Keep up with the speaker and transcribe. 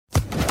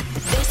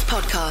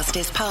podcast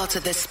is part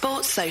of the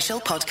Sports Social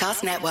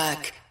Podcast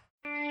Network.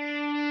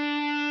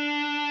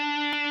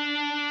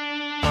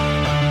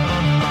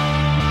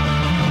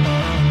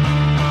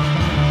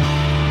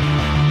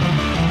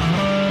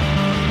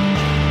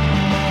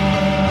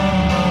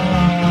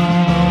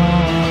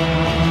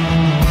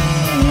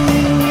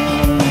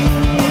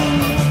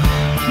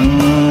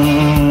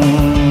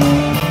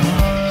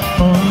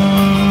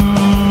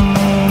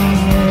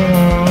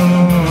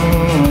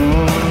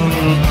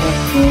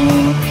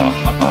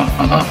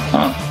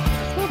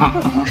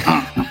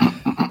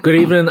 Good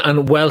evening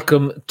and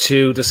welcome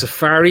to the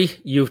Safari.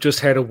 You've just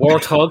heard a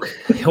warthog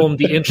hum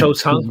the intro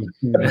song,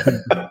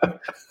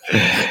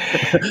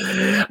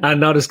 and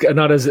not as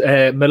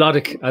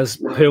melodic as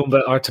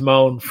Pumbaa or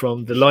Timon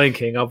from The Lion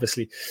King.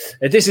 Obviously,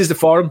 this is the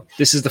forum.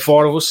 This is the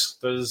four of us.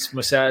 There's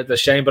myself,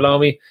 there's Shane below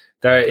me.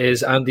 There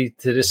is Andy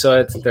to this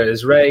side. There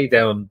is Ray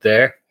down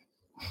there.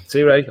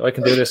 See, Ray, I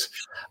can do this.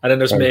 And then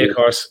there's me, of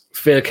course,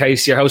 Phil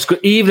Casey, your host.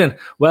 Good evening.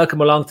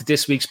 Welcome along to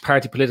this week's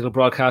Party Political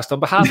broadcast on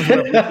behalf of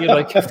whatever you feel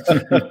like.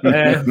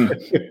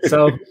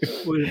 So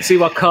we'll see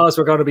what cause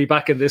we're going to be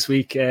back in this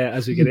week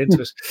as we get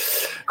into it.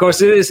 Of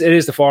course, it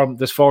is the forum.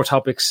 There's four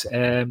topics.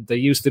 There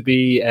used to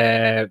be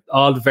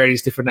all the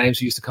various different names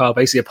we used to call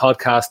basically a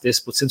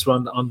podcast. But since we're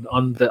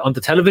on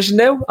the television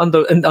now, on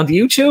the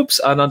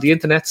YouTubes and on the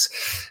internets,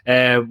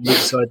 we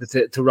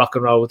decided to rock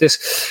and roll with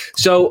this.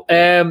 So.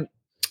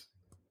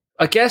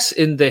 I guess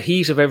in the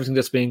heat of everything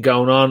that's been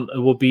going on, it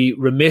would be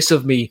remiss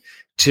of me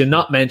to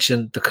not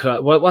mention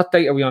what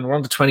date are we on? We're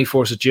on the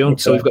 24th of June.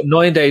 Okay. So we've got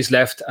 9 days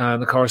left.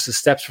 And of course, the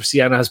Steps for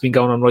Siena has been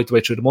going on right the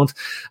way through the month.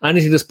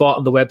 Anything that's bought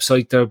on the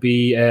website, there'll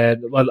be,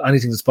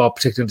 anything that's bought,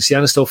 particularly the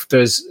Siena stuff,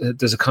 there's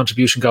a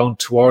contribution going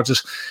towards it.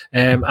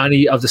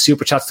 Any of the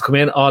super chats that come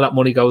in, all that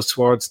money goes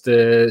towards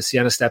the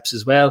Siena Steps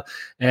as well.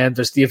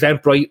 There's the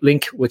Eventbrite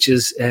link, which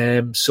is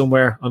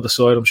somewhere on the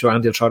side. I'm sure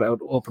Andy will try to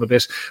open a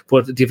bit.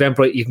 But the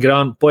Eventbrite, you can get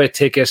on, buy a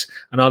ticket,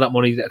 and all that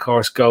money, of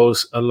course,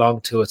 goes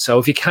along to it. So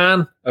if you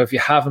can, or if you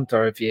haven't,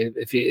 or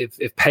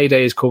if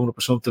payday is coming up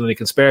or something and you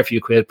can spare a few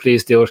quid,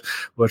 please do it.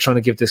 We're trying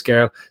to give this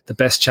girl the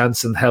best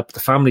chance and help the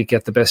family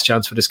get the best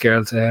chance for this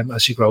girl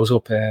as she grows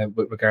up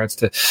with regards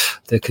to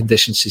the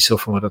conditions she's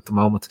suffering with at the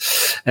moment.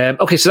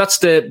 Okay, so that's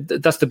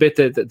the bit,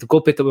 the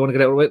good bit that we want to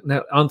get out with.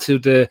 Now onto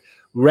the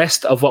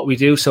rest of what we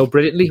do so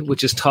brilliantly,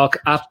 which is talk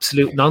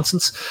absolute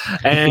nonsense.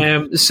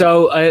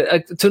 So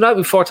tonight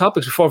we have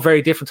four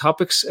very different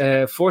topics.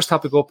 First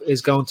topic up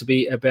is going to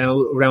be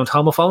around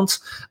homophones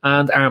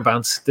and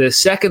armbands. The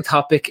second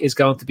topic is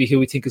going to be who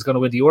we think is going to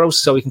win the Euros.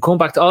 So we can come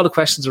back to all the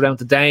questions around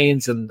the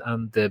Danes and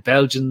the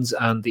Belgians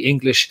and the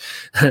English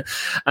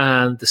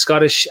and the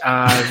Scottish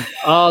and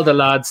all the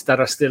lads that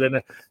are still in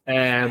it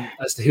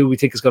as to who we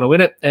think is going to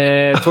win it.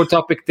 Third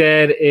topic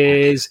then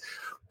is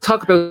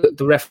talk about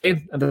the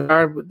refereeing,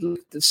 and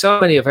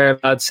so many of our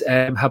lads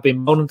have been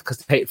moaning because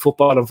they hated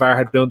football and VAR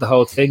had ruined the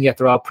whole thing, yet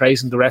they're all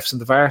praising the refs and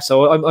the VAR.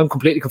 So I'm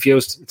completely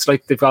confused. It's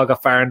like they've all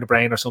got VAR in the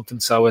brain or something.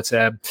 So it's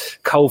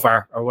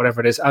co-VAR or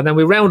whatever it is. And then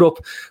we round up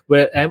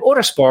with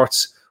other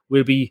sports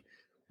we'll be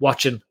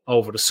watching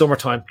over the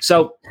summertime.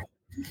 So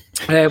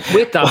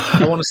with that,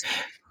 I want to...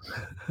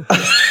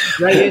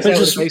 Ray is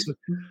just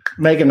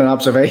making an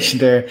observation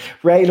there.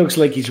 Ray looks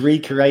like he's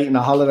recreating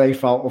a holiday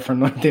photo from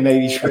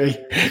 1983.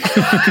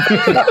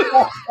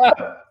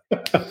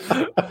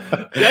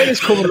 Ray is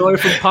coming away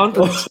from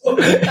Pontins.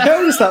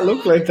 How does that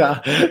look like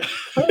that?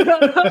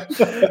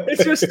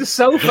 It's just the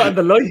sofa and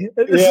the light.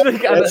 It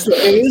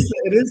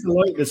is the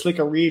light. It's like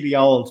a really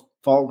old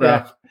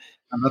photograph.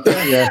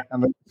 Yeah.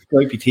 And the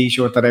stripy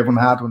t-shirt that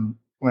everyone had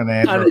when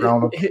they were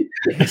growing up.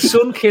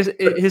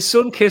 His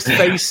sun-kissed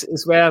face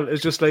as well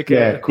is just like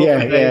yeah.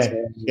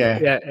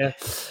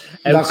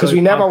 No, because we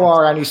never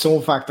wore any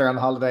sun factor on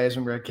holidays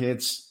when we were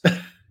kids. There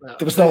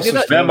was no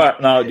such thing.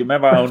 You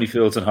remember Only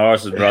Fools and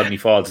Horses? Rodney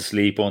falls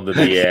asleep under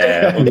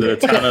the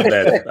tanning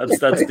bed.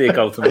 That's dick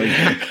out to me.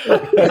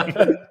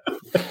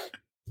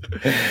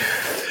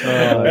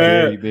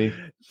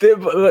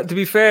 To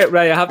be fair,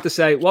 Ray, I have to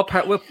say, what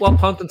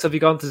Pontins have you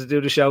gone to do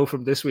the show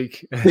from this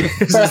week? is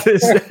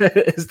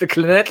the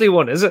Clonetly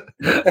one, is it?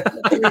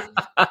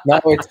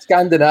 No, it's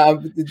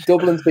Scandinavia.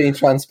 Dublin's being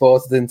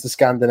transported into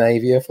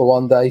Scandinavia for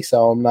one day,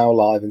 so I'm now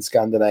live in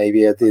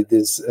Scandinavia.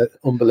 There's an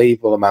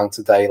unbelievable amount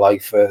of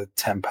daylight for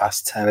 10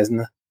 past 10, isn't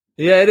it?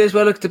 Yeah, it is.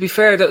 Well, look, to be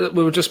fair,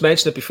 we were just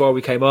mentioning it before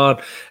we came on.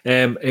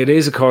 It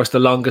is, of course, the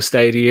longest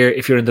day of the year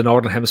if you're in the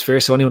Northern Hemisphere.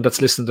 So anyone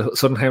that's listening to the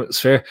Southern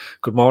Hemisphere,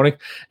 good morning.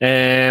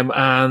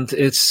 And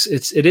it's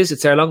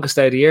our longest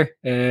day of the year.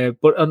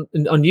 But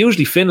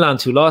unusually,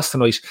 Finland, who lost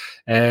tonight,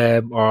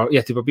 they were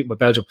beaten by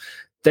Belgium.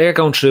 They're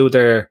going through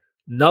their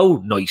no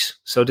night,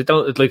 so they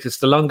don't it's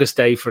the longest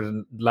day for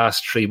the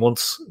last 3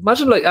 months.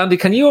 Imagine, Andy,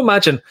 can you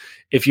imagine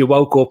if you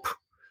woke up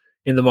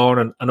in the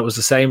morning and it was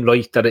the same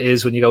light that it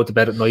is when you go to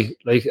bed at night,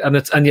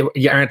 and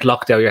you aren't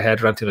locked out of your head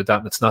or anything like that,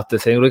 and it's not the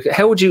thing.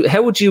 How would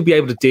you be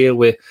able to deal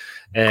with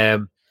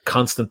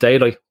constant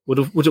daylight? Would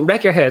it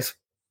wreck your head?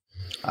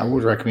 I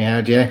would wreck my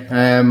head, yeah.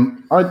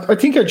 I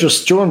think I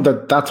just during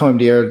that time of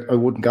the year I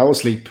wouldn't go to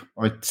sleep.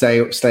 I'd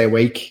stay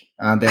awake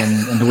and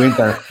then in the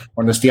winter,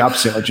 when it's the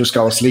opposite, I'd just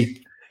go to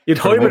sleep. You'd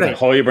hibernate.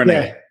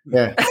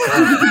 Yeah.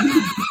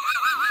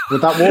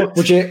 Would that work?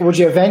 Would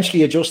you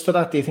eventually adjust to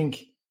that, do you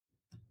think?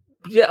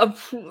 Yeah.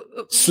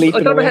 Sleep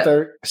in the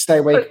winter, stay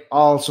awake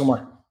all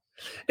summer.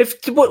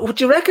 Would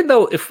you reckon,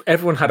 though, if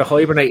everyone had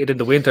hibernated in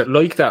the winter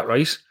like that,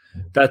 right,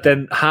 that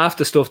then half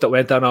the stuff that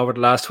went on over the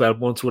last 12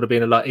 months would have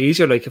been a lot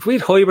easier? Like, if we'd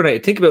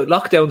hibernated, think about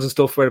lockdowns and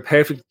stuff were a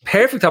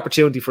perfect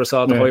opportunity for us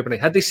all to hibernate.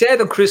 Had they said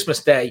on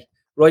Christmas Day,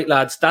 right,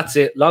 lads, that's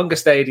it,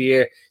 longest day of the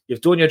year, you've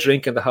done your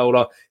drinking the whole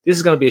lot, this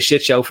is going to be a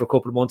shit show for a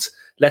couple of months,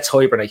 let's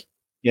hibernate.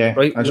 Yeah,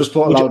 right? And just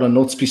put a load of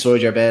nuts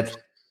beside your bed.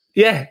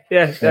 Yeah.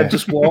 And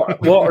just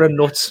water and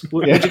nuts.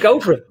 Would you go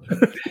for it?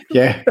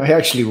 Yeah, I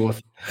actually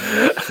would.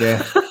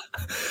 Yeah.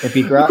 It'd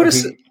be great.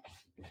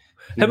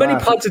 How many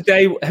pods a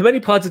day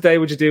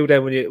would you do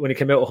then when you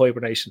came out of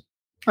hibernation?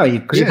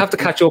 Because you'd have to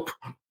catch up.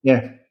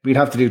 Yeah, we'd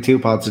have to do 2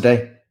 pods a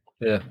day.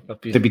 Yeah,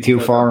 there'd be 2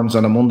 forums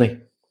on a Monday.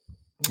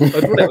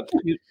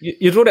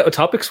 You'd run out of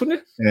topics,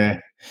 wouldn't you? Yeah.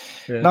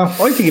 No,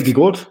 I think it'd be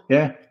good.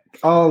 Yeah,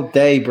 all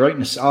day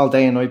brightness, all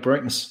day and night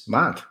brightness.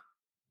 Mad.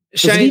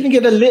 Does it even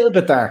get a little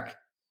bit dark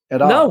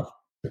at all?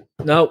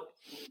 No.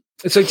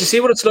 It's like, do you see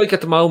what it's like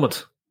at the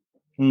moment?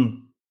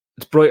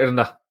 It's brighter than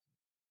that.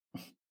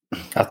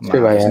 At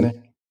 2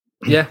 a.m.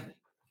 Yeah.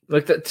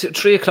 Like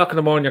 3 o'clock in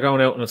the morning, you're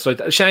going out and it's like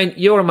that. Shane,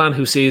 you're a man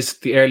who sees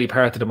the early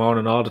part of the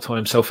morning all the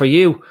time. So for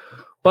you,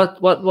 what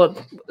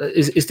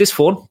is this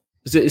fun?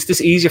 Is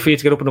this easier for you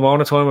to get up in the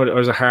morning time, or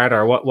is it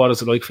harder? What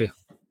is it like for you?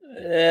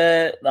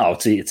 No,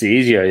 it's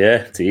easier.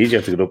 Yeah, it's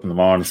easier to get up in the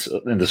mornings.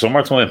 In the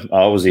summertime,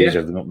 always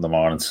easier to get up in the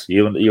mornings.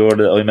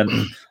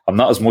 I'm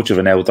not as much of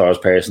an outdoors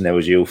person now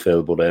as you,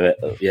 Phil, but I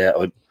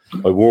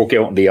work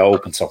out in the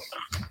open, so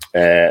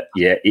much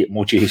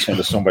easier in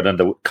the summer than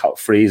the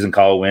freezing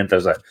cold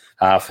winters at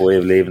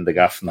 5:30 leaving the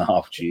gaff.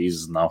 No,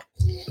 Jesus, no.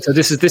 So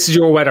this is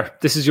your weather.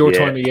 This is your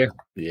time of year.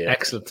 Yeah,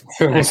 excellent.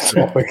 It's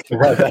the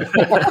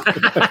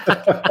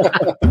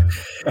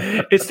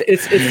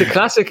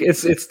classic.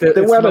 It's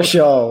the weather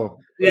show.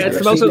 Yeah, it's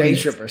the most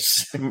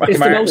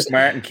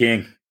Martin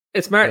King.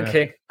 It's Martin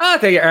King.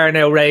 There you are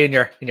now, Ray, in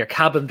your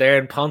cabin there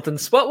in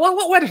Pontins.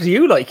 What weather do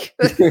you like?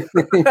 And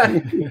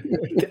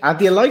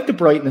do you like the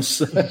brightness?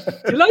 Do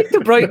you like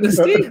the brightness,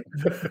 do you?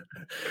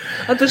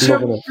 And does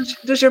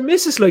your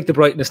missus like the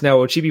brightness now, or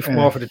would she be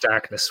more for the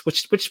darkness?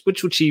 Which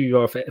would she be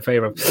more in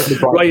favour of?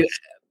 Right.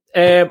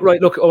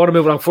 Look, I want to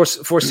move along.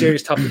 First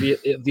serious topic of the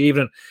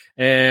evening.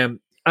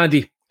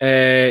 Andy,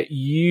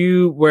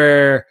 you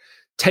were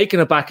taken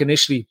aback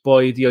initially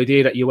by the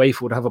idea that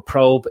UEFA would have a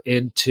probe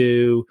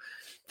into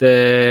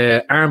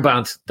the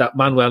armband that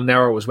Manuel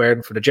Neuer was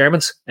wearing for the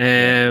Germans.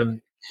 And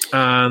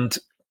of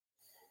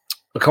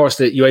course,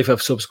 the UEFA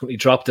have subsequently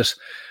dropped it.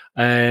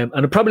 And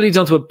it probably leads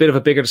on to a bit of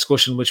a bigger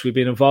discussion, which we've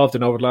been involved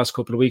in over the last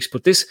couple of weeks.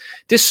 But this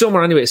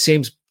summer, anyway, it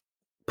seems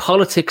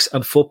politics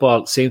and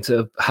football seem to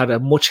have had a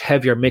much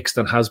heavier mix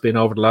than has been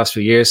over the last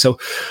few years. So,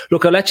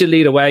 look, I'll let you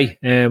lead away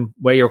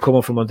where you're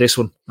coming from on this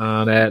one,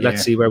 and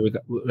let's see where we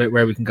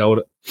can go with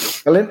it.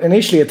 Well,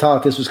 initially I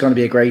thought this was going to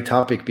be a great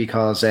topic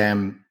because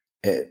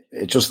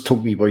it just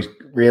took me by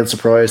real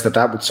surprise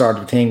that sort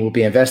of thing would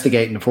be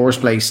investigated in the first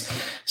place.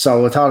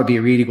 So I thought it'd be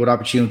a really good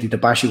opportunity to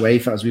bash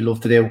UEFA, as we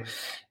love to do.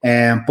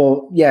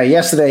 But yeah,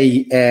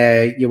 yesterday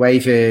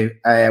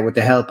UEFA, with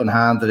the help and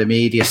hand of the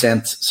media,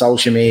 sent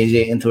social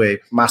media into a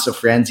massive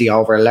frenzy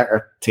over a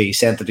letter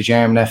sent to the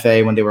German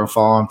FA when they were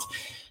informed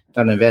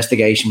that an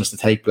investigation was to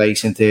take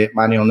place into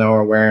Manuel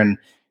Neuer wearing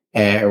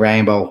a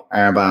rainbow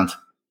armband.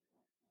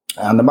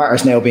 And the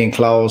matter's now being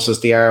closed as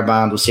the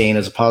armband was seen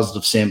as a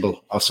positive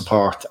symbol of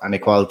support and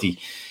equality.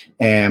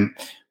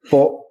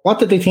 But what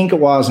did they think it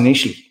was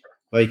initially?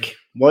 Like,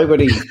 why were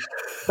they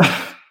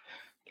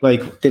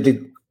like, did they,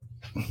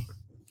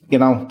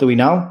 do we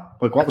know?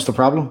 Like, what was the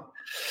problem?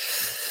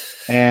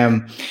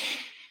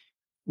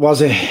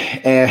 Was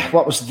it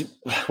what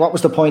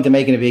was the point of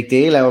making a big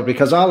deal out of it?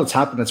 Because all that's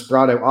happened, it's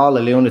brought out all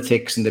the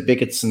lunatics and the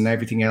bigots and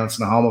everything else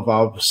and the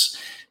homophobes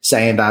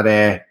saying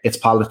that it's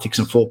politics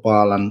and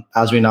football. And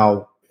as we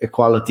know,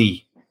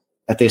 equality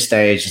at this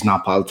stage is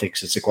not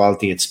politics, it's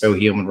equality. It's about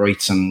human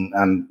rights and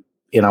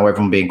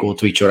everyone being good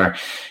to each other.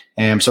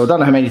 So I don't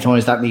know how many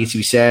times that needs to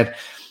be said.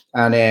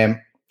 And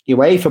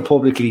UEFA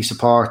publicly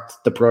support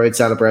the Pride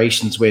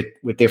celebrations with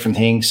different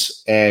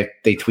things.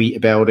 They tweet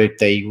about it.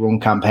 They run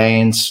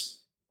campaigns.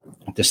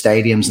 The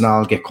stadiums and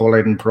all get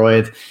coloured in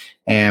Pride.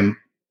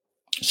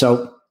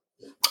 So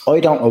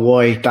I don't know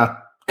why that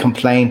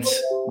complaint,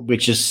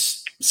 which is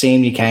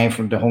seemingly came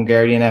from the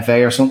Hungarian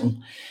FA or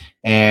something,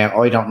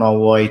 I don't know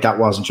why that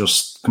wasn't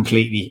just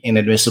completely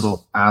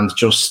inadmissible and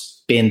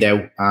just binned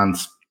out and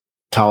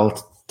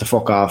told to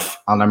fuck off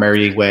on their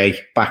merry way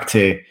back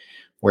to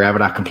wherever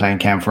that complaint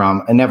came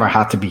from. It never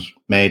had to be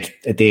made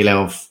a deal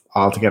of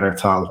altogether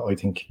at all, I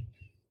think.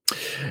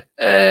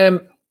 Ray,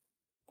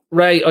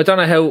 I don't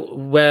know how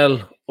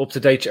well up to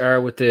date you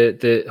are with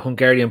the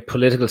Hungarian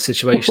political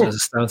situation as it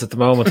stands at the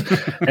moment.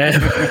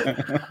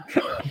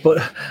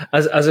 But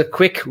as a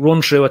quick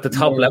run through at the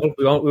top level,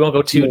 we won't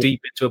go too deep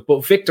into it.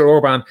 But Viktor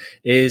Orban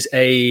is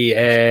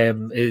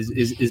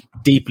is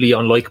deeply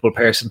unlikable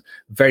person,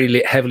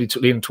 very heavily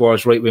leaning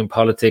towards right wing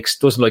politics.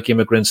 Doesn't like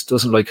immigrants,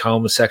 doesn't like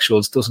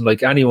homosexuals, doesn't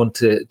like anyone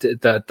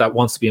that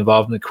wants to be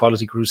involved in the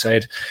equality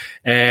crusade.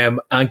 And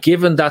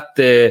given that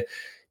the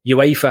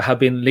UEFA have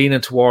been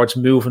leaning towards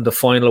moving the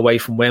final away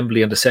from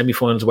Wembley and the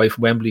semi-finals away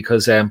from Wembley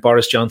because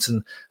Boris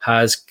Johnson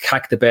has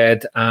cacked the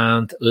bed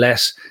and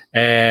let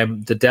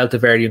the Delta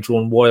variant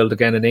run wild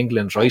again in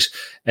England, right?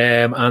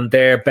 And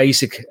their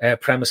basic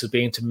premise has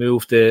been to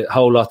move the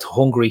whole lot to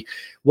Hungary.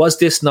 Was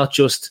this not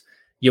just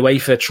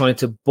UEFA trying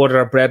to butter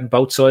our bread on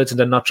both sides and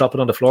then not drop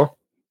it on the floor?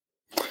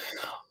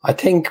 I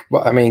think,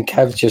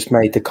 Kev just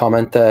made the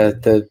comment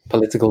that the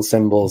political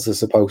symbols are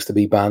supposed to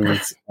be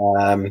banned.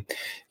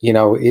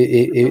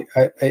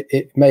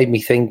 It made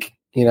me think,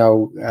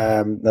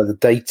 the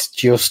dates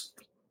just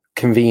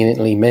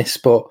conveniently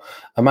missed. But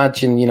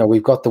imagine,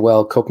 we've got the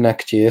World Cup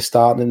next year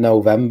starting in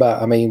November.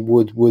 I mean,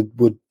 would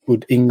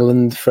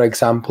England, for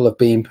example, have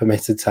been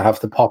permitted to have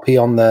the poppy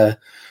on their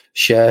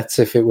shirts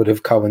if it would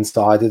have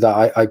coincided?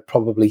 I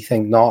probably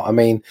think not. I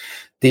mean,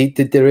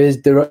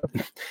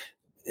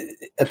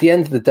 at the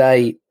end of the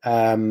day,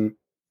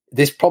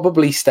 this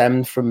probably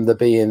stemmed from there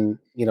being,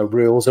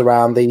 rules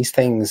around these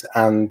things,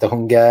 and the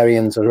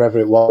Hungarians or whoever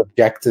it was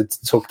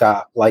took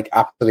that like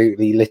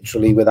absolutely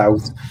literally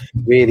without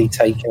really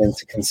taking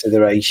into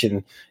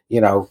consideration,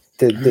 how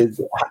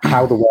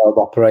the world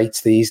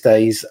operates these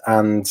days,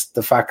 and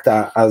the fact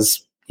that,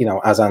 as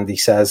Andy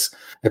says,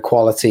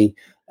 equality,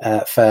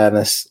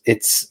 fairness,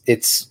 it's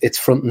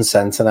front and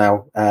center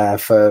now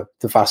for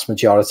the vast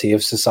majority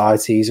of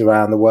societies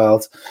around the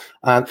world,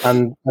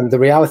 and the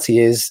reality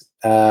is,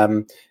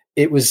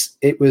 it was.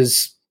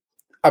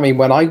 I mean,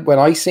 when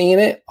I seen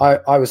it,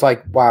 I was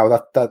like,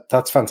 wow,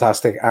 that's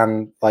fantastic,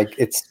 and like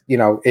it's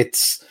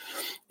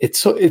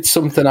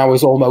something I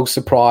was almost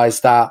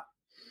surprised that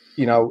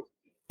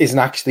isn't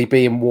actually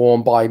being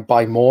worn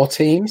by more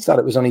teams. That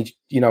it was only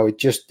it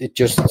just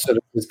sort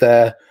of was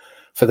there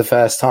for the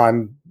first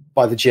time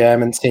by the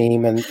German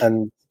team,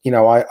 and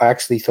I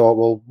actually thought,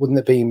 well, wouldn't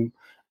it be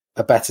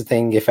a better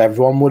thing if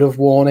everyone would have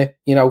worn it,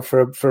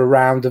 for a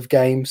round of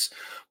games?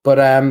 But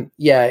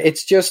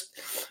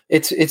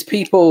it's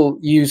people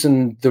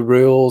using the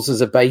rules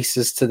as a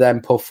basis to then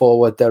put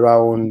forward their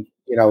own,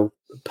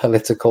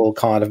 political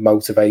kind of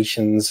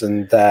motivations,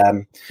 and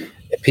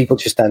people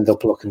just end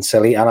up looking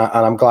silly. And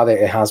I'm glad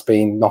it has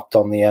been knocked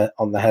on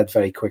the head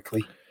very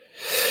quickly.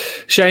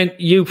 Shane,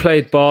 you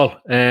played ball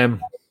at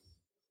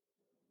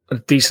a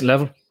decent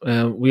level.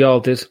 We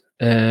all did,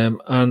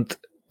 and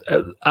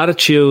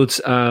attitudes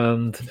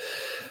and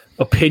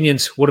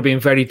opinions would have been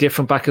very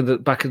different back in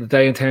the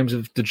day in terms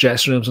of the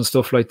dressing rooms and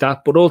stuff like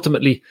that. But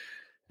ultimately,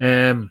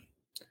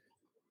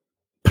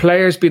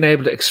 players being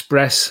able to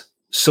express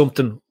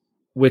something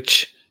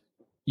which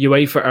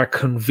UEFA are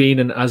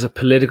convening as a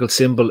political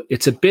symbol,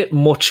 it's a bit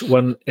much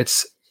when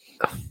it's.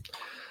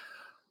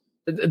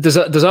 There's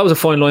always a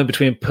fine line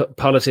between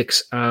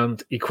politics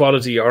and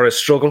equality, or a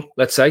struggle,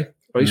 let's say,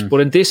 right?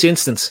 But in this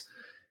instance,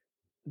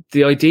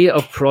 the idea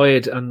of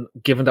Pride, and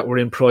given that we're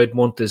in Pride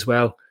Month as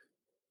well,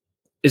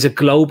 is a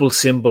global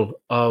symbol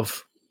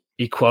of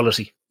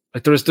equality.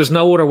 Like there's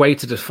no other way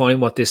to define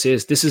what this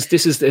is.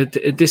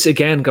 This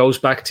again goes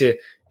back to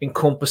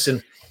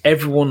encompassing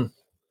everyone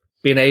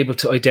being able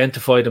to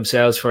identify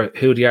themselves for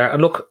who they are.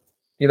 And look,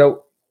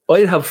 I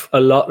have a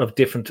lot of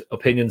different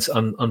opinions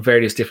on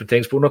various different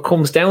things, but when it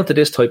comes down to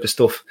this type of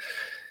stuff,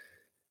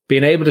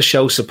 being able to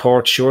show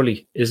support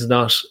surely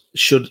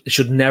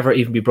should never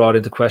even be brought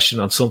into question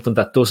on something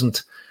that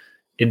doesn't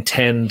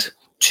intend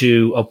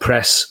to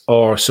oppress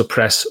or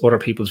suppress other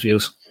people's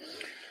views.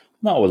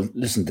 No, well,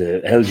 listen,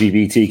 the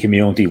LGBT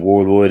community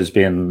worldwide has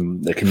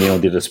been a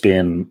community that's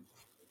been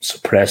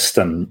suppressed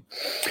and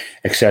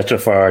etc.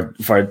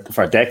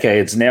 for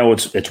decades. Now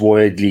it's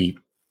widely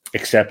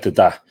accepted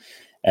that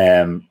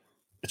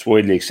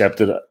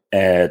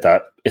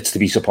that it's to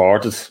be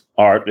supported,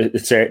 or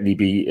it certainly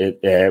be.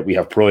 We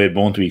have Pride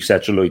Month,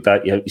 etc. like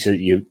that.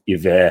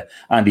 You've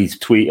Andy's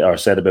tweet or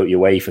said about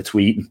UEFA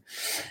tweeting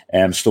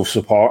stuff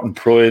supporting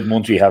Pride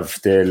Month. We have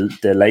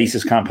the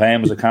latest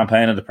campaign was a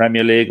campaign in the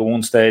Premier League at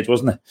one stage,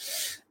 wasn't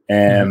it?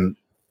 And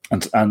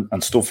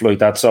stuff like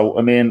that. So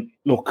I mean,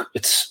 look,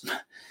 it's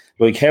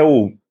like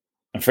how,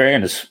 in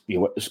fairness,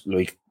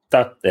 like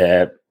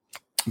that.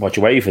 What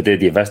UEFA did,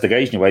 the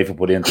investigation UEFA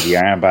put into the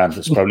armband,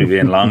 has probably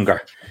been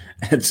longer.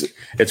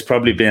 It's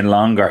probably been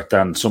longer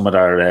than some of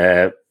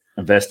their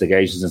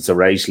investigations into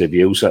racial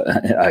abuse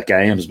at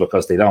games,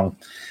 because they don't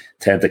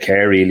tend to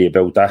care really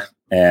about that.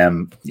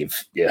 You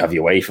have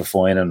UEFA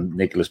fining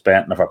Nicholas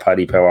Benton for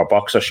Paddy Power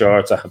boxer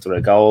shorts after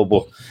a goal,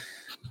 but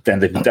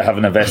then they have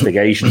an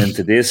investigation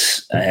into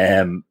this.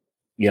 Like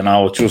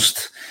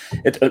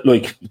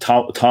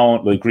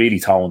really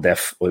tone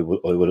deaf.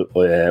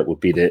 Would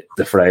be the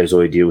phrase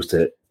I'd use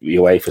to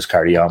UEFA's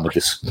carry on with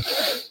this.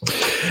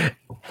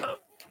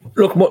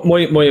 Look,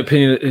 my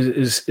opinion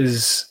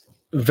is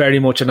very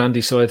much on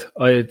Andy's side.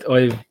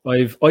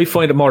 I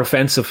find it more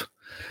offensive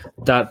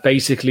that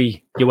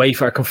basically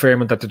UEFA are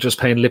confirming that they're just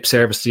paying lip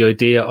service to the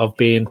idea of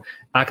being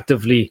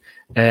actively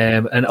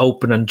an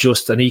open and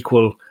just and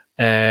equal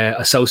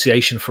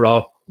association for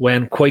all,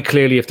 when quite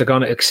clearly if they're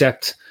going to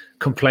accept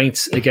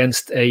complaints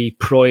against a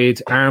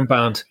Pride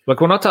armband,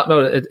 like we're not talking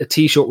about a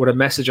t-shirt with a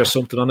message or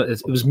something on it.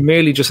 It was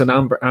merely just an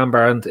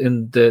armband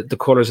in the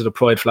colours of the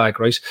Pride flag,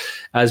 right,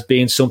 as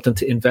being something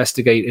to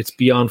investigate. It's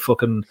beyond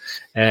fucking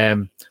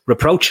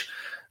reproach.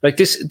 Like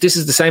this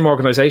is the same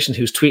organisation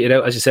who's tweeted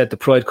out, as you said, the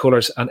Pride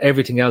colours and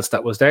everything else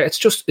that was there.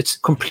 It's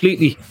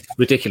completely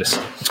ridiculous.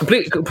 It's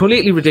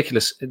completely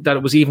ridiculous that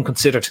it was even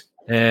considered.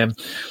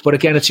 But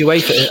again, it's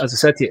UEFA, as I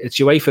said to you, it's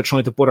UEFA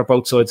trying to butter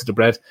both sides of the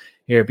bread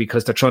here,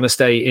 because they're trying to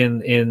stay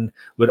in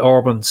with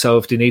Orban. So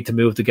if they need to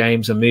move the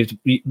games and need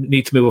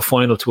to move a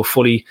final to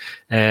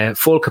a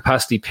full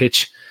capacity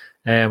pitch,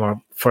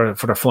 or for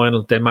their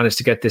final, they managed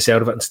to get this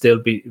out of it and still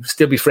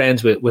be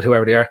friends with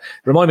whoever they are.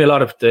 Remind me a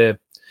lot of the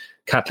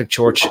Catholic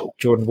Church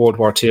during World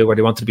War II, where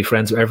they wanted to be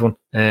friends with everyone,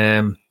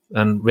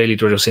 and really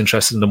they're just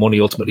interested in the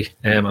money ultimately,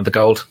 and the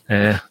gold.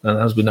 And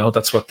as we know,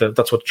 that's what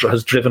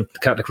has driven the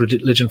Catholic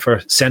religion for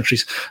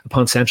centuries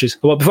upon centuries.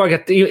 Well, before I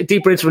get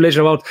deeper into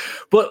religion, I won't.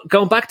 But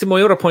going back to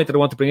my other point that I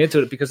want to bring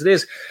into it, because it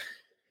is,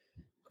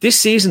 this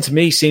season to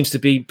me seems to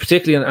be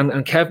particularly,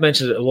 and Kev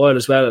mentioned it a while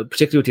as well,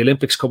 particularly with the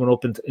Olympics coming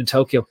up in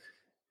Tokyo,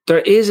 there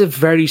is a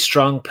very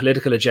strong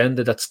political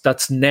agenda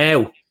that's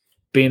now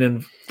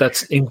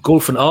that's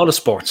engulfing all the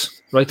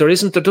sports, right? There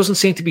doesn't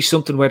seem to be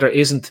something where there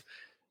isn't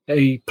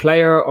a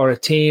player or a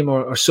team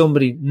or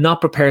somebody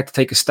not prepared to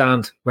take a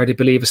stand where they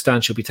believe a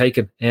stand should be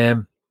taken.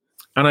 And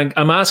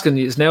I'm asking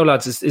you now,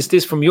 lads, is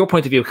this from your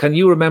point of view? Can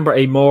you remember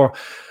a more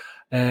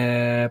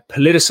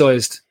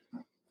politicised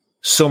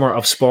summer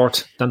of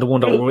sport than the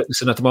one that we're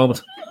witnessing at the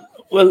moment?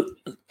 Well,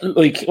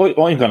 like, what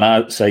I'm going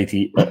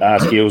to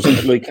ask you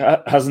is, like,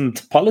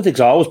 hasn't politics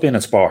always been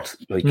in sport?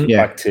 Like,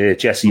 back to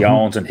Jesse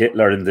Owens and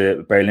Hitler in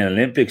the Berlin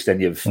Olympics. Then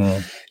you've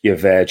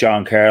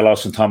John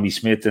Carlos and Tommy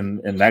Smith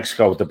in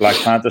Mexico with the Black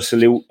Panther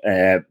salute.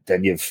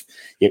 Then you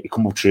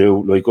come up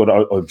through, like,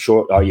 I'm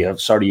sure.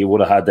 You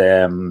would have had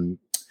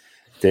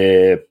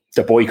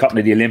the boycotting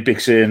of the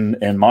Olympics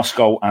in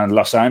Moscow and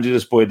Los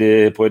Angeles by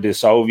the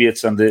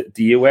Soviets and the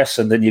US,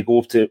 and then you go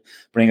up to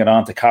bring it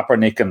on to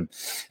Kaepernick and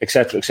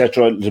etc.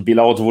 etc. There'll be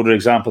loads of other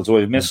examples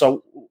I've missed.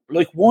 So,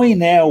 like, why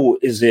now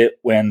is it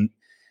when,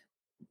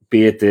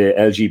 be it the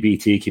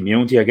LGBT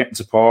community are getting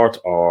support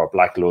or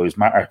Black Lives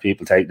Matter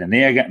people taking the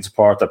knee are getting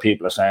support, that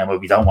people are saying, well,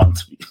 we don't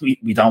want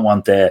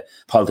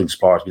politics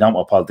sport. We don't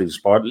want politics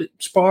sport.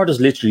 Sport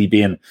is literally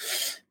being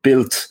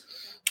built.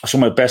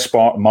 Some of the best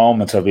sport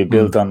moments have been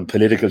built on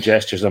political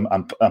gestures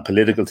and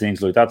political things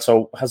like that.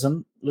 So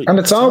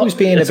it's always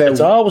been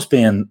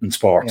in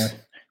sports. Yeah.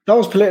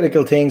 Those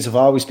political things have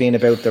always been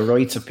about the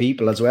rights of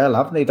people as well,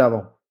 haven't they,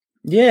 Davo?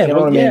 Yeah, you know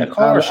what I mean? Of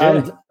course,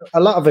 and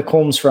a lot of it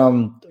comes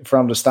from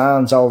the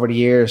stands over the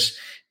years.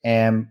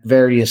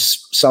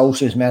 Various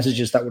social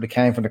messages that would have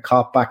came from the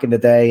COP back in the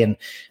day, and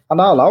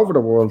all over the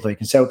world, like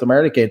in South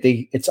America,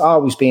 it's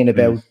always been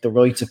about the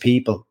rights of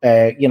people.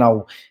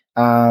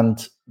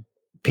 And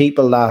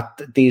people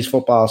that these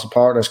football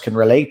supporters can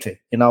relate to,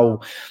 and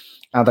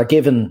they're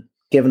given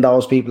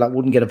those people that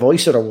wouldn't get a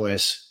voice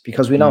otherwise,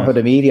 because we know how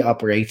the media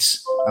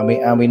operates,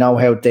 and we know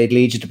how they'd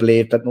lead you to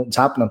believe that nothing's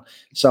happening.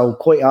 So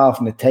quite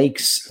often it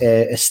takes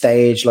a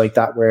stage like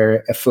that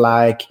where a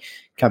flag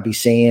can be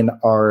seen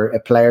or a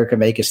player can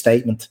make a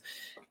statement.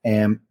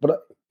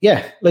 But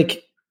yeah,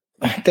 like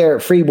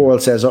their free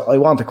world says, I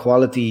want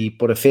equality,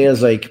 but it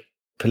feels like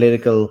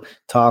political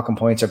talking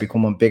points are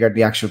becoming bigger than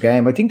the actual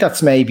game. I think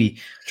that's maybe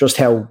just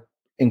how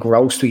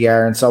engrossed we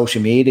are in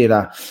social media,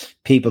 that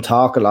people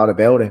talk a lot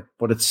about it,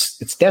 but it's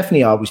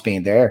definitely always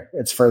been there.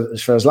 It's for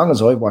as long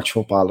as I've watched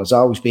football, there's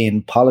always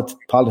been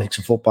politics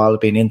and football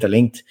being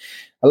interlinked.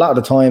 A lot of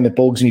the time it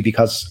bugs me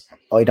because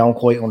I don't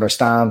quite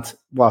understand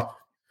what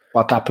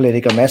that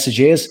political message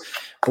is.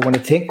 But when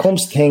it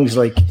comes to things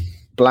like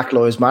Black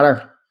Lives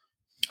Matter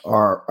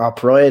or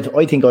Pride,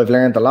 I think I've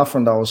learned a lot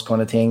from those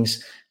kind of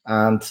things,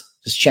 and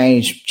it's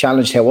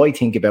challenged how I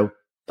think about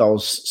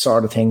those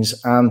sort of things.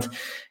 And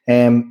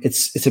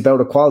it's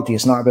about equality.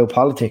 It's not about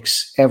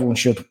politics. Everyone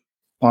should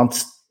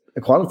want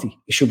equality.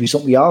 It should be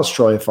something we all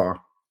strive for. It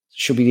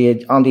should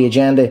be on the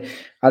agenda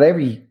at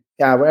every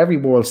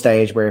world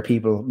stage where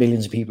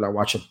millions of people are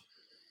watching.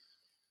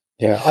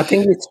 Yeah, I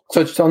think it's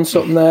touched on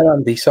something there,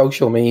 Andy.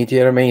 Social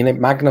media, I mean, it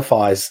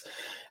magnifies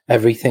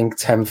everything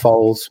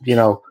tenfold.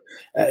 You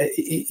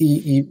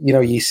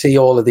see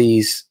all of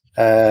these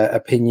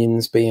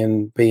opinions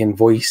being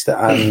voiced,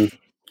 and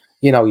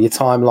your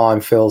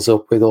timeline fills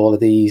up with all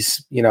of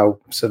these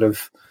sort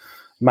of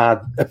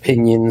mad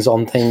opinions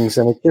on things,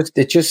 and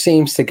it just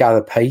seems to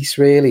gather pace,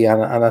 really.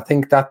 And I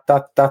think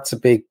that's a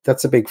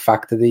big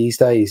factor these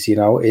days.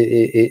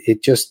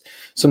 It just,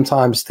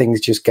 sometimes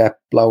things just get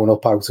blown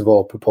up out of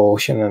all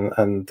proportion,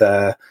 and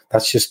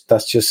that's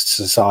just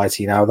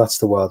society now. That's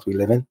the world we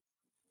live in.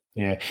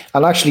 Yeah,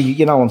 and actually,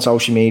 you know, on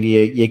social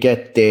media,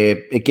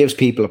 it gives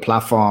people a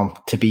platform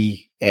to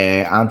be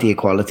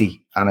anti-equality,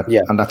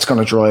 and that's going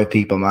to drive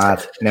people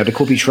mad. Now, there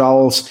could be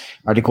trolls,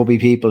 or there could be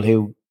people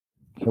who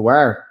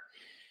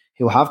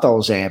have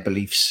those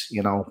beliefs,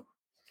 you know.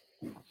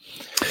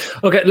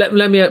 Okay,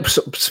 let me, I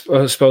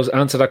suppose,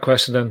 answer that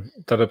question then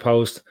that I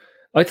posed.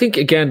 I think,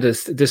 again,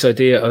 this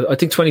idea, I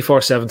think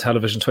 24/7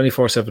 television,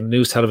 24/7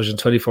 news television,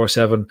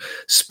 24/7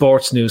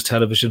 sports news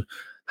television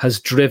has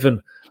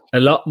driven a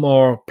lot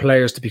more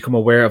players to become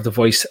aware of the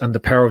voice and the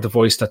power of the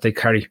voice that they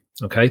carry.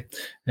 Okay.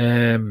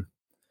 And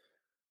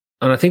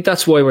I think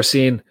that's why we're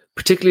seeing,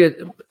 particularly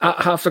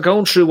after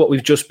going through what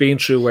we've just been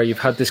through, where you've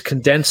had this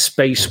condensed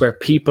space where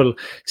people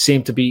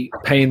seem to be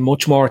paying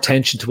much more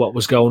attention to what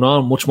was going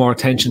on, much more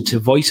attention to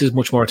voices,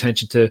 much more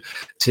attention to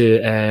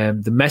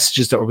the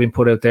messages that were being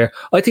put out there.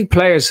 I think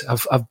players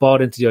have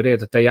bought into the idea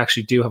that they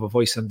actually do have a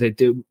voice, and they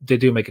do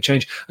make a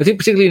change. I think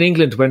particularly in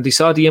England, when they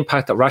saw the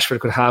impact that Rashford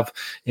could have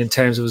in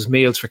terms of his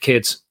meals for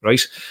kids,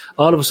 right?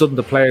 All of a sudden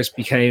the players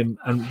became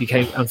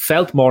and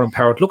felt more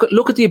empowered.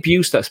 Look at the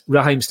abuse that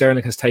Raheem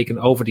Sterling has taken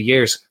over the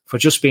years for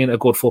just being a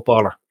good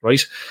footballer,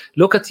 right?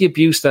 Look at the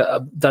abuse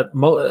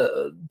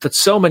that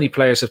so many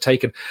players have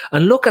taken,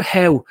 and look at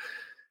how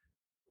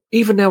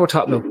even now we're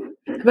talking about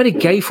how many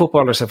gay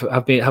footballers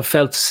have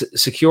felt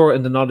secure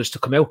in the knowledge to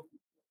come out.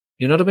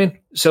 You know what I mean?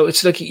 So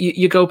it's like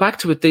you go back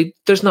to it.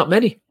 There's not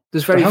many.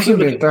 There's very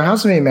few. There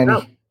hasn't been many.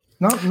 No.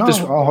 Not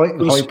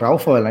high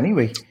profile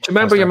anyway. Do you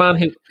remember your man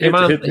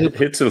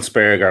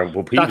Hitzelsberger?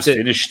 But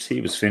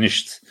he was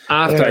finished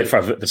after they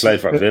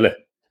played for Villa.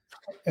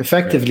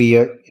 Effectively,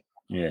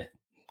 yeah.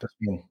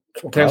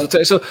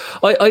 So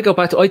I go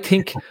back to I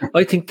think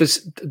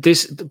this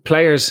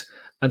players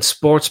and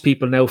sports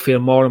people now feel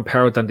more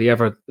empowered than they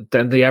ever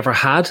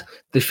had.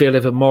 They feel they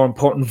have a more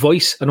important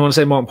voice. And when I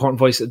say more important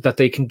voice, that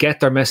they can get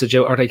their message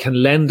out, or they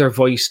can lend their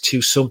voice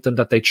to something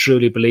that they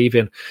truly believe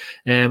in.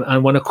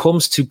 And when it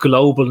comes to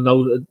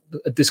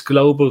this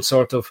global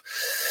sort of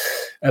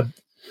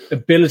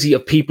ability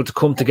of people to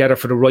come together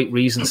for the right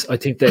reasons, I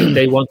think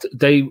they want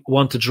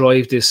to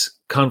drive this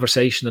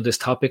conversation on this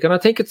topic, and I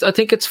think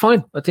it's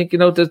fine. I think, you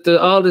know,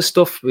 all this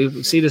stuff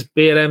we see, this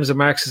BLM's a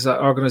Marxist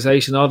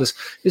organisation, all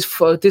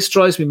this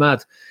drives me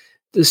mad.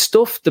 The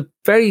stuff, the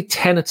very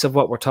tenets of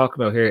what we're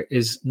talking about here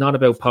is not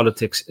about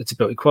politics. It's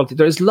about equality.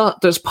 There's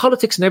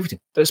politics in everything.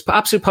 There's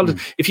absolute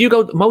politics. If you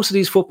go, most of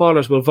these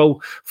footballers will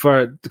vote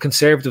for the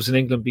Conservatives in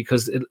England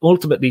because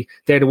ultimately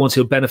they're the ones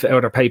who benefit out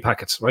of their pay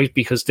packets, right?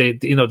 Because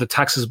the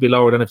taxes will be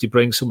lower than if you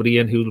bring somebody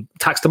in who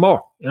tax them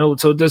more. You know,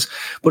 so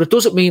but it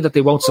doesn't mean that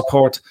they won't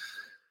support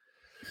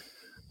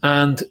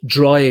and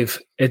drive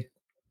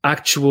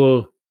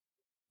actual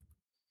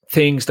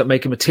things that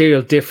make a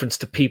material difference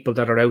to people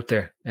that are out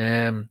there.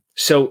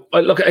 So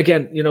look,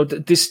 again, you know,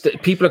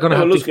 people are going to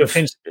have different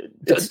opinions.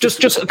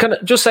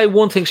 Just say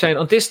one thing, Shane,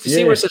 on this.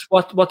 See where it says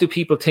what do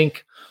people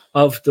think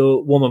of the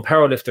woman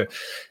powerlifter?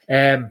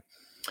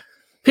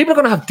 People are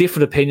going to have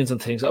different opinions on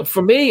things.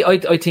 For me,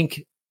 I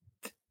think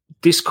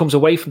this comes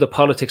away from the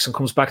politics and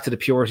comes back to the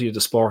purity of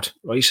the sport,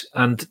 right?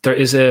 And there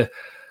is a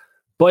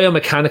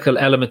biomechanical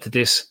element to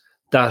this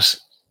that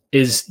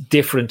is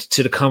different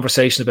to the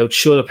conversation about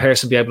should a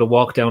person be able to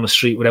walk down the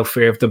street without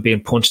fear of them being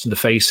punched in the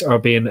face or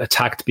being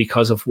attacked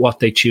because of what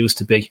they choose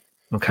to be.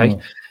 Okay.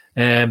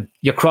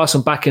 You're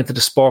crossing back into the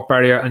sport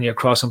barrier, and you're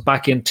crossing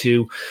back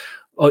into,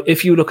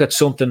 if you look at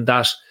something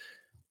that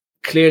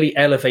clearly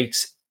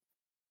elevates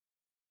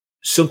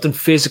something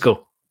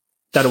physical,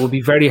 that it would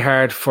be very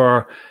hard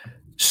for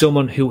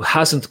someone who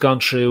hasn't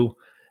gone through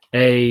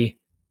a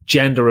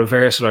gender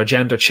reversal or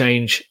gender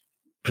change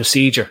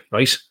procedure,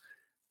 right?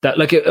 That,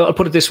 like, I'll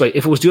put it this way: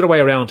 if it was the other way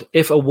around,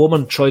 if a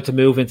woman tried to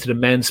move into the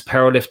men's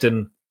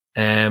powerlifting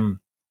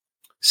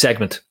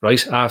segment,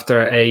 right,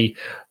 after a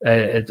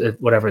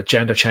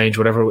gender change,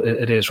 whatever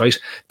it is, right,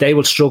 they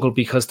will struggle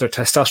because their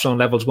testosterone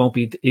levels won't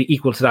be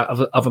equal to that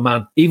of a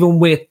man, even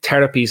with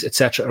therapies,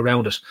 etc.,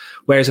 around it.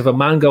 Whereas if a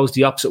man goes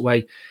the opposite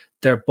way,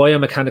 their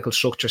biomechanical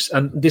structures,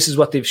 and this is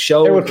what they've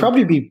shown, they would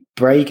probably be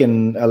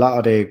breaking a lot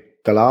of the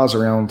laws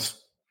around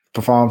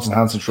performance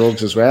enhancing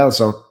drugs as well.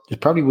 So it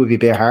probably would be a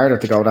bit harder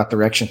to go that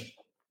direction.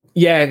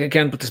 Yeah,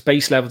 again, but the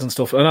space levels and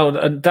stuff. I know,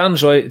 and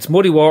Dan's right. It's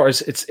muddy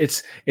waters.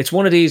 It's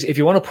one of these. If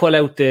you want to pull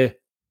out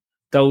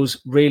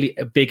those really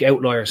big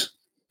outliers,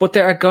 but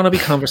there are going to be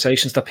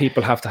conversations that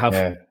people have to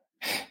have.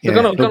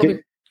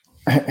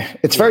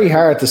 It's very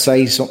hard to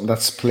say something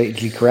that's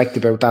politically correct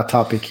about that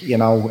topic. You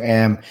know,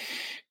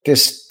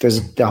 there's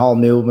the whole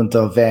movement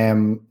of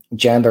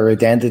gender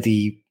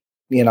identity.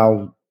 You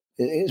know,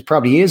 it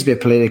probably is a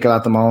bit political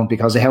at the moment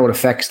because of how it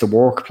affects the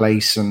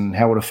workplace and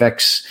how it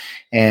affects,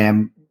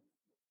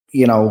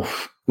 you know,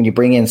 when you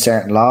bring in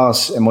certain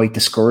laws, it might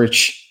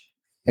discourage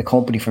a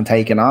company from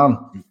taking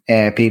on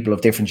people of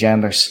different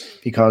genders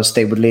because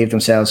they would leave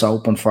themselves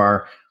open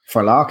for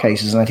law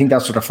cases. And I think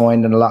that's what they're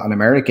finding a lot in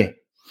America.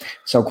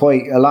 So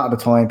quite a lot of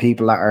the time,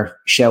 people that are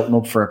shouting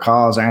up for a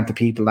cause aren't the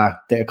people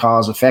that the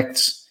cause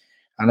affects.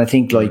 And I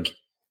think, like,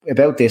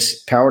 about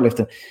this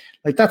powerlifting,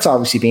 Like that's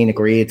obviously been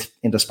agreed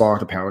in the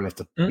sport of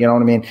powerlifting. You know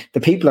what I mean?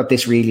 The people that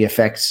this really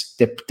affects,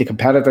 the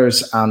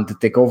competitors and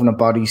the governing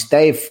bodies,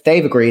 they've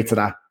agreed to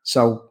that.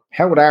 So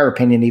how would our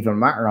opinion even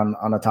matter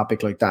on a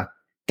topic like that?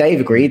 They've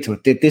agreed to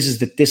it.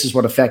 This is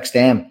what affects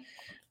them,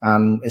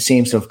 and it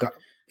seems to have got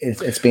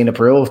it's been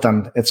approved,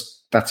 and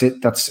it's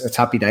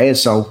happy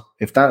days. So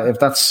if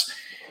that's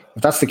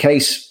the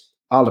case,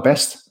 all the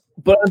best.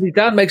 But Andy,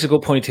 Dan makes a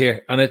good point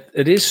here, and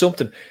it is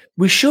something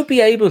we should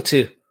be able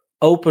to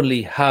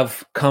openly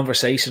have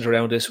conversations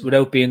around this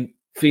without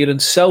feeling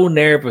so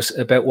nervous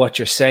about what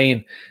you're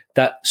saying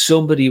that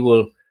somebody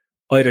will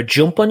either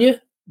jump on you,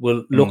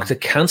 will look to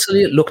cancel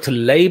you, look to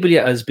label you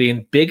as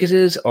being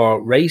bigoted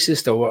or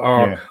racist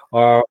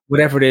or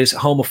whatever it is,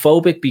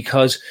 homophobic,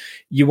 because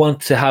you want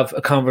to have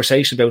a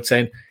conversation about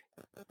saying,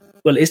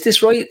 well, is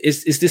this right?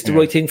 Is this the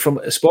right thing from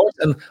a sport?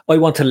 And I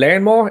want to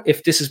learn more.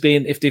 If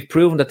they've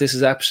proven that this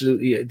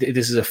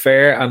is a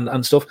fair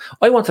and stuff,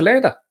 I want to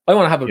learn that. I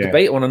want to have a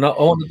debate. I want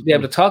to be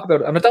able to talk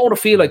about it. And I don't want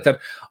to feel like that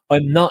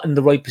I'm not in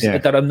the right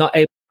position, that I'm not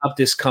able to have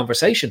this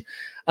conversation.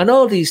 And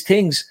all these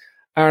things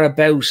are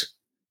about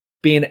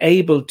being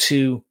able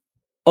to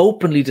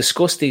openly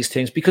discuss these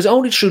things, because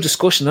only through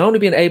discussion, only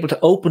being able to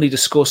openly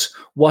discuss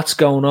what's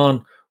going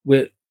on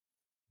with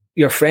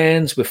your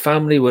friends, with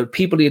family, with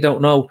people you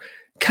don't know,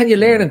 can you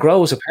learn and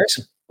grow as a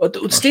person?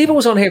 Stephen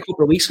was on here a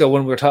couple of weeks ago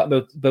when we were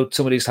talking about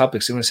some of these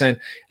topics, and we were saying,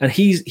 and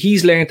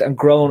he's learned and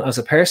grown as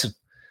a person.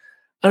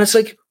 And it's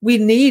like, we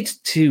need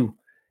to,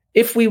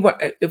 if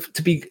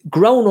to be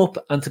grown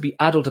up and to be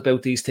adult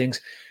about these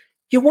things,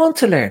 you want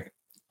to learn.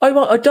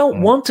 I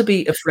don't want to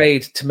be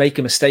afraid to make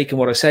a mistake in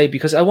what I say,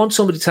 because I want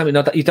somebody to tell me,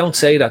 no, that you don't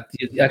say that.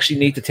 You actually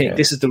need to think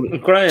this is the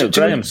Graham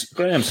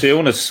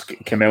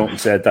Souness came out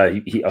and said that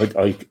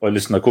I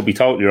listen. I could be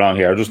totally wrong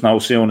here. I just know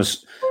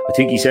Souness. I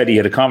think he said he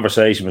had a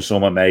conversation with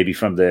someone maybe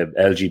from the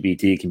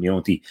LGBT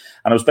community,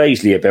 and it was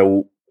basically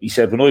about. He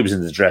said, when I was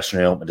in the dressing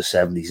room in the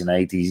 70s and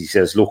 80s, he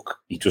says, look,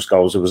 he just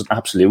goes, it was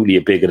absolutely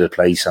a bigoted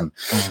place and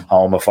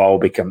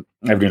homophobic and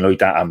everything like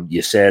that. And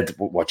you said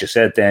what you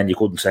said then, you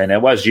couldn't say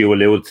now. As you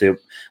alluded to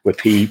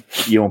with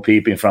you and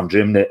Pete being from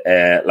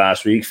Drimnagh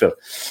last week, Phil,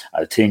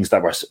 things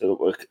that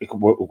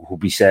would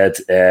be said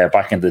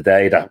back in the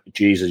day that,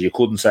 Jesus, you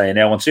couldn't say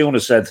now. And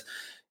Souness said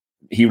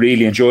he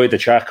really enjoyed the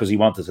chat because he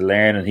wanted to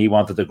learn and he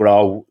wanted to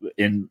grow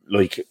in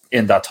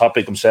that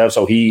topic himself,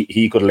 so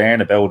he could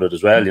learn about it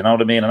as well. You know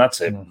what I mean? And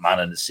that's a man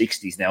in the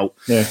 60s now.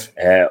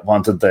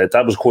 Wanted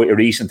that was quite a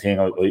recent thing.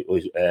 I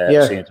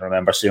seem to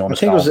remember seeing. I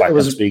think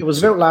it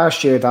was about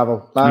last year,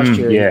 Davo. Last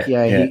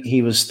year,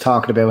 he was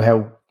talking about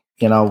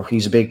how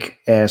he's a big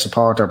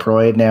supporter of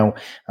Pride now,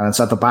 and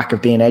it's at the back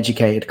of being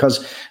educated,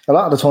 because a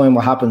lot of the time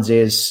what happens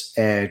is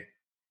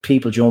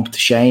people jump to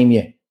shame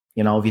you.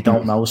 If you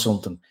don't know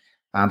something.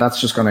 And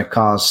that's just going to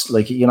cause,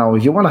 if you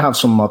want to have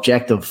some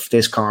objective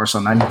discourse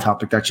on any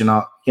topic that you're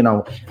not,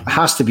 there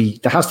has to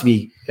be, you have to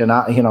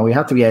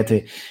be able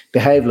to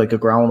behave like a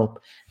grown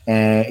up.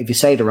 If you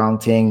say the wrong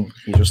thing,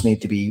 you just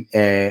need to be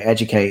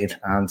educated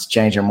and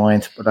change your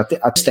mind. But at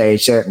this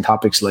stage, certain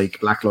topics like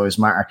Black Lives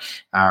Matter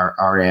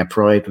or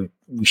Pride,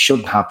 we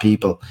shouldn't have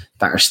people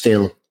that are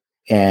still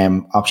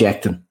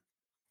objecting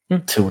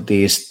to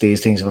these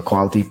things of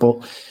equality.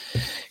 But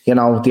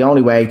the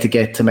only way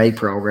to make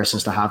progress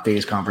is to have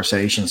these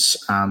conversations,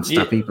 and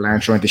that people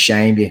aren't trying to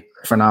shame you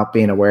for not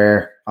being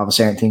aware of a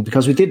certain thing,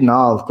 because we didn't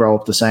all grow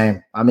up the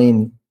same. I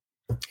mean,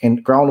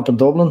 growing up in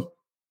Dublin,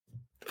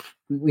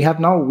 we had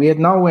no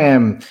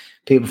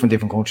people from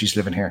different countries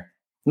living here.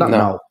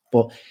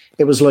 But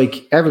it was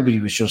like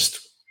everybody was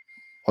just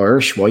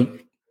Irish, white.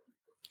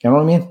 You know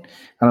what I mean?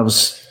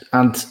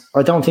 And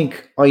I don't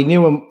think I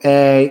knew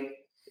a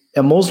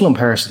Muslim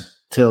person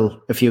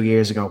till a few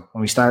years ago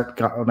when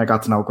I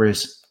got to know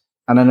Grizz,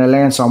 and then I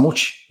learned so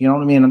much. You know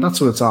what I mean? And that's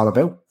what it's all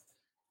about.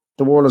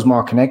 The world is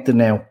more connected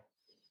now,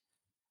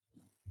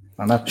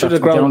 and that's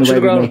the only way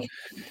we make.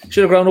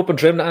 Should have grown up in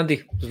Drimnagh,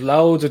 Andy. There's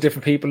loads of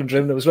different people in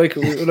Drimnagh. It was like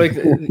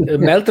a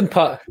melting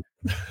pot.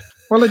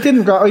 Well, I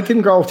didn't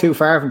go too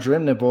far from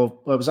Drimnagh,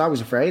 but I was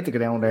always afraid to go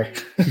down there.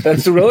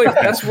 That's right.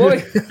 That's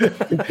why.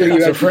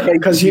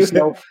 Because you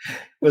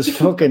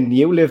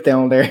live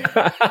down there.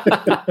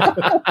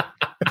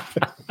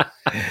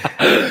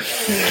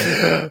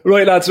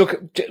 Right, lads. Look,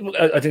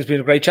 I think it's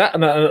been a great chat,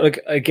 and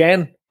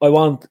I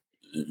want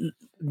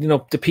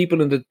the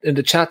people in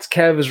the chat.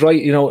 Kev is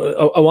right.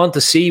 I want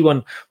to see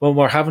when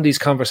we're having these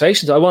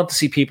conversations, I want to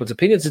see people's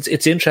opinions.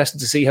 It's interesting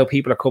to see how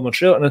people are coming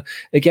through. And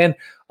again,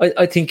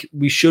 I think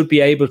we should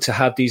be able to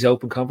have these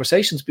open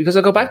conversations, because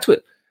I go back to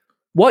it.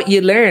 What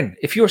you learn,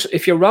 if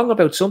you're wrong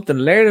about something,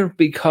 learn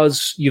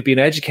because you've been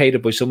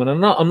educated by someone. I'm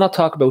not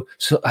talking about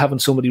having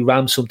somebody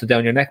ram something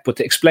down your neck, but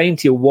to explain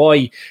to you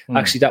why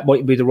actually that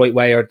mightn't be the right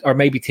way, or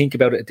maybe think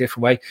about it a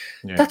different way.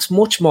 Yeah. That's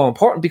much more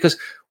important, because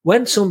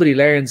when somebody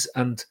learns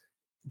and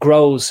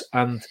grows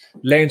and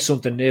learns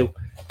something new,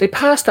 they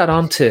pass that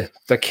on to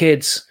their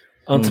kids,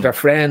 onto their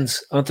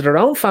friends, onto their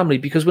own family,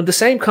 because when the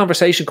same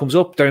conversation comes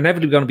up, they're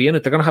inevitably going to be in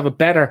it. They're going to have a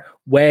better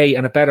way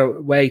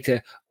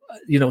to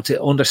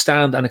to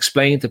understand and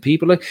explain to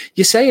people. Like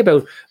you say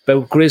about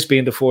Grizz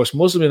being the first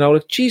Muslim,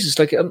 like Jesus,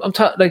 like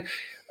like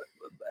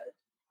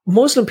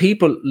Muslim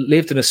people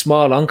lived in a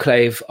small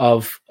enclave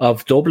of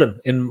Dublin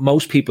in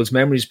most people's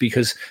memories,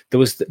 because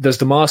there's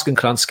the mosque in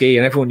Clonskea,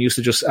 and everyone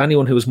used to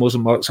anyone who was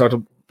Muslim sort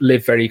of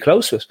live very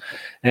close to it.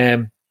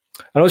 And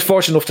I was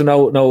fortunate enough to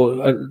know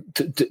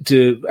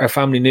to our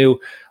family knew,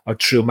 or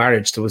through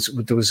marriage, there was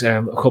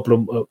a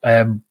couple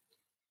of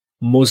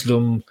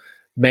Muslim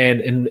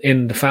men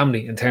in the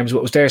family in terms of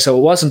what was there. So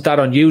it wasn't that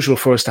unusual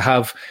for us to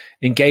have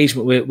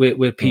engagement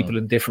with people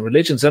in different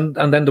religions. And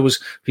then there was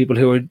people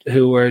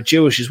who were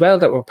Jewish as well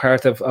that were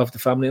part of the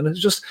family. And it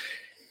was just,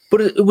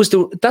 but it was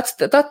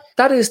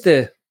that is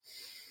the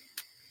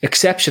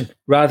exception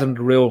rather than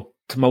the rule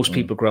to most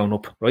people growing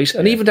up, right?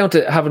 And even down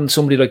to having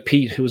somebody like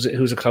Pete, who's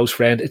a close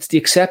friend, it's the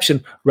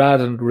exception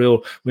rather than the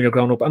rule when you're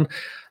growing up. And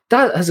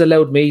that has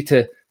allowed me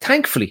to,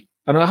 thankfully,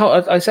 and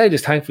I say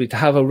this thankfully, to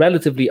have a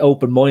relatively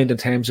open mind in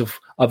terms of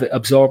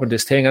absorbing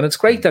this thing. And it's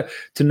great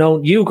to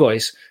know you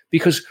guys,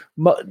 because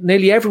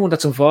nearly everyone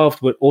that's involved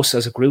with us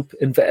as a group,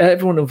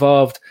 everyone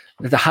involved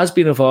that has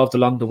been involved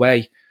along the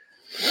way,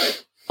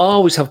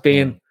 always have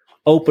been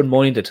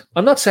open-minded.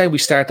 I'm not saying we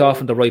start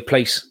off in the right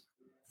place,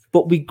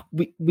 but we've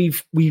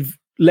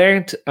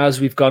learned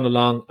as we've gone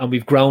along, and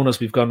we've grown as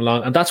we've gone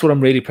along, and that's what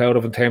I'm really proud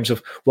of in terms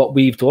of what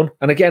we've done.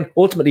 And again,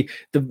 ultimately,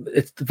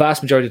 it's the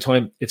vast majority of the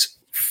time, it's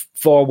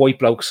 4 white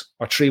blokes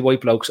or 3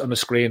 white blokes on the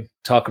screen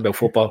talking about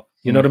football.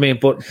 You know what I mean?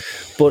 But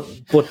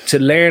to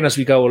learn as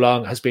we go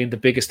along has been the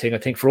biggest thing, I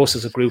think, for us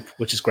as a group,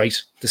 which is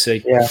great to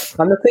see. Yeah,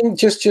 and I think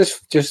just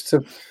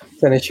to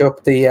finish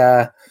up,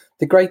 the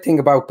great thing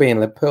about being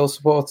Liverpool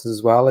supporters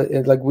as well,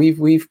 like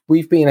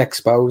we've been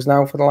exposed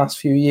now for the last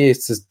few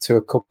years to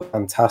a couple of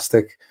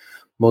fantastic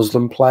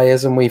Muslim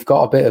players, and we've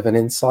got a bit of an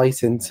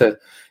insight into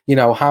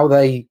how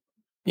they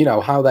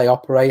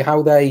operate,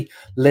 how they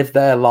live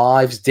their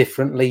lives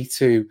differently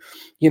to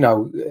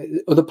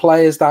other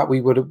players that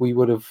we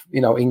would have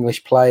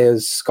English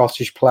players,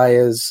 Scottish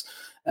players,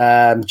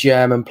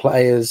 German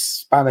players,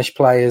 Spanish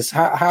players,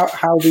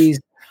 how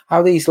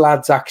these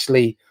lads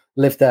actually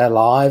live their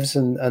lives,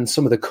 and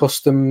some of the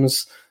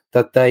customs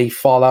that they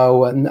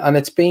follow, and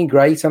it's been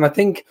great. And I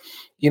think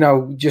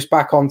just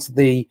back onto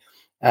the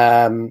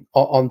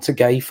onto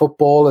gay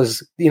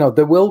footballers,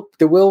 there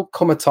will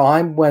come a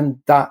time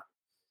when that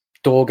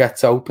door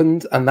gets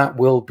opened and that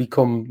will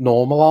become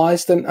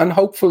normalized, and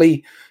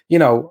hopefully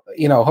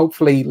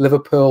hopefully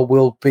Liverpool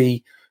will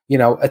be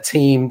a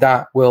team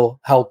that will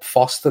help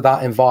foster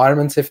that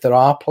environment. If there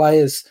are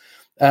players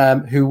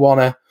who want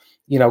to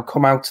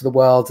come out to the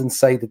world and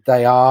say that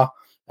they are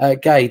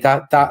gay,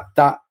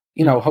 that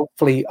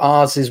hopefully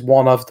ours is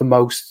one of the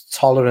most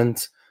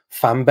tolerant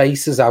fan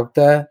bases out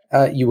there.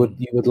 You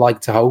would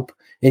like to hope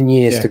in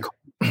years to come.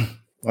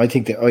 I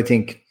think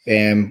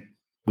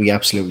we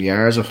absolutely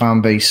are as a fan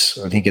base.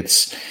 I think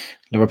it's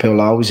Liverpool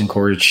always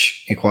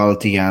encourage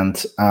equality, and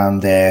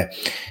they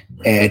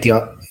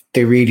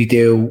really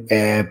do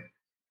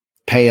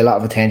pay a lot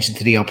of attention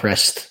to the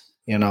oppressed,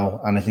 and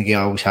I think they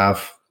always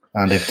have,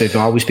 and they've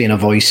always been a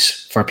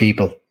voice for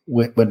people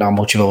with not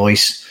much of a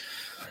voice.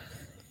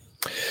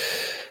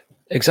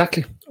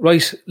 Exactly.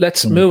 Right,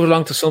 let's move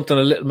along to something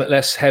a little bit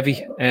less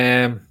heavy.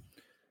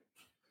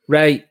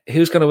 Ray,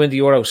 who's going to win the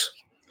Euros?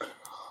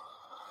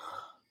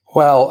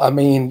 Well, I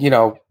mean,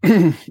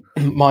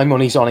 my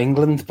money's on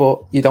England,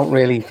 but I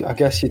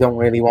guess you don't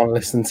really want to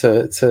listen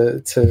to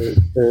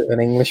an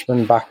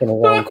Englishman back in a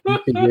wrong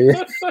country, do you?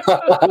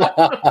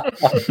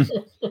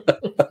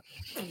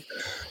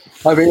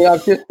 I mean,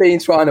 I've just been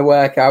trying to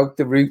work out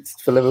the route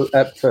for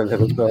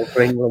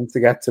England to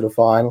get to the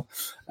final.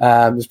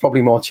 There's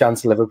probably more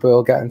chance of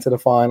Liverpool getting to the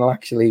final,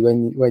 actually,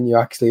 when you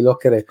actually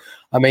look at it.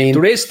 I mean,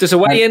 there's a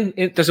way in.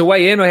 There's a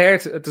way in. I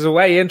heard there's a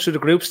way in through the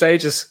group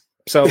stages.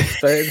 So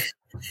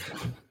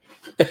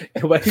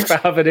you're waiting for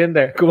have it in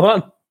there. Come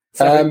on.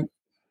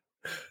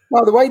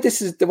 Well, the way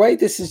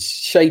this is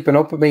shaping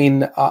up, I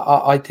mean,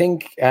 I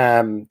think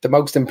the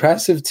most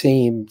impressive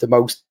team, the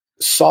most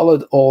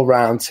solid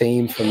all-round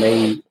team for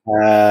me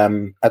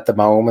at the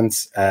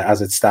moment,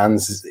 as it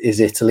stands, is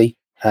Italy.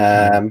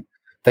 There's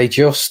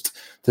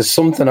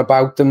something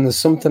about them. There's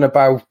something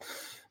about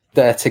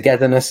their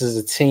togetherness as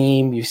a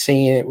team. You've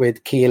seen it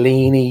with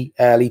Chiellini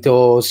early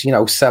doors,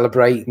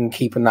 celebrating,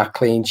 keeping that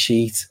clean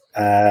sheet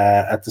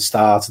at the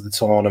start of the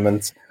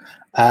tournament.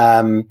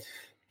 They're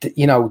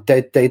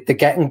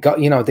getting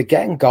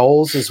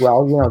goals as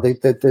well.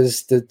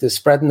 They're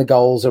spreading the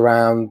goals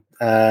around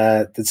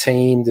the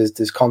team.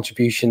 There's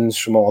contributions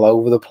from all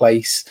over the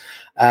place.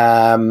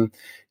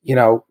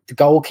 The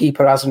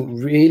goalkeeper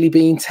hasn't really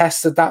been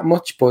tested that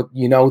much, but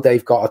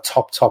they've got a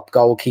top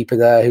goalkeeper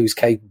there who's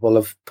capable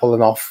of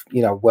pulling off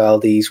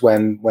worldies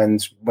when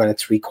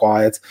it's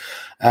required.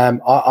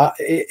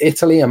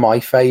 Italy are my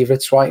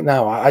favourites right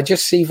now. I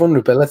just see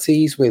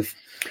vulnerabilities with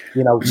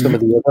some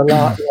of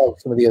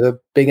the other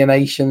bigger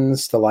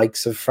nations, the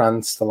likes of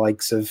France, the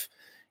likes of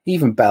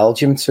even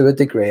Belgium to a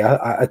degree.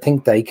 I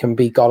think they can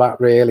be got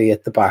at really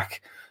at the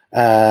back.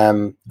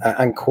 and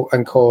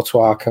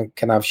Courtois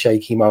can have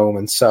shaky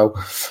moments. So,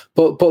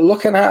 but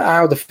looking at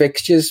how the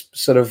fixtures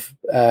sort of,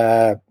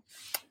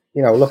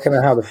 looking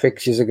at how the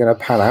fixtures are going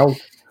to pan out.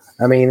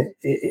 I mean,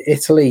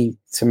 Italy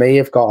to me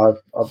have got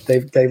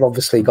they've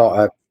obviously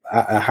got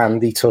a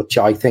handy touch,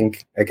 I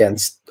think,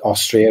 against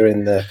Austria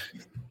in the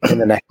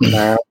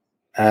next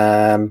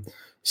round.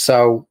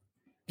 So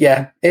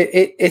yeah,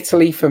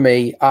 Italy for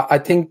me. I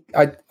think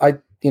I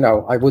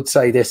would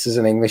say this as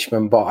an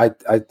Englishman, but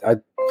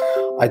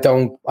I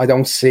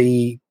don't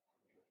see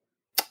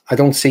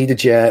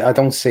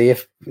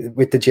it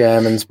with the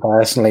Germans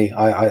personally.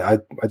 I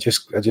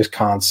just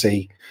can't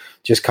see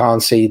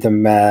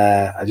them.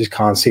 I just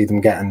can't see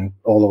them getting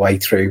all the way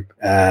through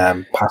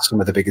past some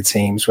of the bigger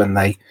teams when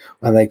they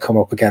come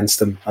up against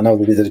them. I know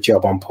they did a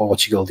job on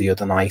Portugal the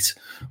other night,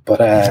 but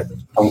I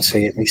don't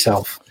see it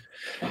myself.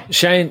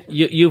 Shane,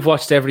 you've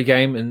watched every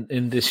game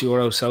in this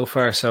Euro so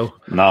far. So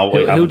no,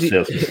 I haven't.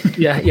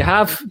 You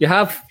have.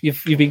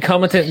 You've been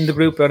commenting in the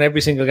group on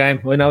every single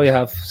game. I know you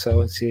have.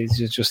 So it's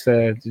just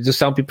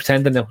don't be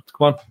pretending now.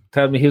 Come on,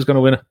 tell me who's going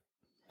to win it.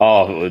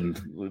 Oh,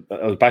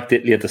 I was back to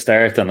Italy at the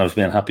start, and I've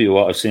been happy with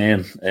what I've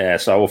seen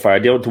so far.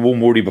 The one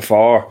worry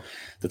before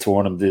the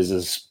tournament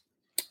is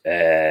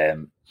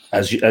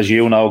as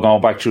you know,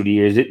 going back through the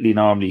years, Italy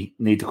normally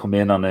need to come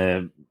in on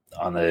a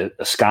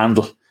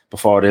scandal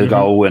before they'll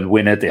go and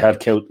win it. They had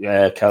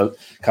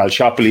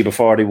Calciopoli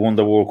before they won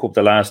the World Cup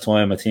the last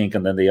time, I think,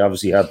 and then they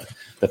obviously had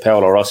the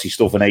Paolo Rossi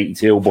stuff in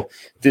 82. But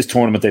this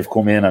tournament they've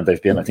come in and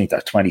they've been, I think, they're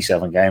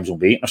 27 games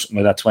unbeaten or something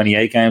like that,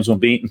 28 games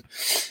unbeaten.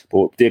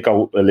 But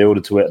Dico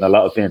alluded to it, and a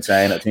lot have been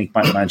saying, I think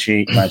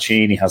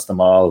Mancini has them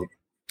all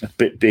a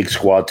big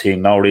squad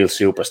team, no real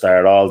superstar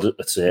at all.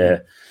 It's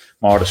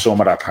more the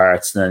sum of their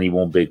parts than any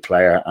one big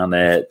player, and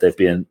they've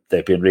been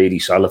really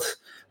solid.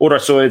 Other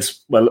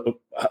sides, well,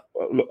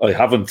 I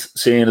haven't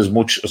seen as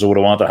much as I would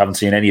have wanted. I haven't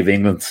seen any of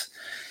England.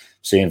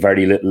 Seen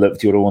very little of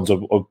the other ones.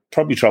 I'll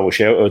probably throw a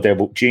shout out there,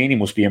 but Gini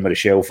must be in with a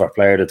shout for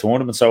player of the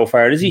tournament so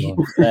far, is he?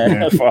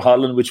 For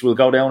Holland, which will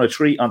go down a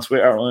treat on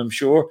Twitter, I'm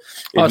sure.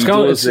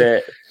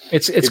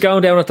 It's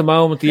going down at the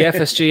moment. The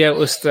FSG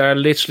outlets are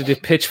literally the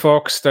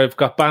pitchforks. They've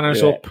got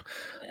banners up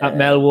at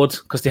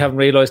Melwood because they haven't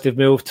realised they've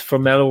moved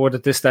from Melwood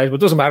at this stage. But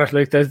it doesn't matter.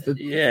 Like,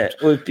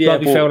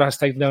 Robbie Fowler has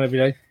to take them down every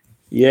day.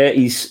 Yeah,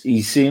 he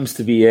seems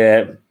to be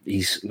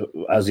he's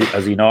as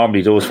he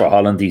normally does for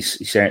Holland. He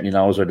certainly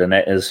knows where the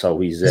net is. So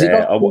he's he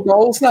got 2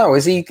 goals now.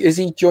 Is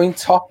he joint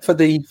top for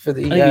the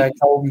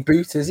Golden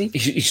Boot? Is he?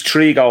 He's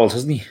 3 goals,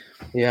 hasn't he?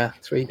 Yeah,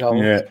 3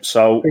 goals. Yeah,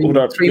 so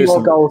three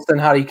more goals than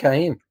Harry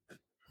Kane.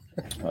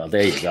 Well,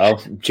 there you go,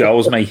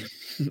 Joe's mate.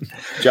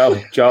 Joe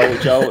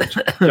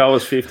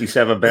is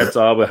 57 bets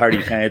all with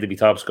Harry Kane to be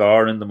top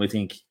scorer in them, I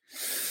think.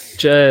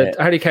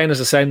 Harry Kane has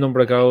the same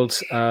number of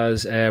goals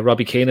as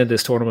Robbie Keane in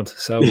this tournament,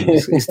 so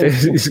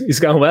he's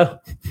going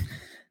well.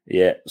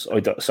 Yeah,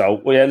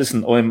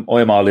 listen, I'm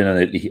all in on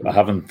Italy. I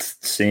haven't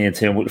seen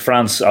him with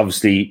France.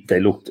 Obviously, I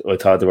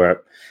thought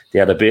they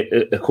had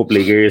a couple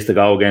of years to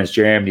go against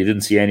Germany. You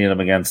didn't see any of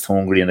them against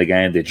Hungary in the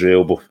game they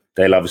drew, but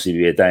they'll obviously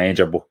be a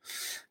danger. But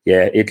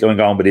yeah, I'm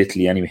going with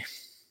Italy anyway.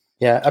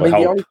 Yeah, I mean,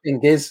 the only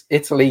thing is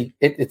Italy.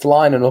 It's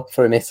lining up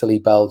for an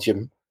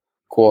Italy-Belgium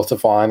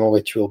quarter-final,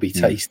 which will be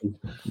tasty.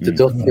 The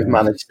Dutch have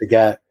managed to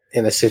get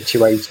in a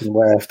situation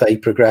where if they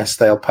progress,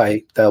 they'll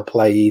play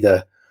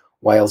either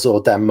Wales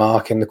or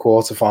Denmark in the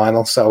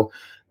quarter-final. So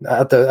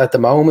at the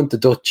moment, the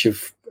Dutch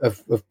have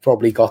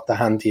probably got the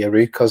handier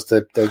route because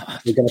they're going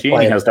to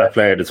play. Has that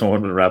player the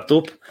tournament wrapped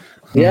up?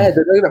 Yeah,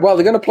 they're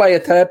going to play a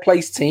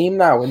third-place team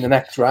now in the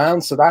next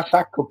round. So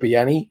that could be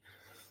any.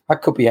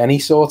 That could be any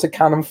sort of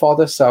cannon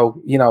fodder. So,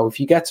 if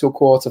you get to a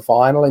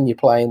quarter-final and you're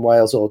playing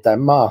Wales or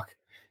Denmark,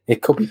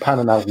 it could be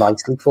panning out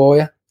nicely for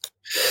you.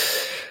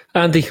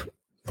 Andy,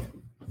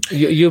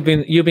 you've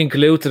been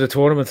glued to the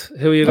tournament.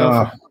 Who are you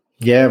going for?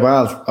 Yeah,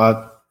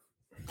 well,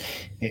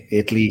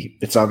 Italy,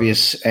 it's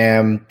obvious.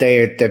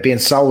 They've been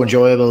so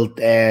enjoyable.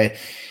 The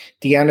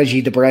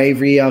energy, the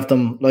bravery of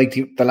them, like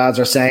the lads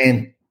are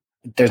saying,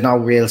 there's no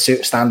real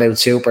standout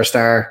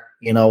superstar.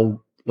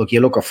 Look,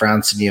 you look at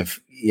France and you've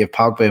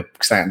Pogba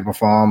starting to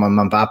perform and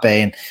Mbappe,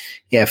 and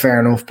yeah, fair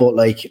enough. But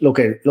look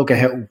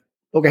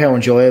at how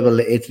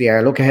enjoyable Italy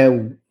are. Look at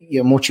how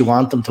much you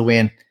want them to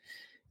win.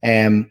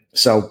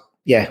 So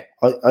yeah,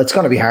 it's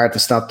going to be hard to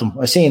stop them.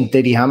 I seen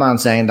Didi Hamann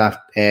saying that.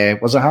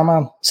 Was it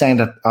Hamann saying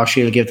that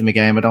Austria will give them a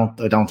game? I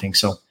don't think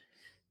so.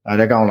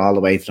 They're going all the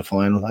way to the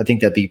final. I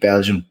think they'll beat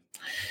Belgium.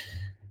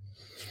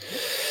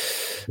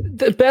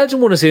 The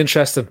Belgium one is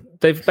interesting.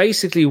 They've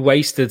basically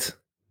wasted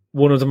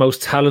one of the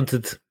most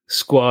talented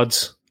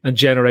squads and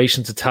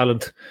generations of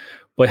talent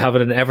by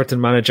having an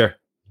Everton manager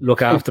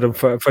look after them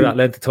for that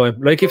length of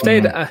time. Like if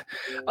they'd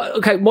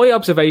okay, my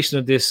observation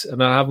of this,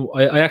 and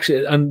I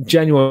actually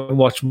genuinely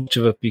watched much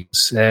of it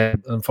because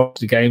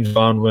unfortunately the game's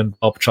on when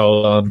Paw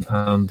Patrol on,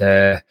 and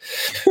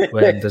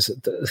when there's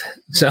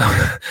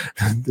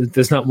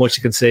not much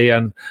you can see,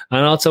 and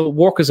also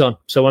work is on.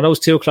 So when those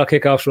 2 o'clock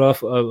kickoffs were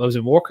off, I was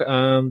in work,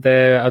 and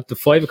at the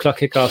 5 o'clock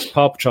kickoffs,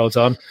 Paw Patrol's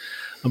on,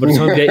 and by the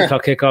time the 8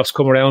 o'clock kickoffs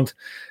come around,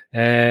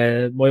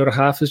 My other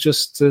half is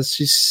just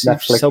she's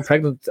so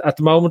pregnant at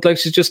the moment, like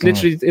she's just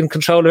literally in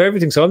control of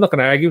everything. So I'm not going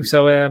to argue.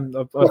 So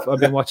I've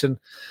been watching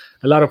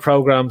a lot of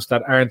programs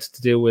that aren't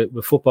to do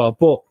with football.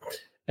 But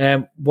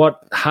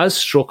what has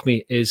struck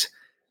me is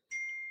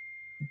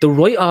the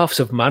write-offs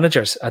of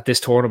managers at this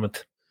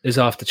tournament is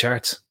off the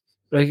charts.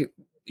 Like,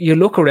 you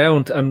look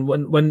around, and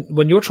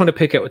when you're trying to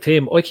pick out a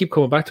team, I keep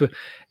coming back to it.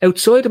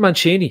 Outside of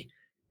Mancini,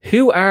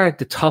 who are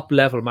the top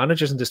level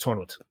managers in this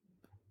tournament?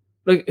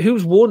 Like,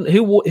 who's won?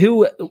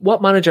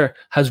 What manager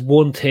has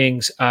won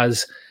things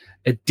as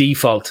a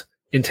default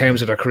in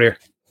terms of their career?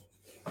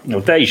 You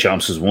know,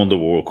 Deschamps has won the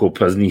World Cup,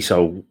 hasn't he?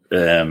 So,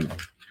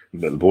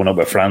 won up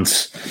with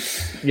France.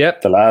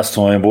 Yep. The last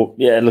time, but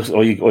yeah, look,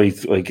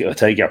 I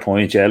take your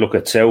point. Yeah, look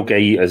at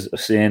Southgate. I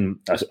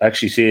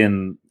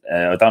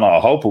don't know. I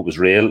hope it was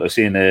real. I've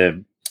seen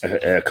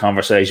a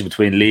conversation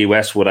between Lee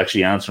Westwood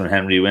actually answering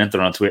Henry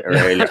Winter on Twitter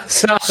earlier.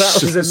 That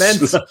was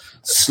immense.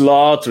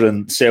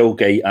 Slaughtering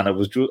Southgate, and it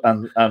was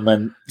and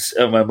when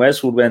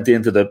Westwood went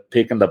into the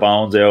picking the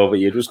bones over,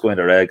 you're just going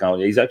to rag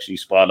going, he's actually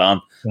spot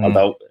on.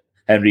 Although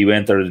Henry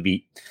Winter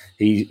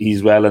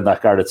he's well in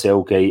that Gareth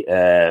Southgate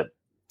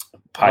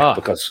pack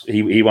because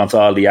he wants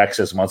all the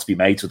access and wants to be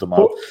mates with them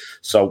all.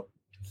 So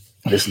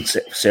listen,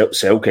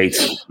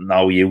 Southgate's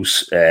no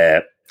use.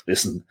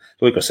 Listen,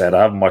 like I said,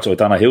 I haven't watched. I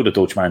don't know who the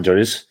Dutch manager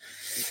is.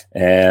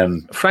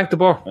 Frank de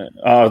Boer.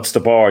 It's de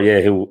Boer,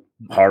 yeah. Who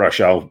horror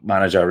show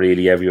manager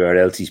really everywhere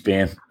else he's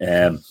been.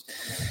 Yeah,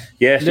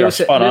 you're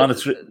spot on.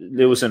 It's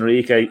Luis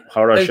Enrique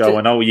horror show.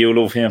 I know you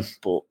love him,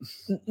 but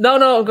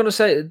no. I'm going to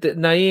say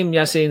Naeem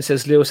Yassin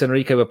says Luis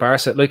Enrique with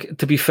Barca. Like,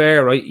 to be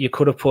fair, right? You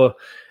could have put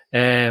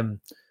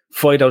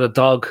Fight Out a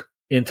Dog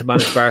into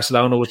manage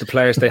Barcelona with the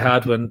players they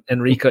had when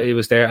Enrique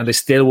was there, and they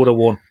still would have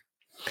won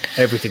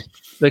everything.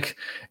 Like,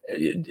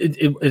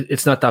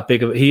 it's not that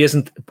big of. He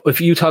isn't. If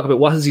you talk about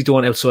what is he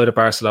doing outside of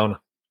Barcelona,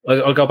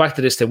 I'll go back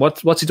to this thing.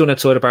 What's he doing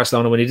outside of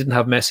Barcelona when he didn't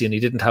have Messi and he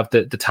didn't have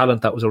the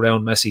talent that was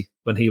around Messi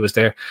when he was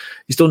there?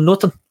 He's done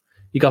nothing.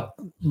 He got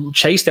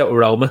chased out of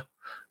Roma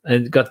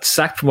and got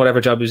sacked from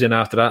whatever job he was in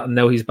after that, and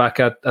now he's back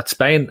at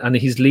Spain, and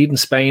he's leading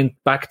Spain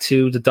back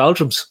to the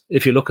doldrums.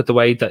 If you look at the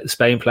way that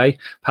Spain play,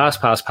 pass,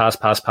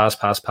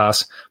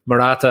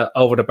 Morata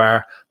over the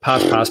bar,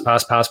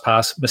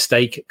 pass,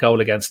 mistake, goal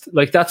against.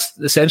 Like, that's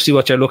essentially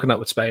what you're looking at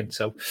with Spain.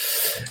 So,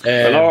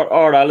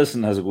 or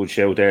Alisson has a good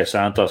shout there.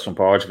 Santos from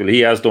Portugal,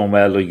 he has done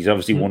well. Like, he's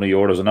obviously won the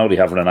Euros. I know they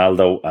have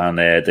Ronaldo, and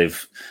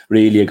they've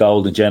really a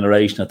golden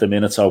generation at the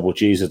minute. So, but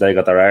Jesus, they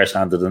got their arse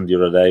handed in the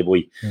other day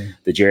by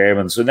the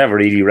Germans. So never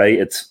really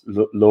rated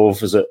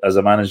Love as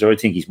a manager. I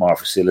think he's more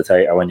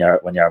facilitator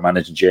when you're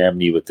managing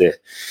Germany with the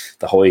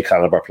high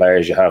caliber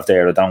players you have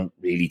there. I don't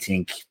really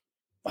think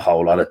a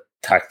whole lot of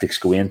tactics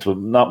go into it.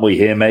 Not by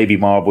him, maybe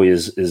more by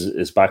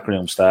his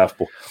backroom staff.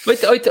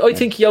 But I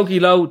think Yogi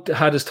Low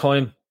had his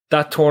time.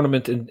 That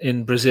tournament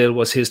in Brazil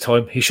was his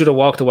time. He should have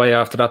walked away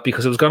after that,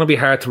 because it was going to be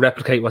hard to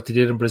replicate what they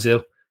did in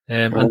Brazil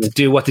and to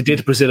do what they did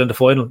to Brazil in the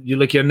final.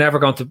 You're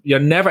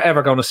never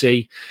ever going to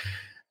see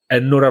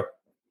another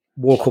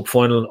World Cup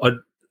final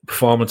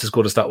performance as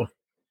good as that one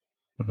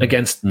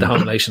against the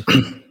home nation.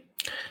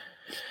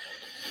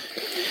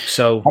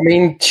 So, I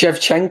mean,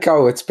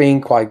 Shevchenko, it's been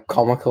quite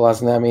comical,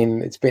 hasn't it? I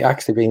mean, it's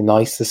actually been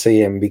nice to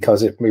see him,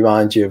 because it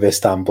reminds you of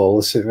Istanbul.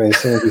 As soon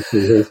as you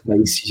see his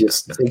face, he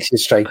just takes you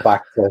straight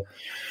back to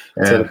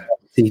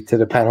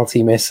the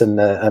penalty miss and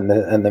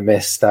the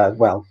miss that,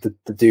 well, the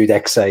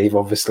Dudek save,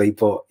 obviously.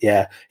 But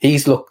yeah,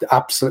 he's looked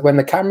absolutely, when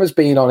the camera's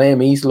been on him,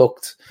 he's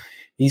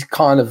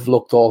kind of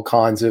looked all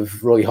kinds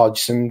of Roy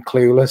Hodgson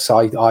clueless.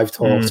 I've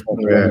talked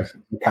when the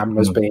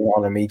camera's been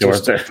on him.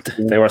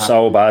 They were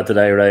so bad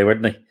today, Ray,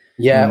 weren't they?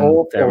 Yeah,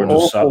 awful. They were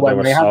so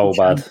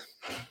bad.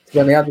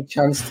 When they had the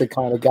chance to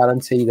kind of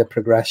guarantee the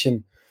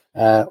progression,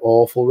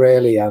 awful,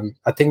 really. And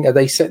I think, are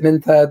they sitting in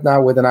third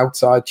now with an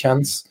outside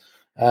chance,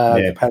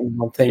 depending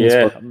on things?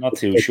 Yeah, I'm not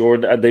too sure.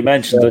 They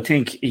mentioned, I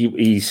think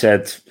he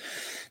said,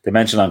 they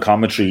mentioned on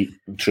commentary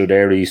through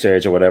their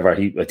research or whatever,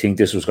 I think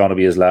this was going to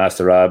be his last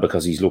hurrah,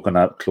 because he's looking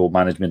at club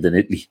management in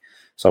Italy.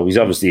 So he's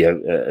obviously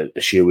a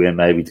shoe-in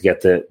maybe to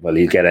get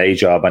he'll get a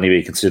job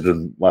anyway,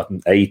 considering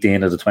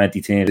 18 of the 20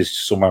 teams is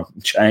summer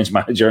change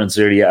manager in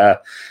Serie A.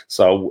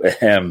 So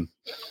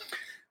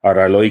are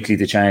they likely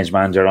to change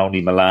manager?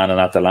 Only Milan and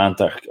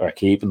Atalanta are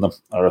keeping them,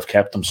 or have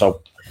kept them.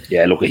 So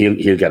yeah, look,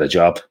 he'll get a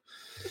job.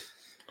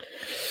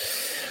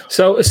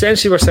 So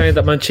essentially, we're saying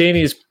that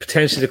Mancini is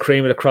potentially the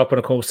cream of the crop when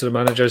it comes to the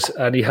managers,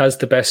 and he has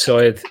the best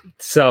side.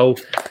 So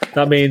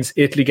that means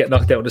Italy get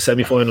knocked out in the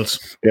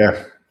semi-finals.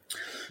 Yeah.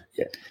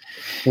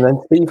 And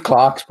then Steve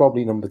Clark's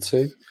probably number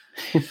 2.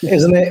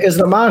 Isn't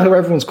it mad how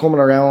everyone's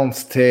coming around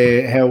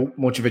to how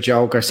much of a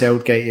joker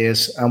Southgate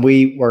is? And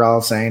we were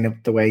all saying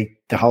the way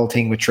the whole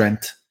thing with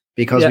Trent,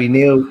 because we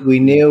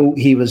knew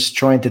he was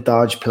trying to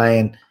dodge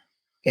playing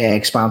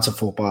expansive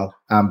football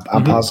and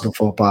positive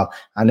football,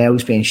 and now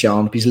he's being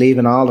shown. He's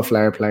leaving all the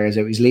flair players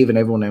out. He's leaving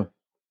everyone out.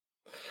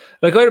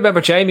 Like I remember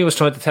Jamie was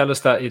trying to tell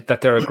us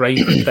that they're a great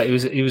that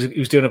he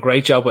was doing a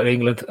great job with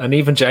England, and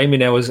even Jamie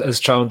now is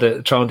throwing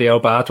the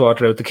old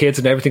bathwater out. The kids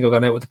and everything are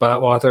going out with the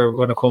bathwater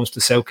when it comes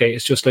to Southgate.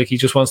 It's just like he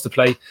just wants to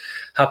play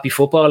happy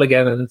football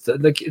again, and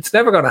it's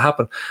never going to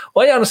happen.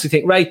 I honestly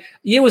think, right,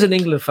 you as an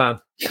England fan,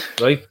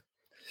 right,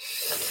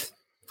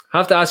 I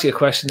have to ask you a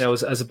question now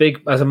as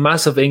a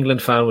massive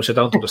England fan, which I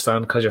don't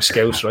understand because you're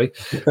Scouse, right?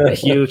 A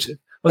huge.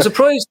 I'm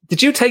surprised.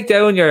 Did you take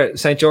down your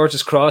St.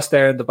 George's Cross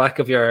there in the back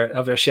of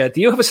your shed?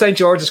 Do you have a St.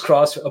 George's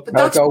Cross?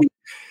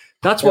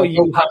 That's what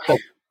you have.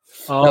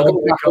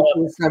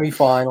 Oh,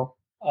 semi-final.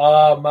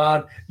 Oh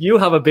man, you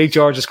have a big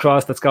George's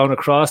Cross that's going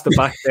across the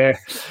back there,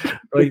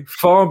 right?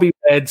 Formby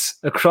Reds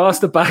across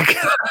the back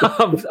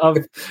of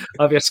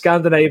your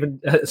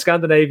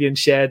Scandinavian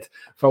shed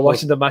for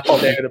watching the match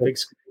there on a big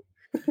screen.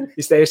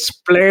 He's there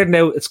splaring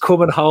out, it's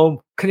coming home.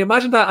 Can you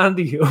imagine that,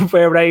 Andy,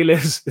 where Ray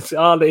lives? It's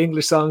all the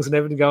English songs and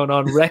everything going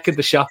on, wrecking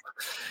the shop.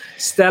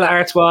 Stella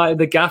Artois in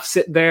the gaff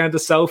sitting there on the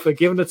sofa,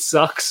 giving it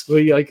socks.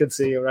 Well, I can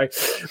see you, right?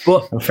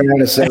 But in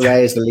fairness,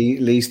 Ray is the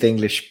least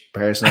English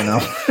person I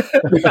know.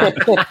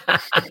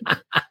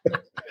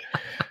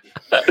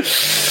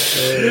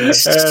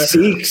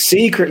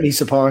 Secretly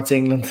supports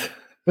England.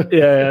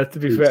 Yeah, to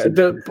be fair.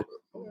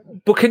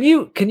 But can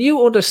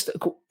you understand?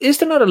 Is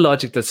there not a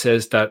logic that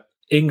says that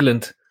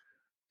England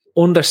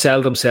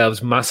undersell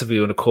themselves massively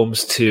when it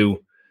comes to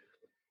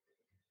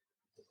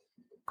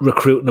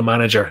recruiting a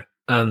manager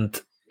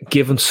and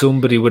giving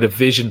somebody with a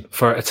vision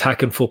for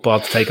attacking football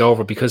to take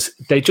over, because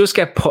they just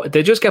get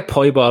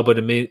pieballed by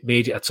the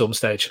media at some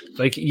stage.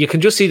 Like, you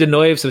can just see the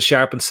knives have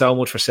sharpened so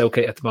much for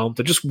Southgate at the moment.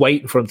 They're just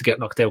waiting for him to get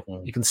knocked out.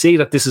 You can see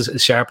that this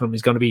is sharpening.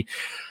 He's going to be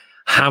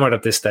hammered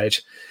at this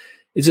stage.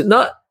 Is it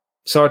not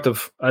sort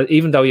of,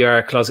 even though you are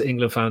a closet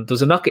England fan,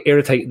 does it not get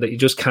irritating that you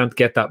just can't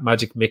get that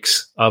magic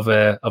mix of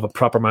a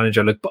proper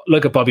manager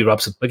like a Bobby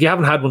Robson? Like, you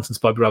haven't had one since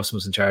Bobby Robson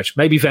was in charge.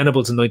 Maybe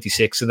Venables in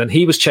 '96, and then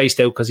he was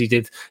chased out because he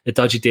did a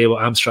dodgy deal with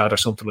Amstrad or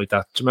something like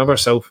that. Do you remember?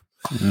 So,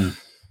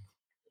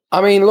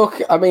 I mean,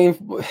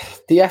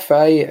 the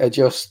FA are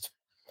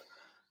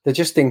they're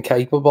just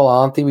incapable,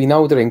 aren't they? We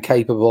know they're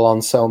incapable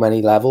on so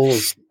many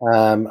levels.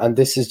 And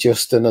this is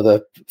just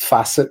another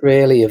facet,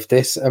 really, of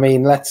this. I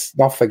mean, let's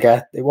not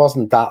forget, it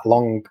wasn't that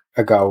long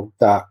ago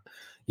that,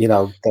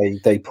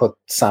 they put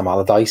Sam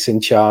Allardyce in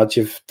charge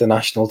of the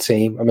national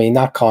team. I mean,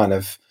 that kind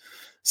of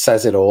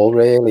says it all,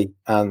 really.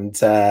 And,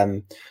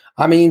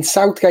 I mean,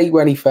 Southgate,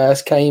 when he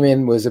first came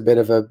in, was a bit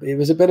of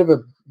a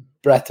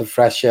breath of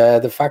fresh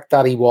air. The fact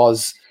that he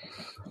was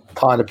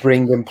kind of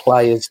bringing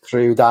players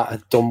through that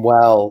had done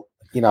well,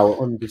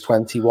 under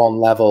 21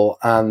 level.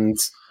 And,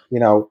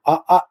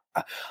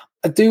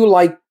 I do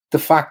like the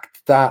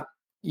fact that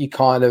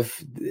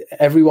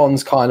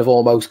everyone's kind of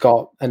almost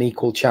got an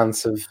equal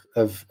chance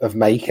of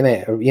making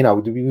it. We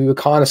were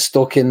kind of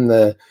stuck in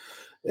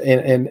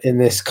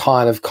this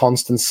kind of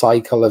constant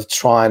cycle of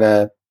trying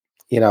to,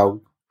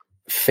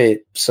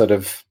 fit sort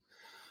of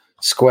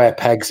square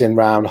pegs in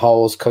round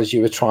holes, because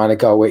you were trying to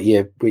go with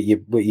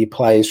your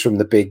players from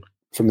the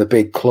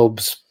big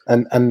clubs.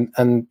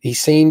 And he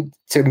seemed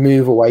to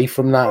move away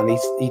from that, and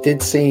he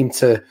did seem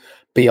to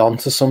be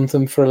onto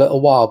something for a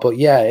little while. But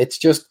yeah, it's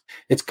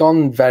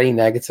gone very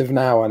negative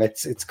now, and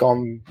it's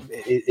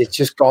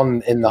just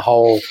gone in the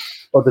whole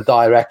other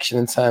direction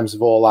in terms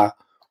of all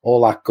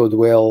that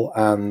goodwill,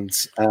 and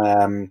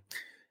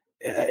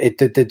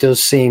there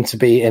does seem to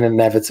be an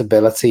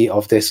inevitability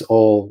of this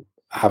all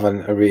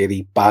having a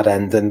really bad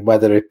ending,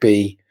 whether it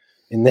be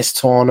in this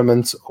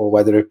tournament or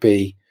whether it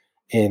be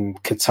in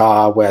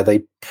Qatar, where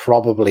they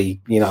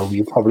probably,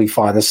 you probably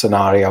find a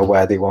scenario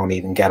where they won't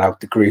even get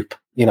out the group.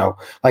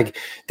 Like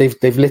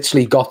they've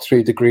literally got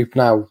through the group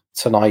now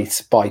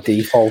tonight by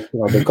default.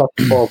 They've got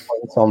 4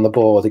 points on the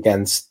board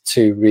against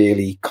two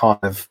really kind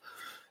of,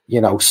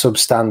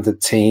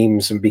 substandard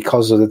teams, and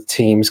because of the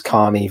teams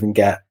can't even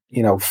get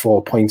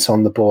 4 points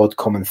on the board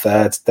coming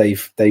third,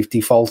 they've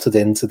defaulted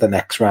into the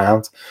next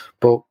round.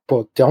 But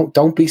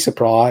don't be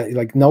surprised.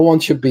 Like, no one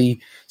should be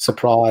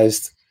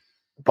surprised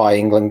by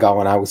England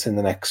going out in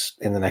the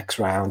next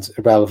round,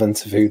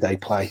 irrelevant of who they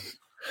play.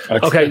 I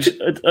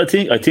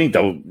think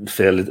though,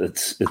 Phil,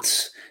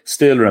 it's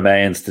still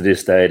remains to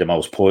this day the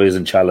most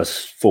poison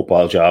chalice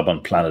football job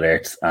on planet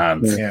Earth,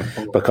 and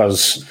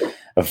because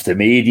of the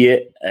media,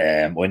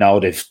 we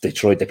know they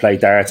tried to play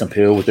darts and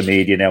pool with the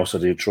media now, so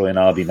they try and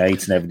all be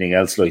mates and everything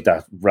else like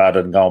that,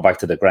 rather than going back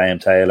to the Graham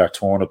Taylor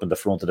torn up in the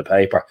front of the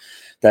paper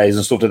days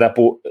and stuff like that.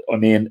 But I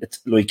mean, it's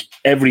like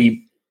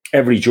every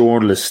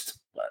journalist,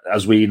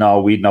 as we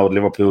know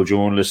Liverpool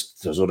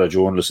journalists, there's other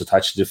journalists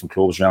attached to different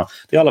clubs around,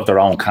 they all have their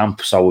own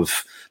camp. So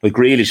if like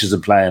Grealish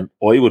isn't playing,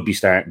 I would be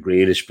starting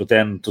Grealish, but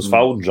then does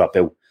Foden drop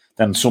out?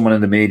 Then someone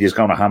in the media is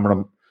going to hammer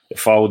him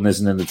if Foden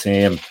isn't in the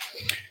team,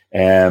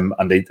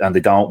 and they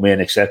don't win,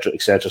 etc.,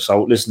 etc.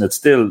 So listen, it's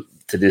still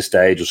to this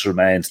day just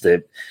remains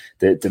the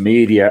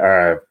media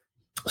are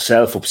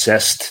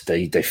self-obsessed.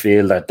 They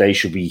feel that they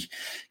should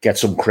get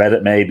some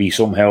credit maybe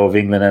somehow if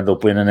England end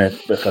up winning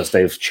it because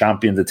they've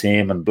championed the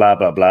team and blah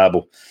blah blah.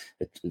 But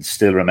it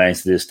still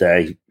remains to this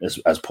day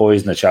as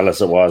poison a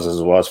chalice as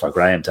it was for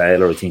Graham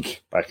Taylor, I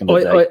think, back in the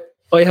day.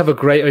 I have a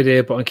great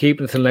idea, but I'm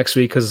keeping it till next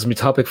week because it's my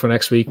topic for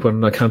next week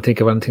when I can't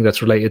think of anything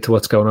that's related to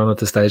what's going on at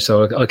this stage.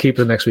 So I'll keep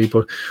it next week,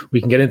 but we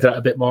can get into that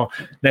a bit more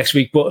next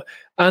week. But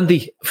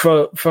Andy,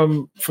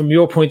 from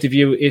your point of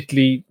view,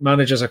 Italy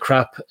managers are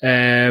crap.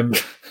 In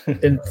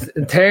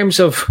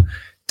terms of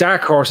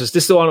dark horses,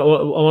 this is the one I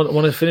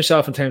want to finish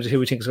off in terms of who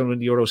we think is going to win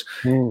the Euros.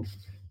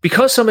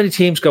 Because so many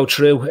teams go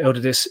through out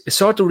of this, it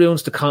sort of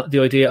ruins the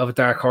idea of a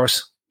dark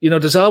horse. You know,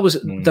 there's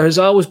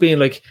always been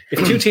like,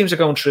 if two teams are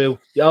going through,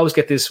 you always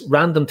get this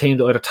random team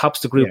that either tops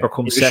the group or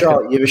comes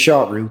second. You have a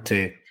short route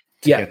to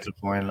get to the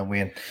final and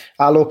win.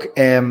 Look,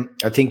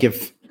 I think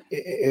if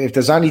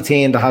there's any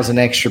team that has an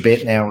extra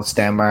bit now, it's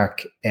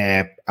Denmark,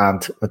 and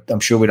I'm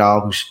sure we'd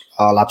all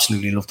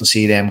absolutely love to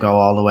see them go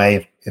all the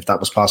way if that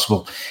was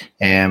possible.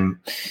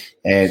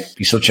 It'd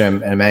be such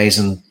an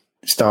amazing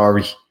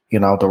story, you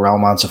know, the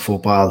romance of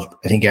football.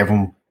 I think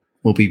everyone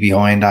will be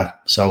behind that.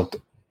 So,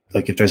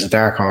 like, if there's a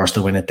dark horse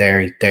to win it,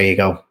 there you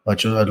go.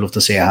 I'd love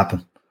to see it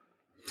happen.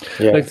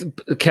 Yeah. Like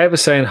Kev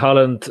is saying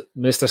Holland,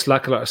 Mr.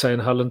 Slackler are saying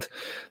Holland.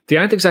 They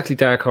aren't exactly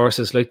dark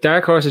horses. Like,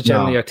 dark horses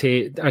generally are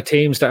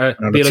teams that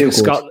are be like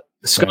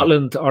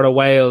Scotland or a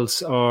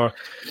Wales or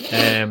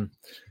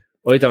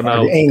I don't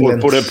know.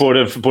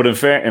 But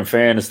in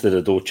fairness to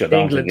the Dutch, I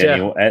don't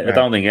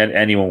think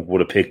anyone would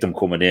have picked them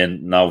coming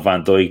in. Now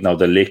Van Dijk, now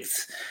De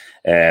Ligt,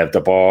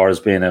 the Bar has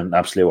been an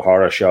absolute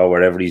horror show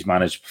wherever he's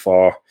managed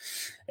before.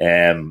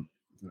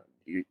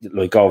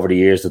 Like over the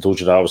years, the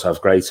Dutch would always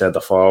have great centre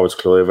forwards,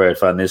 Kluivert,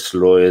 Van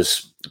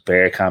Nistelrooy,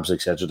 Bergkamps,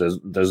 etc.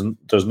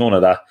 There's none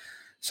of that.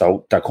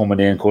 So they're coming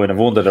in kind of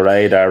under the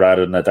radar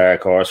rather than a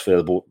dark horse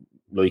field. But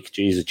like,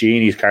 Jesus,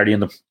 Geni's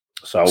carrying them.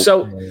 So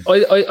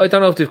I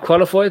don't know if they've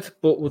qualified,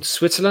 but would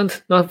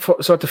Switzerland not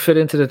sort of fit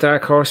into the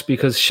dark horse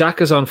because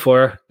Xhaka's on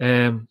fire?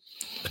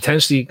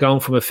 Potentially going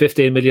from a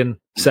 15 million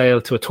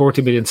sale to a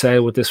 30 million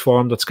sale with this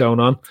form that's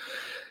going on.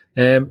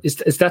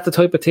 Is that the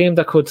type of team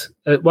that could?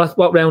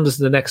 What round is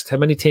the next? How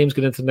many teams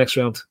get into the next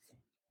round?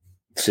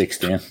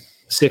 16.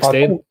 I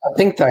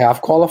think they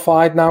have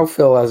qualified now,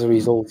 Phil, as a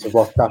result of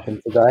what's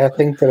happened today. I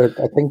think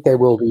they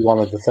will be one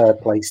of the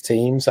third place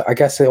teams. I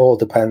guess it all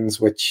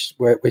depends which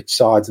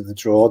sides of the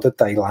draw that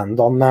they land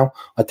on now.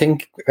 I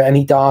think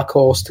any dark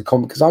horse to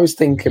come, because I was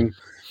thinking,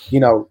 you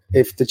know,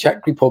 if the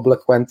Czech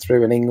Republic went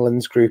through in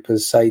England's group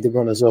as, say, the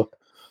runners-up,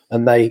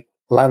 and they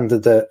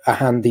landed a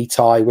handy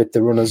tie with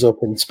the runners-up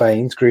in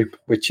Spain's group,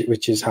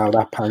 which is how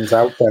that pans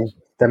out, then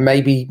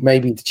maybe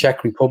the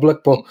Czech Republic.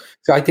 But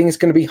I think it's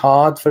going to be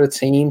hard for a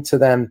team to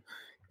then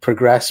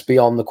progress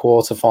beyond the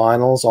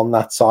quarterfinals on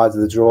that side of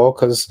the draw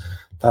because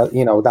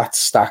that's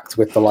stacked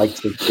with the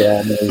likes of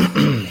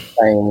Germany,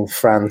 Spain,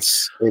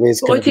 France. It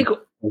is.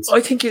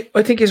 I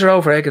think he's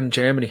over egging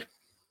Germany.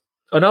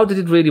 I know they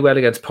did really well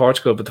against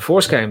Portugal, but the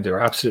first game they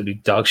were absolutely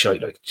dog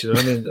shite. Like, do you know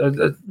what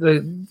I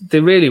mean? They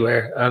really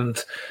were.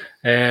 And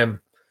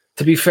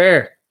to be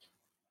fair,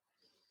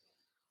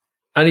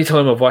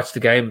 anytime I've watched the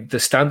game, the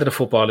standard of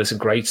football isn't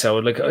great. So,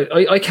 like,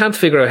 I can't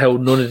figure out how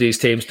none of these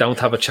teams don't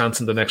have a chance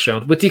in the next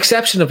round, with the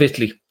exception of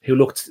Italy, who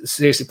looked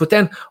seriously. But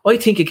then I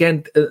think,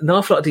 again, an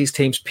awful lot of these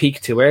teams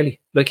peak too early.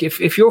 Like,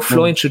 if you're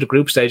flying through the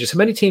group stages, how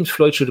many teams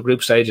fly through the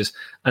group stages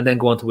and then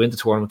go on to win the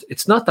tournament?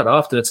 It's not that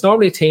often. It's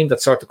normally a team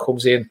that sort of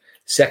comes in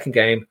second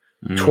game,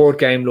 third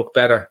game look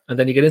better, and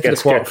then you get into the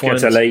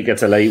quarterfinals.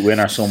 Gets a late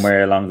winner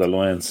somewhere along the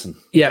lines. And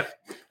yeah.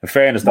 In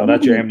fairness, though,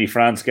 that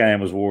Germany-France game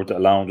was worth it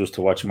alone just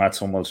to watch Mats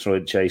Hummels try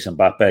to chase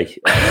Mbappe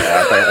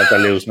after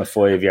losing a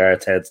 5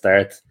 yards head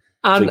start.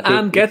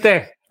 And get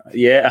there.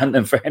 Yeah, and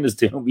in fairness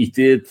to him, he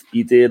did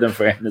in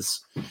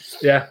fairness.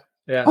 Yeah.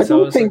 I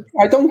don't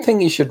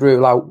think you should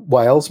rule out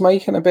Wales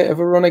making a bit of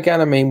a run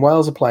again. I mean,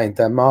 Wales are playing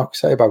Denmark.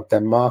 Say about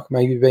Denmark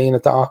maybe being a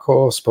dark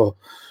horse, but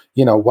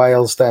you know,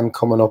 Wales then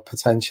coming up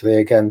potentially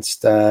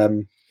against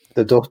the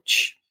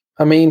Dutch.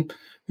 I mean,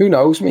 who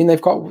knows? I mean, they've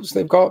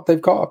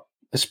got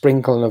a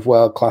sprinkling of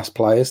world-class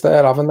players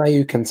there, haven't they,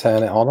 who can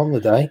turn it on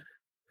the day.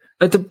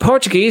 The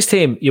Portuguese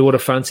team you would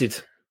have fancied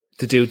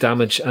to do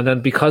damage, and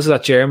then because of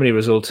that Germany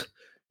result,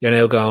 you're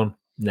now going,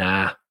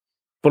 nah.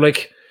 But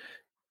like,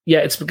 yeah,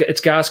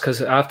 it's gas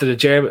because after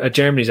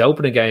Germany's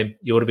opening game,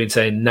 you would have been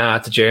saying nah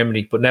to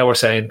Germany, but now we're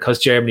saying because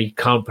Germany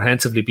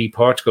comprehensively beat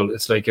Portugal,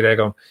 it's like you're there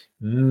going,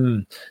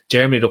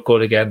 Germany look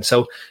good again.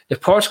 So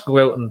if Portugal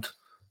go out and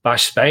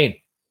bash Spain,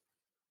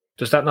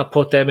 does that not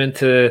put them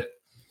into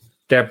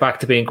they're back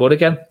to being good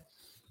again?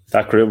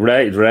 That group,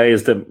 Ray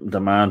is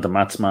the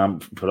Mats man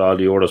for all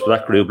the Euros, but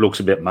that group looks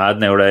a bit mad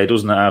now, Ray,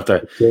 doesn't it?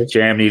 After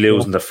Germany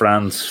losing to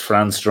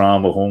France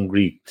drama,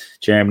 Hungary,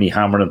 Germany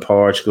hammering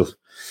Portugal.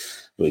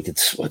 Like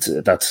that's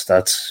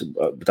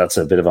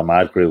a bit of a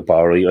mad group,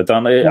 Barry.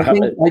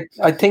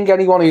 I think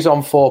anyone who's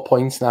on 4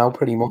 points now,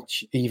 pretty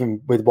much,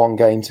 even with one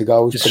game to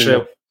go, is pretty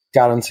much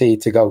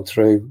guaranteed to go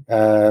through,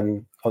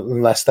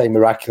 unless they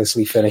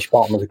miraculously finish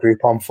bottom of the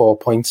group on 4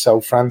 points. So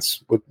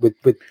France, with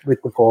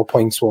the 4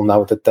 points, will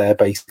know that they're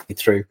basically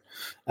through.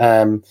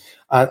 And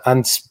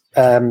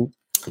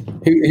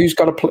Who's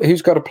got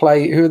to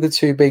play? Who are the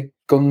two big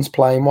guns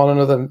playing one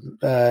another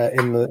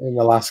in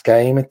the last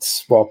game?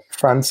 It's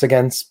France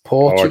against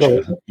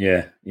Portugal.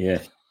 Yeah.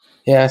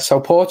 So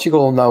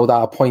Portugal will know that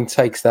a point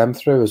takes them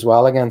through as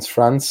well against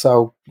France.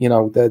 So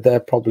they're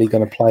probably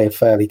going to play a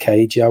fairly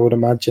cagey, I would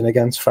imagine,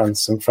 against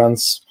France. And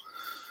France,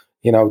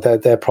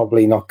 they're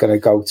probably not going to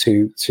go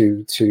to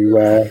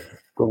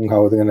gung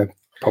ho. They're going to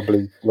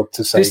probably look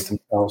to save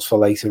themselves for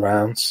later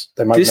rounds.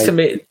 This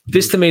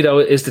to me though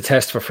is the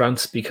test for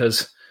France,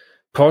 because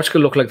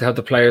Portugal look like they have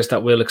the players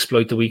that will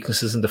exploit the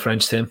weaknesses in the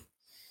French team.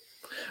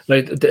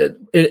 Like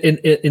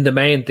in the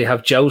main, they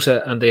have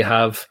Jota and they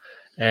have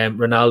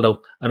Ronaldo,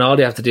 and all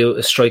they have to do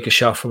is strike a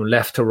shot from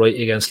left to right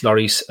against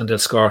Lloris, and they'll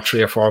score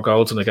 3 or 4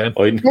 goals in a game.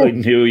 I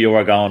knew you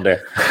were going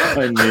there.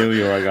 But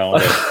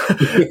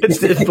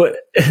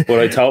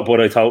I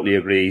totally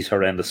agree. He's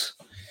horrendous.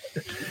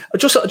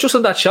 Just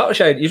on that shot,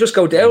 Shane, you just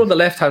go down on the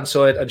left hand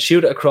side and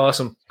shoot it across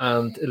him,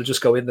 and it'll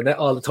just go in the net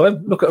all the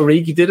time. Look at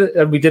Origi did it,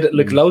 and we did it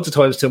like loads of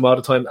times to him all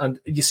the time.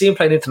 And you see him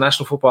playing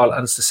international football,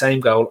 and it's the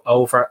same goal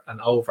over and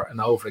over and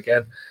over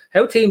again.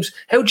 How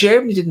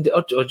Germany didn't do,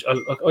 I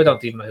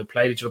don't even know who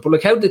played each other, but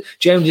like how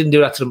Germany didn't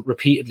do that to them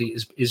repeatedly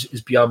is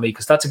beyond me,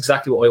 because that's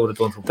exactly what I would have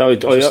done.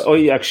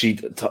 I actually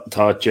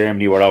thought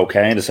Germany were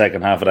okay in the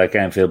second half of that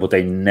game, Phil, but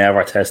they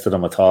never tested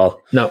them at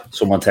all. No.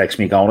 Someone texted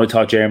me going, I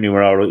thought Germany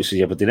were all right. I said,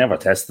 yeah, but they never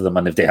tested them,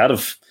 and if they had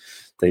have,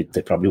 they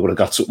probably would have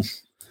got something.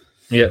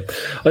 Yeah,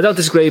 I don't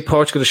disagree.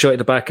 Portugal is shot in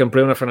the back, and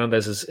Bruno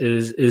Fernandes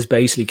is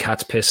basically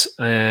cat's piss.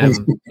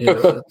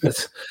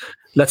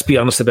 Let's be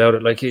honest about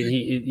it. Like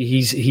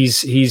he's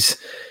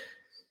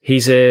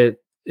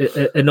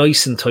an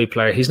icing type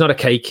player. He's not a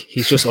cake.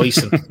 He's just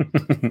icing,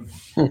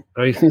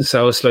 right?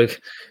 So it's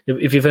like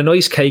if you have a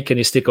nice cake and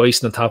you stick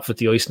icing on top of it,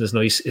 the icing is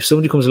nice. If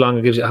somebody comes along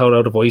and gives you a whole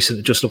lot of icing,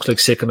 it just looks like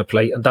sick on a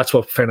plate, and that's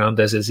what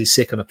Fernandes is. He's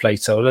sick on a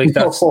plate. So like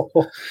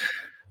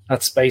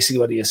that's basically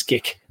what he is.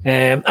 Gick.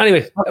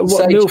 Anyway,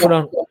 moving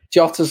on.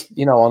 Jota's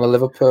on a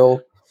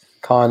Liverpool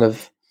kind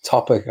of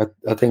topic.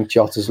 I think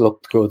Jota's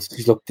looked good.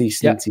 He's looked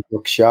decent. Yeah. He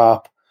looked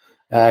sharp.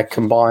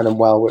 Combining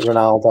well with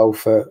Ronaldo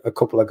for a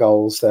couple of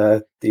goals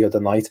the other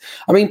night.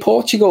 I mean,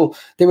 Portugal,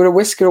 they were a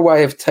whisker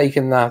away of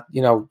taking that,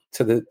 to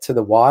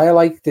the wire.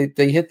 Like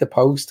they hit the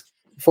post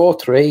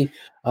 4-3,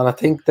 and I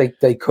think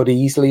they could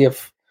easily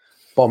have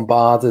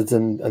bombarded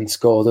and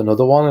scored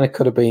another one, and it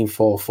could have been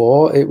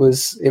 4-4. It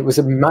was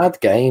a mad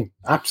game,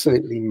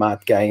 absolutely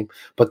mad game.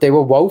 But they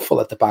were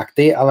woeful at the back.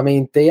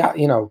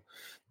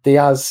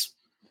 Diaz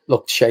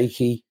looked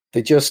shaky.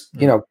 They just,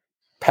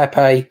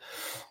 Pepe,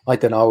 I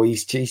don't know,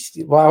 he's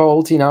how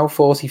old is he now?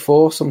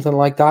 44, something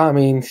like that. I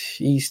mean,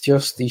 he's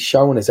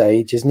showing his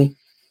age, isn't he?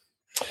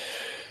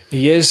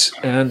 He is,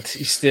 and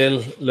he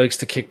still likes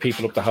to kick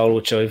people up the hole,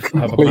 which I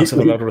have a massive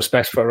lot of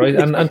respect for, right?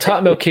 And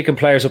talking about kicking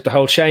players up the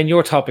hole, Shane,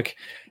 your topic,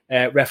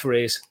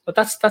 referees. But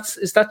is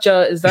that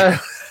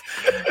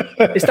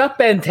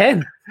Ben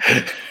 10?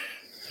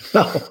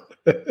 No.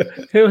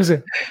 Who is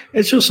it?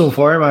 It's just some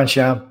fireman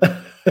sham.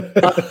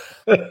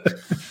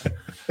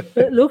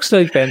 It looks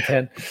like Ben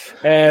 10.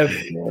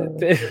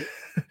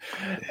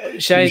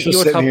 Shane, he's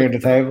just sitting here at the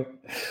table.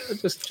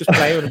 Just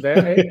playing with him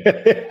there.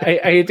 Hey?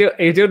 Are you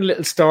doing a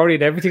little story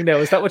and everything now?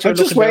 Is that what you're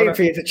looking for? I'm just waiting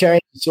for you to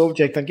change the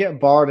subject. I'm getting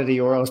bored of the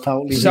Euros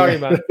totally. Sorry,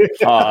 man.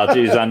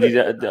 Jeez, Andy,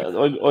 I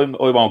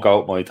won't go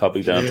with my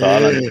topic then at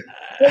all.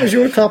 What was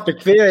your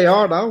topic?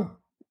 VAR now?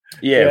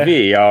 Yeah,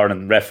 VAR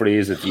and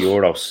referees at the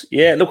Euros.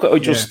 Yeah, look, I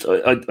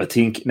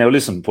think now.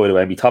 Listen, by the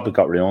way, my topic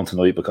got ruined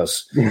tonight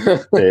because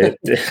the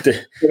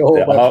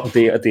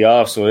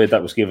offside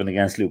that was given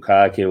against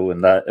Lukaku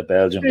in that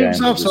Belgium game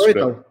was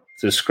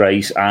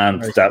disgrace,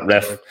 and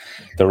that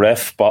the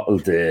ref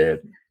bottled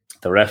the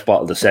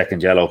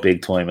second yellow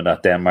big time in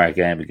that Denmark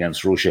game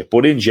against Russia.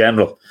 But in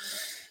general,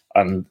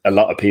 and a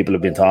lot of people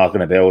have been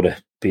talking about it,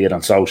 be it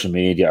on social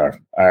media or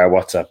our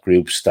WhatsApp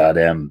groups, that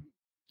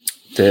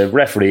the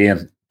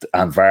refereeing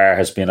and VAR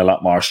has been a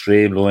lot more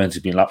streamlined. It's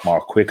been a lot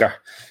more quicker.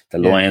 The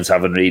Lions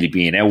haven't really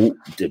been out.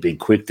 They've been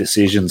quick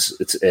decisions.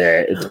 It's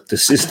the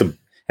system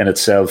in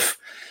itself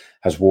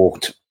has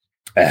worked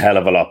a hell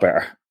of a lot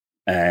better.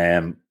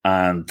 And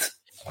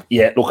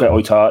yeah, look,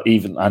 I thought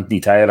even Anthony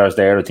Taylor's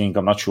there. I think,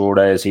 I'm not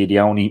sure is he the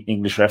only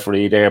English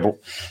referee there, but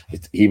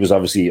he was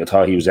obviously, I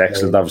thought he was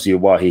excellent. Obviously,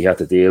 what he had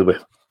to deal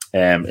with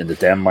in the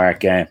Denmark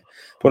game.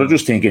 But I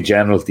just think in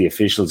general, the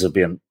officials have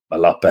been a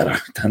lot better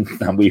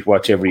than we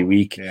watch every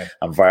week,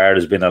 and VAR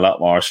has been a lot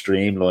more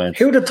streamlined.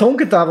 Who'd have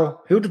thunk it, Davil?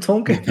 Who'd have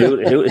thunk it?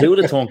 Who'd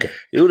have thunk it?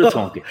 Who'd have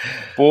thunk it?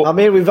 But I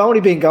mean, we've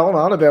only been going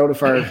on about it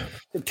for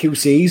 2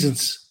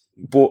 seasons.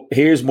 But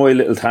here's my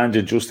little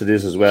tangent just to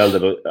this as well,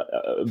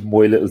 that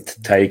my little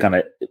take on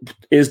it.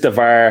 Is the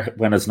VAR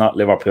when it's not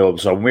Liverpool?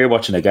 So when we're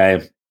watching a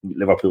game,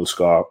 Liverpool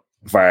score,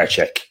 VAR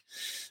check,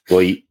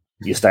 right?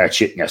 You start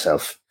shitting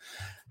yourself.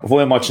 If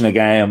I'm watching a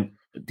game,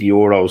 the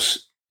Euros,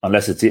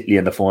 unless it's Italy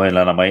in the final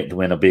and I might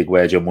win a big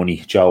wedge of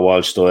money, Joe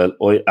Walsh style,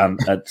 and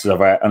it's a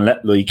VAR, and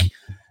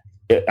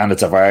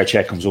it's a VAR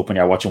check comes up and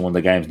you're watching one of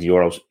the games in the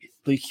Euros,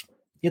 like,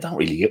 you don't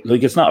really get,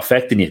 like, it's not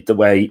affecting you the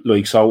way,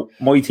 like, so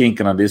my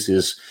thinking on this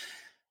is,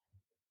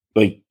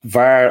 like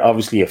VAR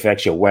obviously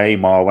affects you way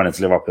more when it's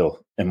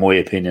Liverpool, in my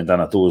opinion, than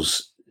it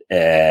does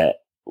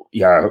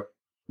your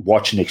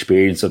watching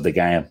experience of the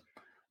game.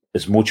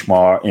 Is much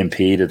more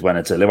impeded when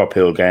it's a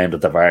Liverpool game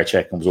that the VAR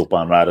check comes up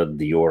on rather than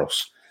the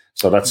Euros.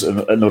 So that's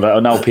another. I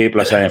know people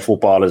are saying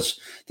football is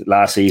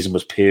last season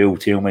was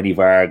too many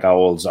VAR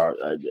goals, or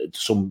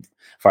some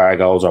VAR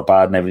goals are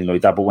bad and everything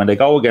like that. But when they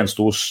go against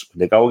us, when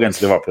they go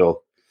against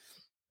Liverpool,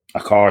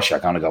 of course you're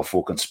gonna go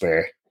fucking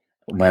spare.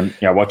 When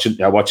you're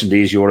watching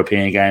these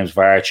European games,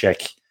 VAR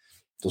check,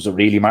 doesn't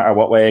really matter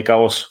what way it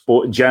goes.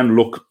 But in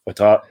general, look,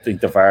 I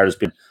think the VAR has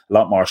been a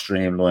lot more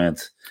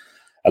streamlined,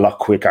 a lot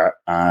quicker,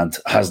 and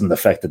hasn't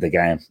affected the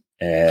game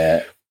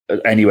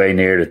anyway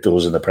near it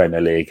does in the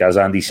Premier League. As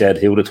Andy said,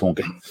 who would have thunk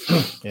it?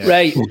 Yeah.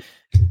 Right.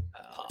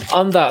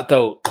 On that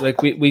though,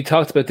 like we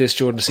talked about this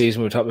during the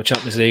season, we were talking about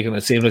Champions League, and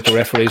it seemed like the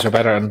referees were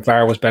better and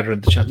VAR was better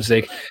in the Champions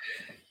League.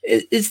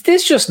 Is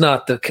this just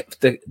not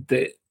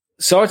the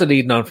sort of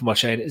leading on from what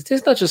Shane? Is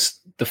this not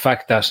just the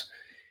fact that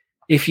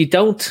if you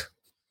don't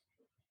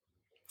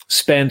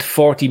spend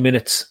 40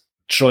 minutes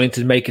trying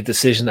to make a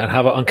decision and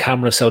have it on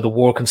camera so the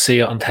world can see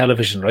it on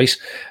television, right?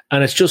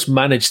 And it's just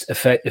managed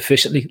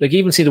efficiently. Like, you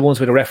even see the ones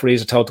where the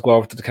referees are told to go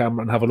over to the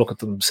camera and have a look at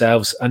them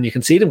themselves, and you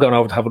can see them going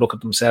over to have a look at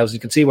themselves. You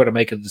can see where they're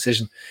making a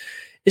decision.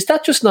 Is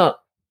that just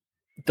not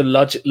the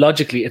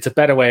logically? It's a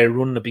better way of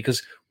running it,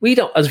 because we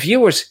don't, as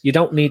viewers, you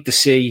don't need to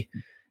see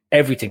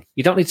everything.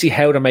 You don't need to see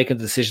how they're making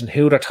the decision,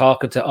 who they're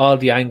talking to, all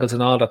the angles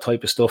and all that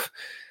type of stuff.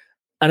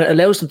 And it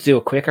allows them to do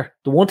it quicker.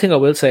 The one thing I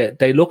will say,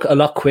 they look a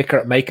lot quicker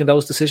at making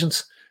those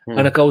decisions.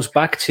 And it goes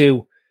back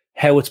to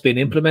how it's been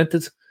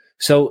implemented.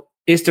 So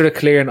is there a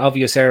clear and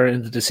obvious error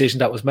in the decision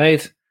that was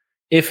made?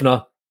 If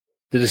not,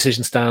 the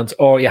decision stands,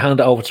 or you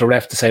hand it over to the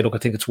ref to say, look, I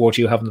think it's worth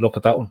you having a look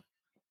at that one.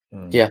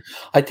 Yeah,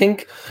 I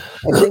think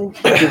there's a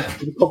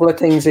couple of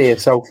things here.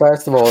 So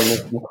first of all, in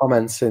the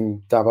comments,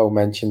 and Davo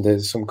mentioned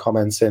there's some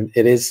comments in,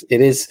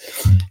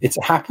 it's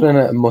happening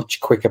at a much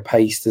quicker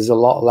pace. There's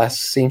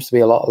seems to be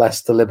a lot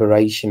less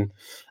deliberation.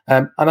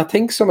 And I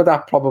think some of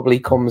that probably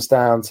comes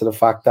down to the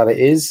fact that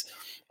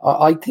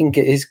I think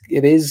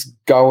it is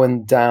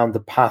going down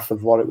the path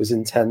of what it was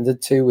intended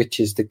to, which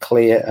is the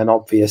clear and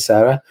obvious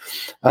error.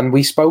 And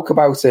we spoke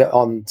about it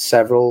on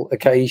several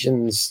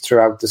occasions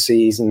throughout the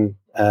season,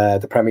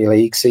 the Premier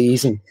League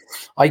season.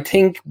 I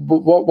think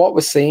what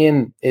we're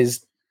seeing is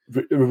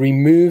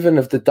removing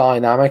of the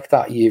dynamic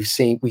that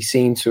we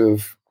seem to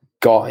have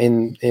got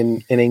in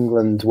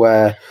England,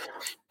 where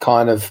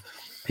kind of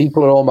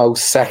people are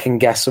almost second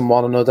guessing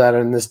one another,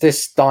 and there's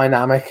this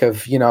dynamic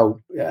of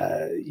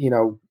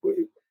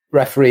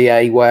referee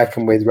A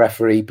working with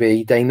referee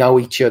B. They know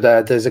each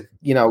other. There's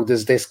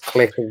this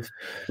clique of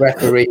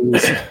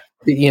referees.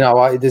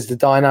 There's the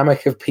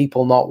dynamic of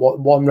people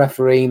one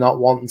referee not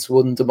wanting to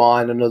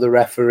undermine another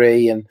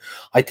referee, and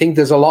I think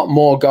there's a lot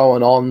more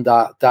going on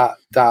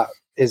that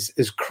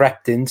is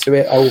crept into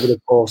it over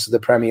the course of the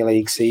Premier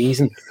League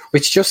season,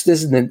 which just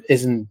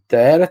isn't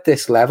there at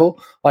this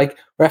level. Like,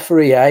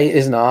 referee A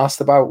isn't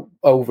asked about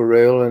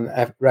overruling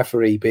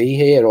referee B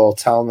here, or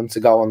telling them to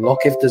go and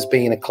look if there's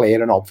been a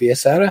clear and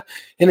obvious error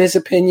in his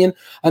opinion.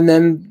 And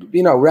then,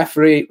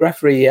 referee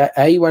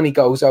A, when he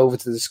goes over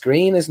to the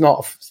screen,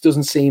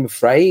 doesn't seem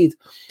afraid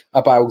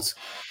about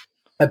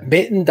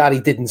admitting that he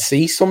didn't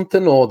see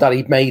something, or that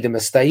he'd made a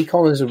mistake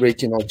on his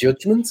original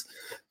judgment.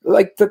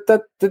 Like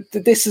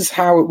this is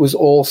how it was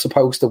all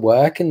supposed to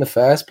work in the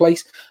first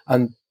place.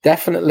 And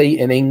definitely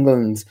in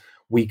England,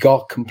 we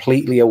got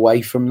completely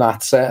away from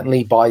that.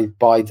 Certainly by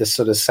the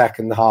sort of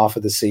second half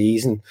of the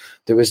season,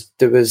 there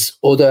was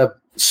other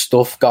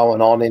stuff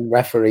going on in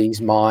referees'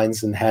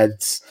 minds and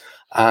heads,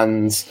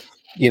 and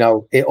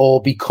it all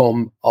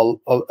become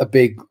a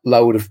big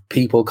load of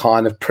people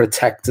kind of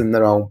protecting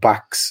their own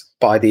backs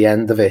by the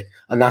end of it,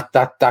 and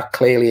that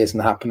clearly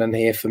isn't happening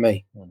here for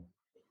me.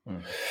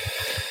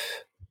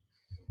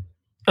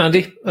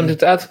 Andy, and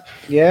to add?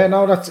 Yeah,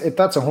 no, that's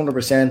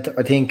 100%.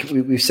 I think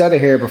we've said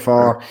it here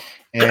before.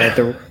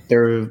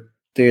 The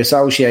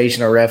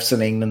Association of Refs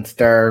in England,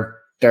 they're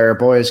a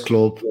boys'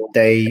 club.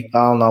 They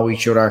all know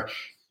each other.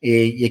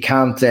 You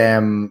can't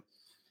have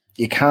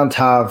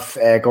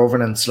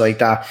governance like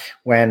that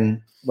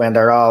when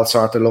they're all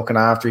sort of looking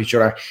after each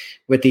other.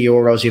 With the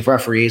Euros, you've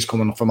referees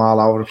coming from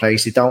all over the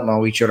place. They don't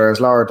know each other. As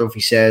Laura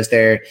Duffy says,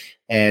 there's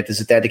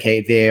a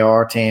dedicated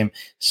VAR team,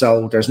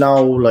 so there's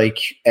no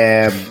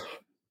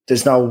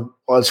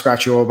I'll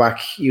scratch your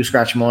back, you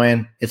scratch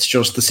mine. It's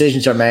just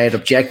decisions are made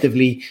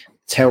objectively.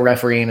 It's how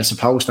refereeing is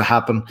supposed to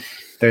happen.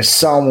 There's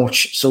so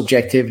much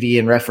subjectivity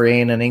in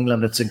refereeing in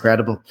England. It's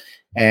incredible.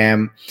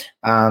 And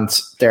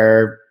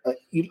we're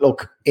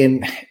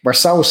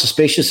so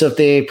suspicious of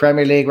the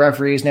Premier League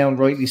referees now, and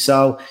rightly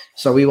so.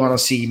 So we want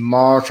to see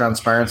more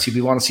transparency.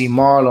 We want to see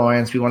more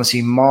lines. We want to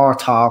see more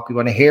talk. We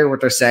want to hear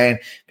what they're saying,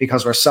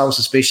 because we're so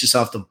suspicious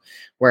of them.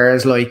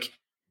 Whereas, like,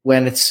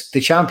 when it's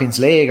the Champions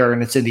League or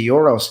when it's in the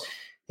Euros,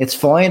 it's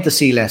fine to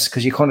see less,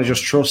 because you kind of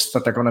just trust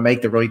that they're going to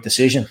make the right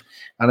decision.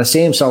 And it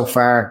seems so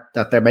far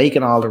that they're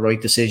making all the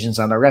right decisions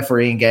and they're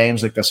refereeing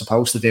games like they're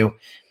supposed to do.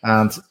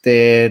 And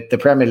the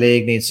Premier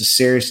League needs to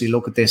seriously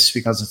look at this,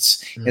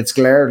 because it's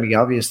glaringly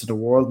obvious to the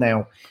world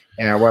now,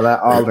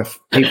 all the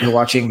people who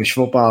watch English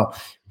football,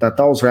 that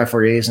those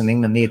referees in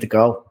England need to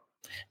go.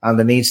 And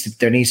there needs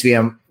to be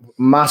a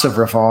massive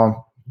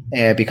reform,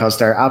 because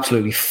they're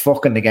absolutely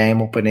fucking the game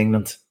up in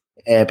England,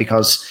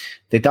 because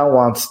they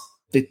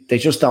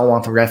just don't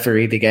want to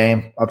referee the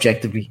game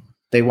objectively.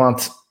 They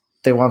want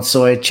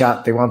side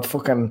chat. They want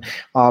fucking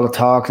all the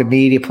talk. The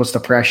media puts the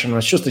pressure on.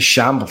 It's just a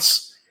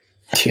shambles.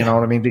 You know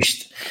what I mean?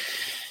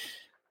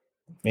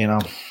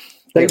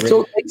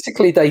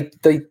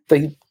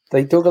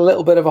 They dug a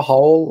little bit of a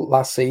hole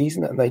last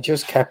season, and they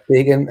just kept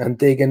digging and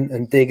digging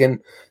and digging.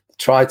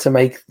 Tried to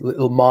make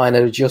little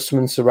minor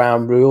adjustments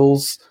around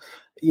rules.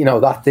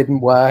 That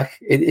didn't work.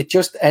 It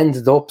just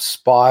ended up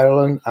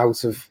spiraling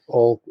out of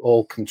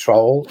all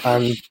control,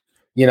 and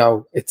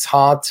it's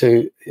hard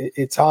to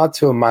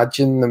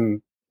imagine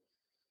them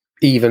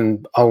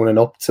even owning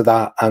up to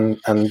that and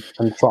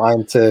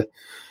trying to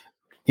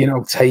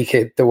take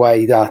it the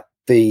way that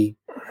the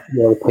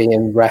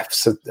European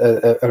refs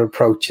are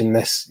approaching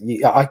this.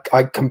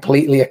 I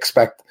completely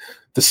expect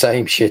the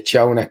same shit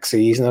show next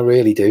season. I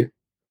really do.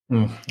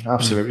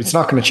 Absolutely. It's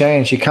not going to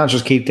change. You can't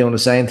just keep doing the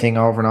same thing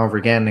over and over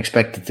again and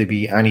expect it to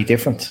be any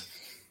different.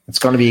 It's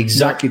going to be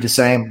exactly the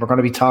same. We're going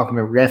to be talking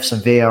about refs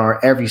and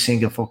VAR every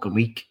single fucking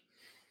week.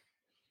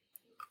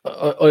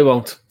 I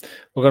won't.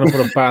 We're going to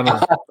put a ban on.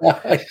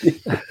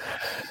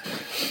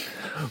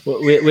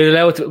 We'll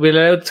allow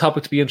the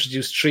topic to be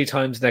introduced 3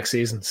 times next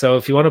season. So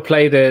if you want to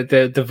play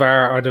the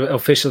VAR or the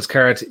officials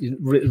card,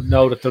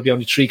 know that there'll be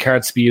only 3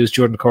 cards to be used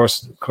during the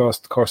course of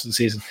the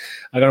season.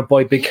 I'm going to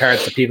buy big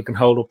cards that people can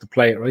hold up to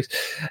play it, right?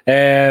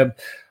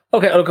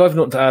 Okay, I've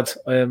nothing to add.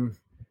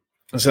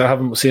 So I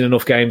haven't seen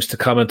enough games to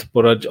comment,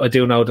 but I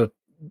do know that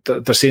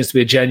there seems to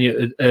be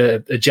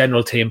a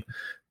general theme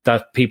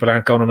that people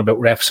aren't going on about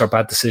refs or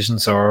bad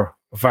decisions or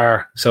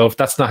VAR. So if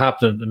that's not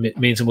happening, it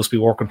means it must be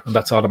working, and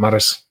that's all that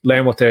matters.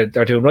 Learn what they're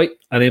doing right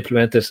and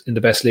implement it in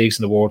the best leagues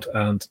in the world,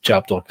 and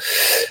job done.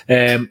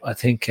 I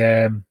think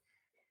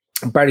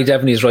Barry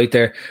Devaney is right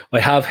there.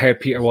 I have heard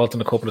Peter Walton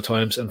a couple of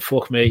times, and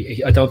fuck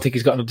me, I don't think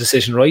he's gotten a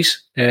decision right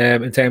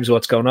in terms of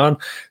what's going on.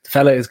 The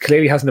fella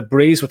clearly hasn't a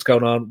breeze what's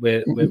going on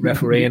with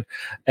refereeing,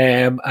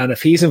 and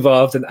if he's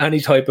involved in any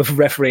type of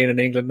refereeing in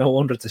England, no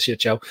wonder it's a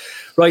shit show.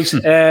 Right,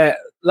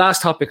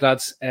 last topic,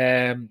 lads.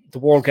 The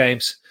World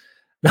Games.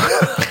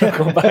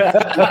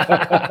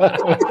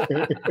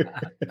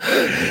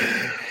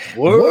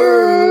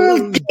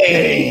 World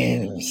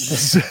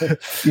Games.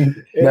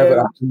 Never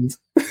happened.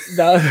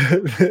 No,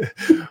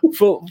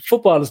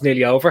 football is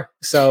nearly over.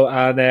 So,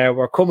 and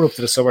we're coming up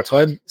to the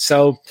summertime.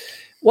 So,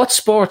 what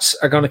sports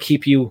are going to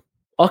keep you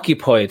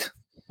occupied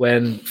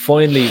when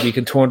finally we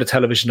can turn the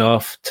television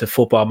off to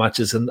football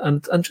matches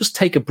and just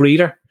take a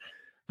breather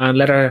and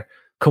let our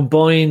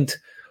combined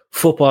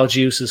football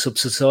juices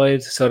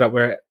subside, so that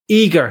we're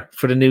eager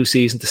for the new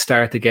season to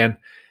start again?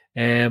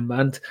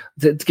 And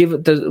to give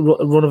it the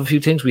run of a few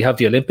things, we have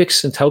the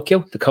Olympics in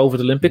Tokyo, the COVID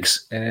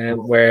Olympics,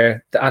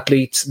 where the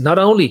athletes not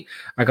only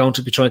are going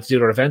to be trying to do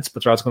their events,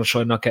 but they're also going to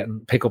try not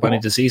pick up any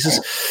diseases.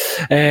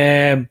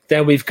 Then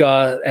we've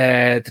got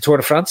the Tour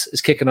de France is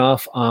kicking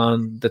off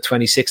on the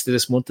 26th of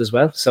this month as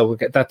well. So we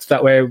get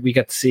that way we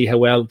get to see how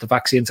well the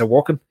vaccines are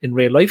working in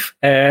real life.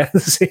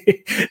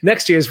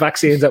 Next year's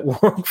vaccines at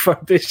work for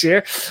this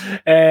year.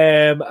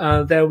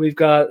 And then we've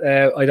got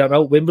I don't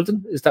know,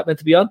 Wimbledon, is that meant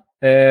to be on?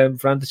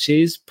 Branded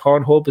cheese,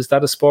 Pornhub, is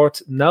that a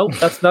sport? No,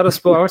 that's not a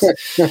sport.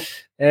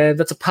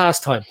 That's a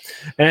pastime.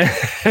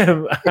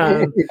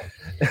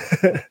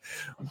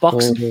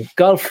 Boxing,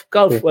 golf.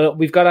 Well,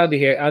 we've got Andy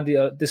here. Andy,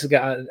 this will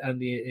get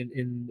Andy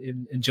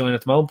in enjoying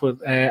at the moment.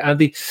 But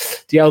Andy,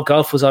 the old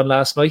golf was on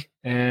last night.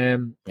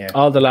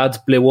 All the lads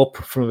blew up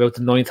from about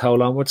the 9th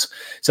hole onwards.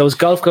 So is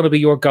golf going to be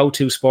your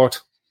go-to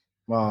sport?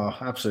 Oh,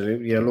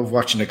 absolutely. I love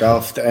watching the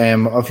golf.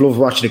 I've loved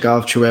watching the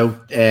golf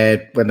throughout.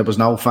 When there was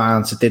no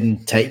fans, it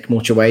didn't take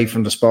much away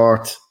from the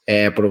sport.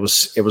 But it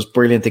was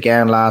brilliant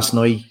again last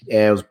night.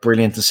 It was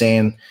brilliant to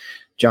seeing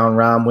Jon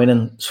Rahm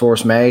winning his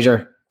first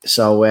major.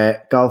 So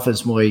golf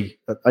is I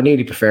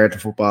nearly prefer it to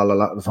football a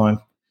lot of the time.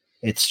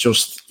 It's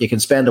just, you can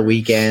spend a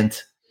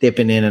weekend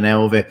dipping in and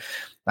out of it,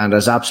 and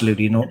there's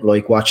absolutely nothing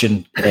like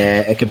watching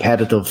a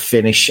competitive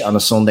finish on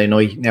a Sunday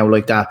night now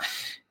like that.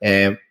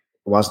 It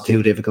wasn't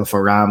too difficult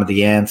for Rahm at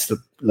the end.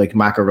 Like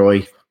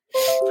McIlroy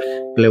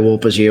blew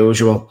up as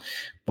usual.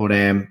 But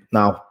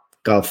no,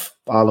 golf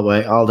all the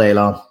way, all day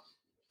long.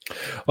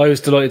 I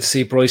was delighted to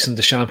see Bryson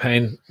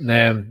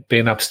DeChambeau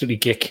being absolutely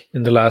geek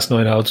in the last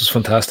 9 holes. It was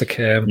fantastic.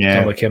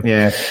 Like him.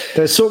 Yeah.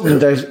 There's something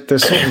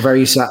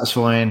very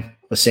satisfying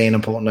with seeing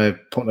him putting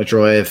a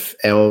drive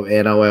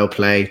in OL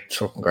play. It's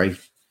fucking great.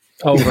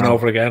 Over and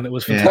over again. It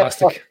was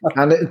fantastic.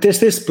 And there's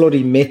this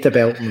bloody myth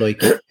about him,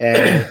 like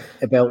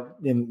about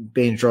him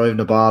driving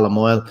the ball a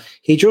mile.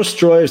 He just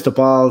drives the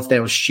balls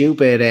down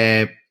stupid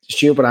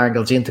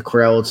angles into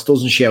crowds,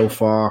 doesn't show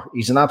far.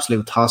 He's an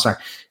absolute tosser.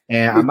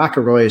 And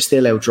McIlroy is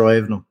still out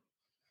driving him.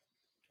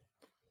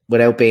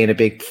 without being a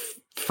big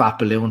fat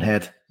balloon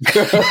head.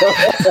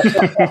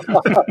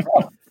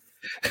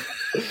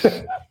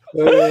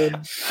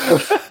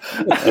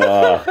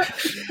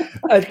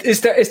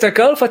 Is there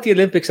golf at the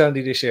Olympics,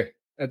 Andy, this year?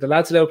 The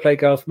lads allowed to play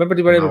golf. Remember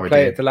they were able to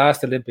play at the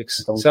last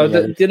Olympics. So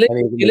the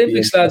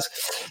Olympics, lads,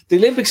 the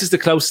Olympics is the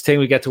closest thing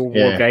we get to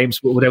World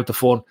Games without the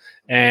fun.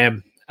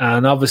 And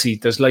obviously,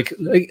 there's like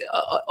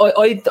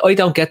I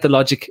don't get the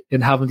logic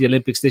in having the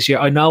Olympics this year.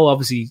 I know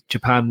obviously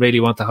Japan really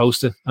want to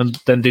host it, and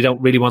then they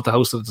don't really want to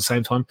host it at the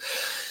same time.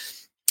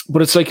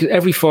 But it's like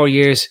every 4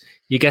 years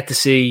you get to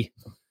see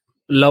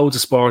loads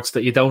of sports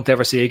that you don't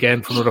ever see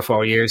again for another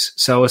 4 years.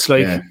 So it's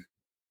like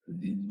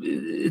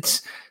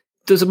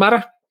does it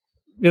matter?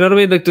 You know what I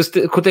mean? Like,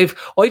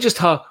 I just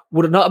thought,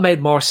 would it not have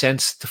made more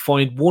sense to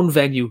find one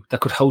venue that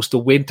could host the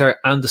Winter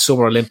and the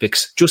Summer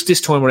Olympics just this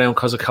time around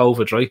because of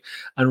COVID, right?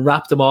 And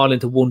wrap them all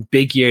into one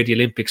big year, the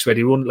Olympics, where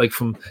they run like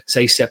from,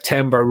 say,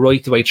 September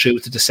right the way through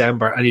to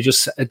December. And it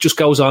just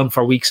goes on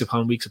for weeks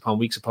upon weeks upon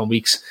weeks upon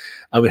weeks.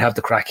 And we'd have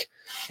the crack.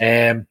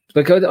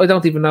 Like I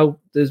don't even know.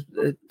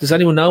 Does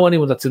anyone know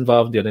anyone that's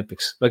involved in the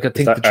Olympics? Like I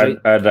think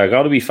are there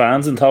got to be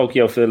fans in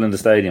Tokyo filling the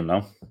stadium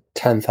now?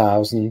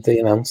 10,000 they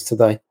announced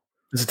today.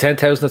 Is it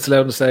 10,000 that's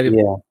allowed in the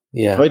stadium?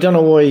 Yeah. I don't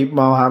know why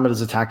Mohammed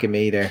is attacking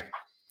me there.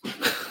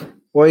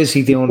 Why is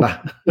he doing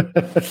that?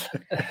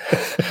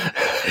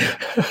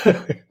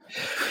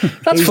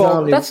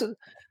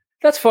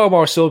 That's far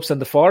more subs than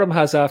the forum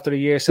has after a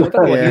year. So I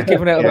don't know what you're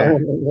giving out about.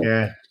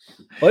 Yeah.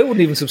 I wouldn't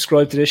even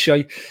subscribe to this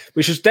show.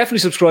 We should definitely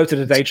subscribe to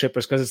the Day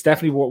Trippers because it's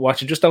definitely worth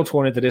watching. Just don't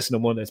turn into this in a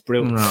Monday. It's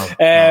brilliant.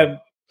 No.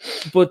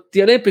 But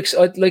the Olympics,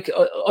 I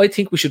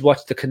think we should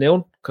watch the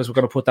canoeing because we're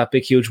going to put that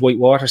big, huge white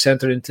water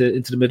centre into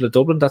the middle of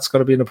Dublin. That's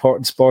going to be an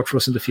important sport for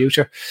us in the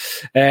future.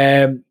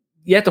 The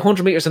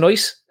 100 metres on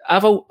ice.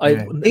 Avo,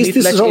 this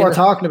is what we're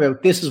talking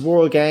about. This is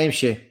World Games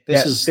shit.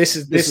 This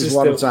is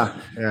what it's at.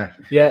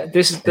 Yeah.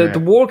 This is the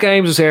World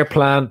Games was their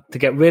plan to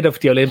get rid of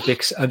the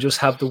Olympics and just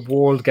have the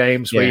World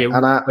Games and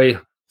it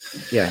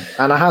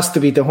has to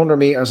be the 100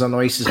 metres on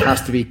ice. It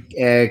has to be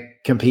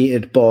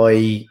competed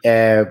by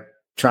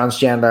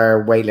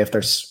transgender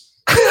weightlifters.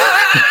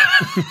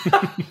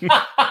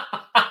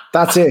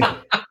 That's it.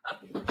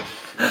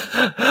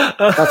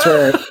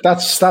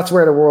 That's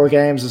where the World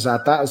Games is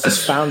at. That is the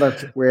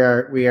standard we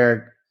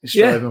are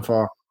striving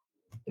for.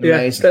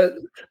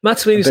 Amazing. Matt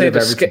Sweeney saying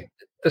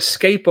the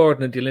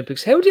skateboarding in the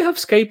Olympics. How do you have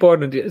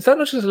skateboarding? Is that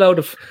not just a load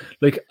of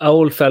like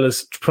old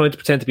fellas trying to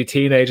pretend to be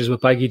teenagers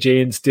with baggy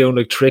jeans doing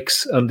like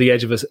tricks on the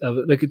edge of us?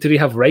 Like, did he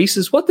have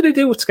races? What did they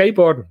do with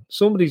skateboarding?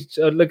 Somebody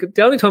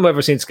the only time I've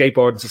ever seen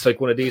skateboarding is it's like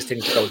one of these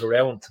things that goes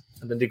around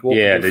and then they go.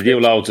 Yeah, they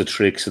do loads of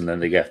tricks and then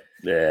they get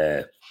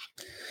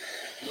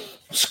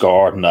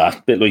scored and that.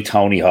 A bit like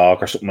Tony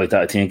Hawk or something like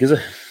that. I think is it?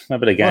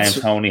 Remember the game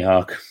Tony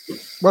Hawk?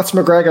 What's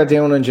McGregor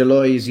doing in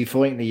July? Is he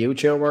fighting a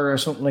YouTuber or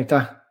something like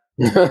that?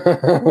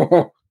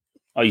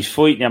 He's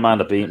fighting a man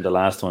that beat him the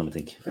last time, I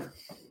think.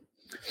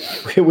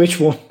 Which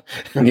one?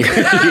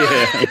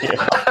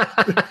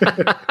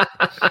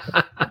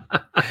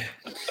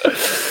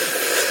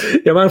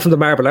 Your man from the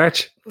Marble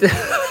Arch.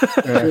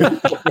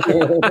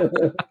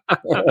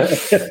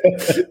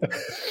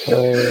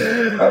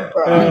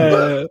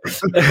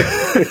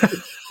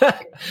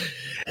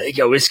 I think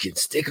you're whiskey,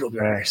 stick it up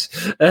your arse.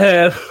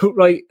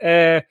 Right.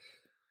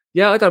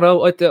 I don't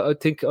know. I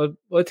think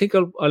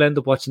I'll end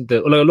up watching I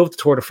love the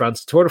Tour de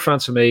France. The Tour de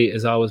France for me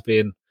has always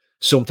been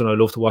something I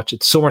love to watch.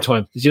 It's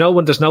summertime. You know,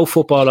 when there's no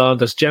football on,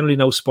 there's generally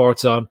no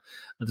sports on,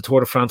 and the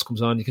Tour de France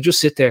comes on, you can just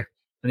sit there.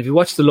 And if you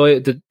watch a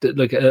live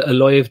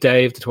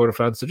day of the Tour de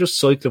France, they're just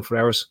cycling for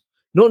hours.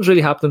 Nothing's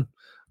really happening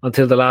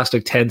until the last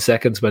 10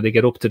 seconds when they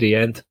get up to the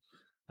end,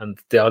 and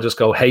they all just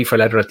go hay for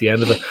leather at the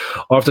end of it.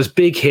 Or if there's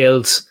big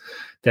hills,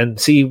 then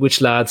see which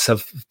lads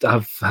have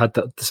had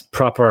this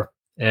proper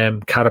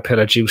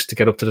caterpillar juice to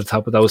get up to the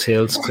top of those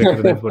hills quicker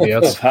than everybody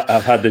else.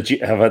 I've had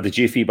the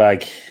Jiffy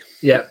bag.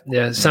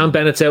 Yeah. Sam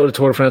Bennett's out of the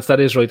Tour de France. That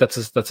is right. That's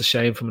a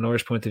shame from an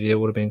Irish point of view. It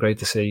would have been great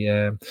to see.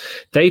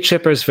 Day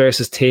Trippers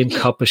versus Team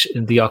Coppish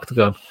in the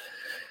Octagon.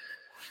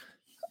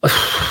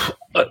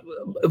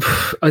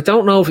 I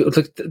don't know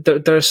if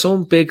there are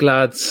some big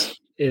lads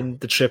in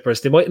the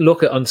Trippers. They might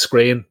look it on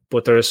screen,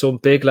 but there are some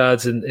big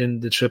lads in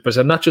the Trippers,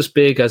 and not just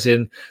big as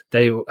in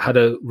they had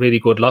a really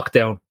good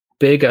lockdown.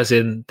 Big as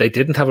in they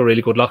didn't have a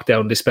really good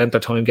lockdown. They spent their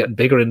time getting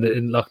bigger in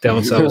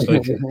lockdown. So it's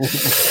like,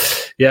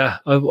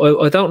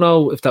 I don't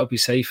know if that would be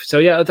safe. So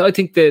I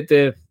think I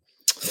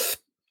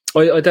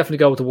definitely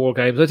go with the World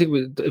Games. I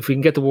think if we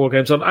can get the World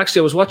Games on.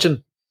 Actually, I was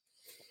watching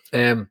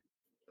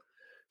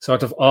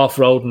sort of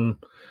off-roading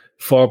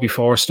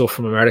 4x4 stuff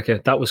from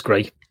America. That was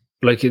great.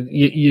 Like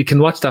you can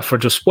watch that for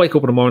just wake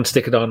up in the morning,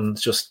 stick it on, and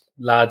it's just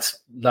lads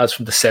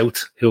from the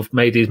south who've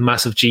made these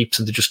massive jeeps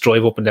and they just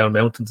drive up and down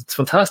mountains. It's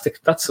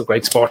fantastic. That's a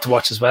great sport to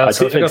watch as well. I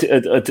think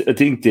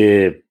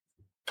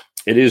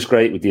it is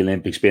great with the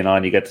Olympics being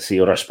on. You get to see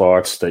other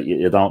sports that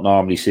you don't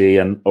normally see,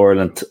 and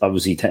Ireland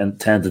obviously tend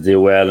to do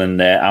well in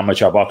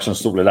amateur boxing and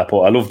stuff like that. But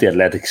I love the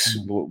athletics,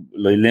 the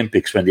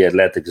Olympics when the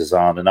athletics is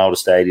on, and all the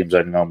stadiums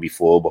are going to be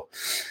full. But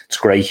it's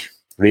great.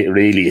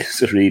 really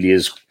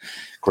is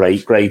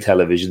great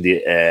television.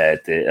 The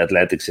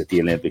athletics at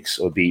the Olympics.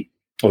 I'd be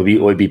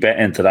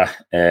betting into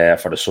that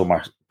for the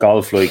summer.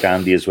 Golf, like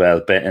Andy as well,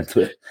 bet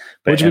into it.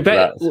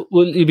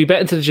 Will you be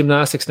betting to the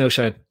gymnastics now,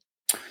 Shane?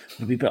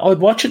 I'd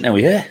watch it now,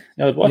 yeah.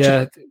 I'd watch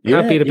it.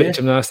 Can't beat a bit of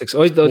gymnastics.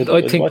 I think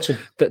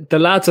the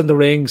lads on the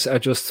rings are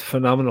just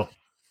phenomenal.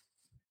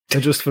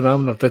 They're just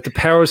phenomenal. The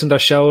powers in their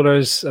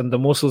shoulders and the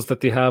muscles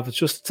that they have,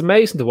 it's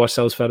amazing to watch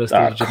those fellas.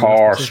 That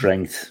core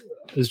strength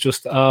is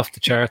just off the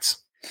charts.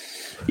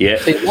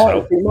 Yeah.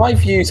 My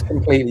view is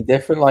completely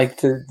different. Like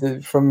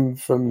from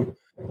the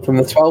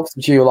 12th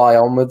of July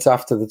onwards,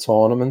 after the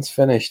tournament's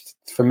finished,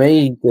 for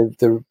me,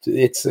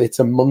 it's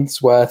a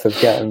month's worth of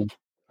getting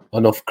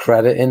enough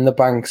credit in the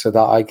bank so that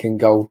I can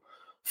go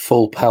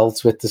full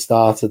pelt with the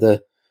start of the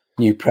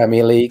new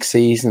Premier League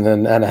season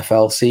and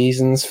NFL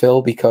seasons,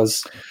 Phil,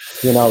 because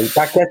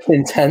that gets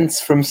intense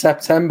from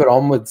September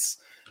onwards.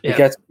 It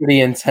gets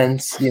pretty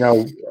intense,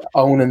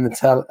 owning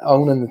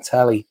the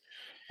telly.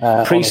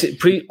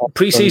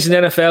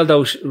 Pre-season NFL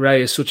though,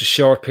 Ray, is such a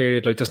short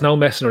period. Like, there's no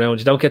messing around.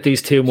 You don't get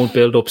these 2-month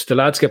build-ups. The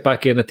lads get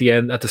back in at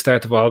the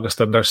start of August,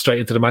 and they're straight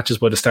into the matches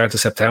by the start of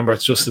September.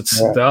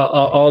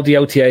 All the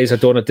OTAs are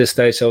done at this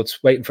stage, so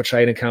it's waiting for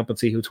training camp and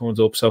see who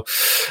turns up. So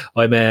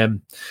that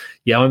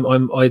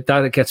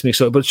gets me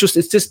excited. But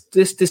it's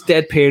this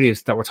dead period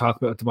that we're talking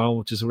about at the moment,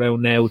 which is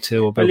around now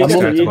to about the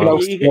start of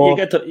August.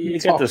 You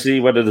get to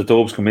see whether the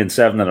Dubs come in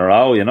 7 in a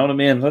row. You know what I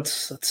mean?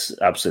 That's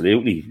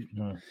absolutely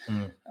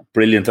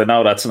brilliant. I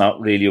know that's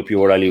not really up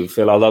your alley,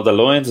 Phil. Although the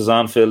Lions is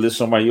on, Phil, this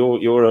summer.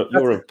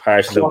 You're a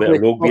partial bit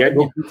of rugby, aren't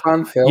you?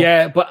 Fan, Phil.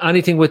 Yeah, but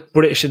anything with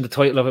British in the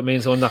title of it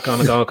means I'm not going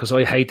to go because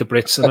I hate the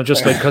Brits, and I'm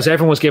just like, because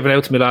everyone was giving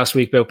out to me last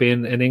week about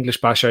being an English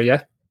basher.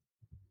 Yeah,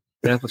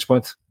 what's your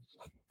point?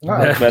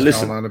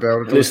 Listen, that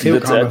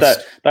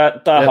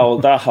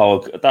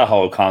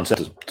whole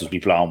concept does be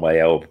blown way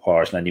out of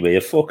proportion anyway.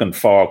 If fucking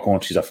 4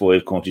 countries or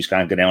 5 countries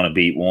can't get down and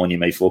beat one, you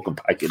may fucking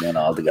pack it in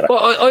all together.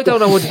 Well, I don't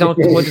know why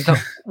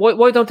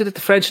don't they let the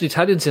French and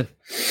Italians in?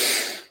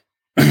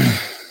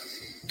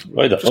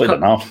 I don't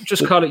know.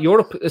 Just call it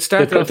Europe. It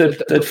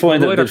started. They'd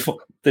find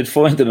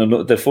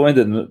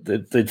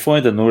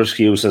another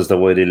excuse as to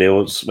why they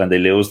lose when they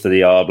lose to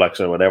the All Blacks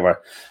or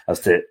whatever. As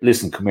to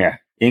listen, come here.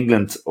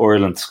 England,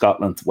 Ireland,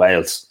 Scotland,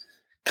 Wales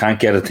can't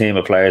get a team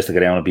of players to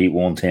get down and beat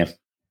one team.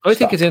 I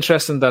think it's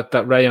interesting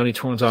that Ray only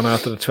turns on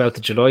after the 12th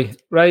of July.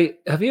 Ray,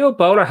 have you a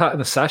bowler hat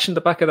and a sash in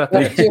the back of that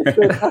thing?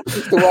 That's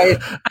just the way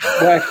it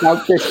works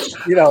out. That's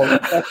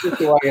just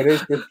the way it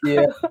is this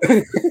year.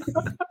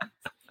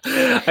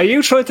 Are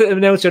you trying to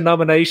announce your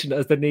nomination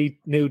as the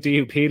new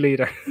DUP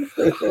leader?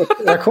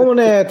 They're coming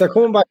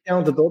back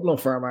down to Dublin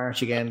for a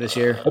march again this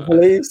year. I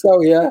believe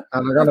so, yeah.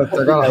 And they're gonna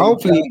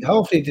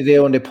hopefully to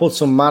do, and they put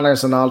some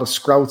manners and all the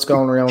scrouts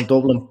going around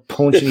Dublin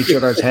punching each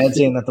other's heads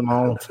in at the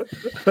moment.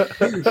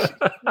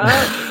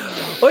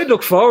 I'd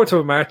look forward to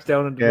a march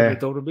down in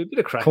Dublin. It'd be a bit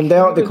of crack.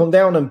 They come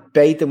down and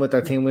bait them with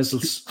their tin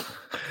whistles.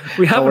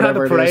 We haven't had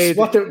a parade.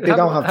 They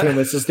don't have tin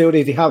whistles, do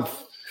they? They have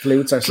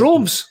flutes or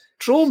drums.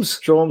 Drums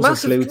and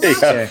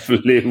flutes.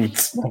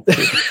 Flutes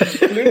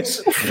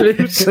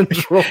and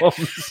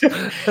drums.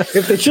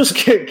 If they just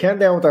came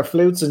down with their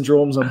flutes and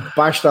drums and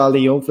bashed all the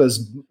young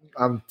fellas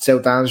on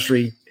South Ann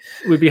Street,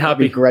 we'd be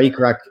happy. It'd be great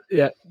crack.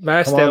 Yeah,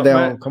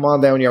 come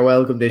on down. You're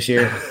welcome this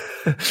year.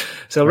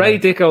 So Ray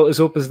Dicko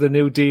is up as the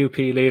new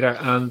DUP leader,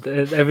 and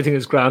everything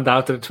is grand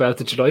after the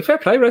 12th of July. Fair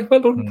play, Ray. Well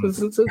done.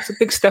 It's a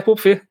big step up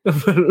for you.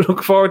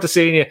 Look forward to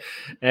seeing you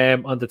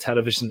on the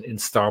television in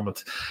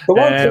Stormont. The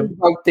one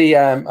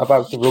thing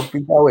about the rugby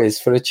though is,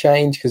 for a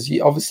change, because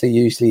obviously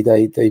usually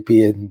they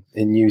be in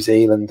New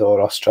Zealand or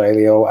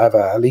Australia or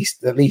whatever. At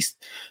least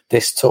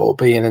this tour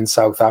being in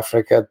South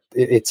Africa,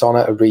 it's on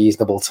at a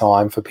reasonable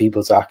time for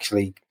people to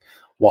actually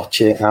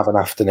watch it and have an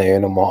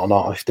afternoon and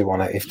whatnot if they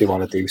want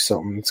to do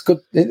something. It's good.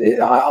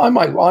 I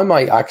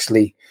might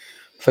actually,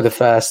 for the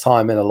first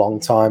time in a long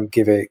time,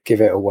 give it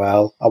a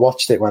whirl. I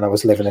watched it when I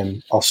was living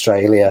in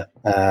Australia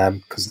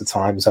because the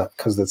time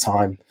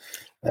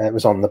it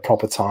was on the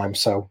proper time.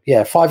 So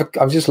yeah, I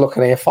was just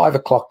looking here, 5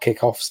 o'clock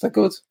kickoffs. They're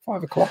good.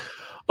 5 o'clock.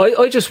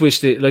 I just wish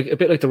that, like, a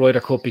bit like the Ryder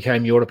Cup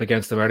became Europe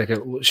against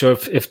America. Sure,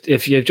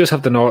 if you just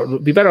have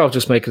it'd be better off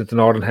just making it the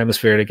Northern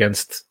Hemisphere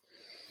against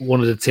one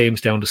of the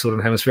teams down the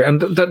Southern Hemisphere.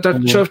 And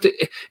sure,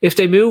 if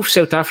they move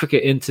South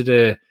Africa into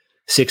the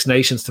Six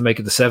Nations to make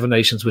it the Seven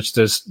Nations, which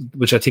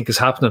I think is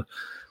happening,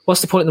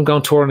 what's the point in them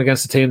going touring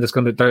against a team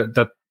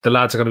that the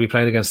lads are going to be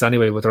playing against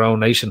anyway with their own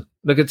nation?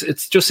 Like,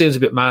 it just seems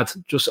a bit mad.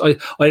 Just I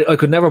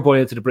could never buy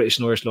into the British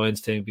and Irish Lions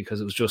team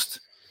because it was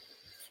just.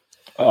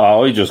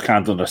 Oh, I just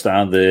can't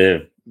understand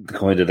the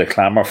kind of the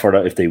clamour for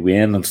that if they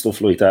win and stuff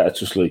like that.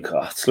 It's just like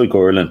it's like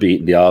Ireland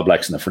beating the All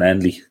Blacks in a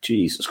friendly.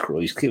 Jesus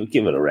Christ,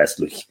 give it a rest,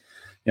 like.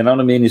 You know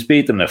what I mean? He's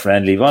beat them in a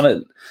friendly. If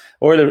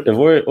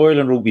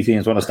Ireland rugby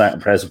teams want to start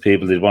impressing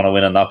people, they'd want to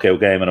win a knockout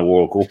game in a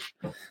World Cup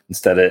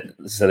instead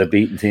of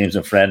beating teams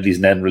in friendlies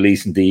and then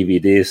releasing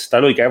DVDs.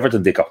 They're like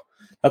Everton, Dicko.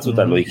 That's what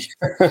they're like.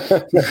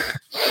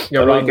 You're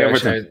They're wrong, like there,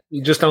 everything. Shane.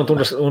 You just don't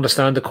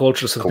understand the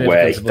cultural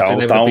significance of what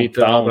they never beat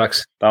the All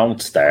Blacks.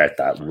 Don't start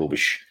that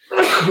rubbish.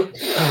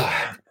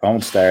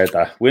 Don't start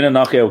that. Win a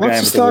knockout game.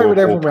 What's the story with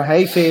everyone with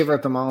hay fever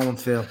at the moment,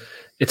 Phil?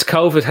 It's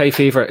COVID hay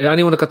fever.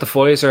 Anyone that got the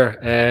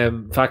Pfizer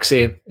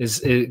vaccine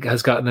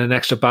has gotten an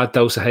extra bad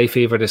dose of hay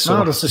fever this summer.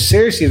 No, there's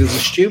a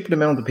stupid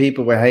amount of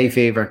people with hay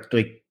fever,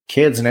 like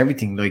kids and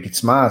everything. Like,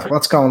 it's mad.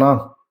 What's going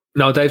on?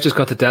 No, they've just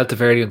got the Delta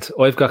variant.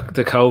 I've got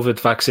the COVID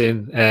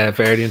vaccine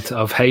variant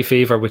of hay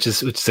fever, which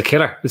is a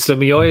killer. It's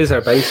my eyes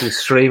are basically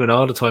streaming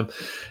all the time,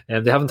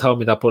 and they haven't told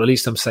me that, but at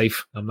least I'm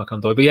safe. I'm not going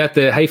to die. But yeah,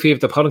 the hay fever,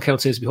 the pollen count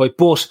seems to be high.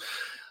 But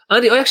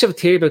Andy, I actually have a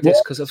theory about this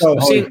because I've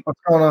seen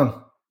what's going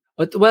on.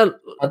 Well,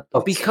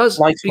 because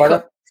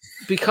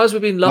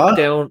we've been locked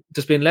down,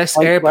 there's been less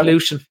air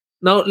pollution.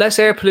 No, less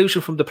air pollution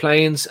from the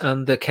planes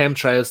and the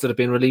chemtrails that have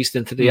been released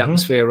into the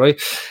atmosphere,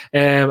 right?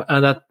 And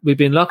that we've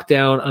been locked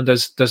down, and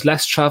there's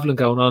less travelling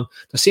going on.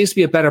 There seems to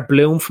be a better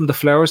bloom from the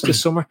flowers this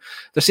summer.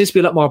 There seems to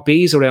be a lot more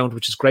bees around,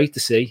 which is great to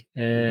see.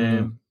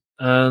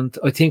 And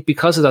I think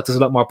because of that, there's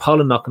a lot more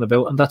pollen knocking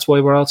about, and that's why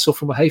we're all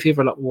suffering with hay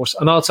fever a lot worse.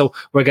 And also,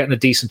 we're getting a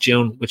decent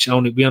June, which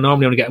we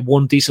normally only get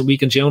one decent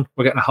week in June.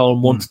 We're getting a whole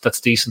month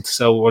that's decent,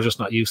 so we're just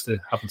not used to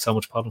having so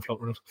much pollen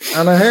floating around.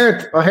 And I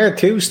heard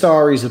 2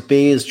 stories of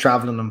bees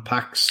travelling in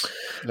packs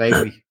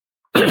lately.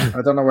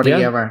 I don't know whether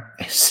you ever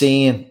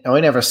seen.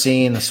 I never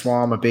seen a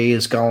swarm of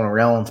bees going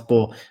around,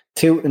 but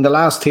in the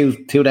last two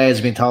days,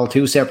 I've been told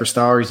 2 separate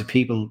stories of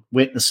people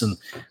witnessing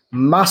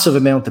massive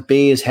amount of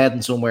bees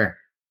heading somewhere.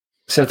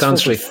 South Ann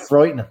Street.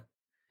 Frightening.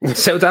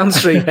 South Ann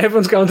Street.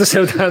 Everyone's going to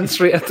South Ann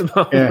Street at the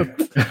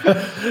moment.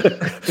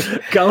 Yeah.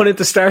 Going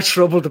into start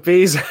trouble. The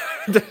bees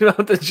they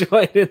want to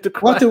join in the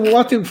crack.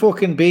 What do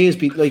fucking bees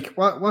be like?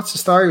 What's the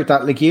story with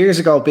that? Like, years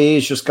ago,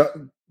 bees just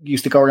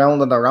used to go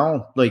around on their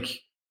own,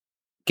 like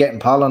getting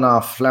pollen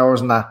off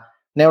flowers and that.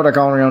 Now they're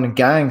going around in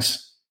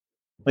gangs.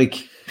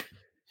 Like,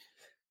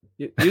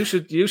 you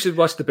should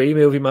watch the Bee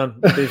Movie, man.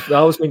 They've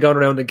always been going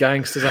around in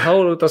gangs. There's a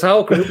whole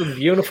group of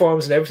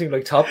uniforms and everything,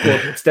 like Top Gun.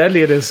 It's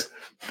deadly. It is.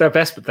 They're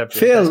best, but they're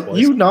Phil, best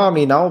you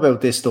normally know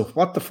about this stuff.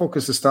 What the fuck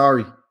is the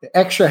story? The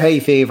extra hay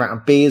fever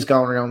and bees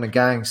going around in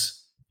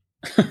gangs.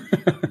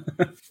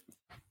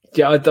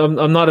 Yeah,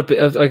 I'm not a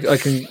bit.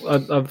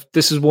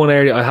 This is one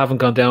area I haven't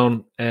gone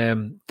down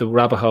the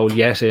rabbit hole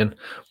yet in.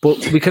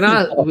 But we can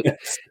ask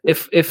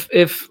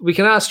if we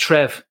can ask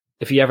Trev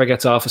if he ever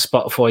gets off of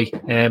Spotify.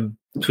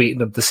 Tweeting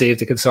them to see if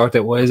they can sort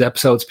out why his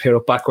episodes appear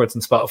up backwards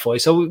on Spotify.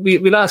 So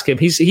we'll ask him.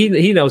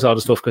 He knows all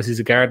the stuff because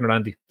he's a gardener,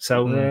 Andy.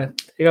 So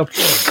you know.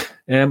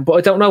 But I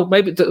don't know.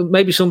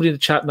 Maybe somebody in the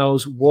chat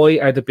knows why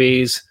are the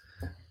bees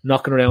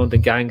knocking around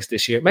in gangs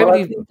this year.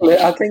 Maybe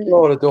I think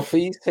Laura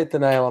Duffy's hit the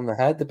nail on the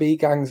head. The bee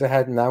gangs are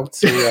heading out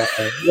to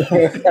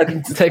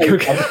take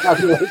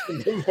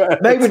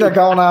maybe they're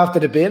going after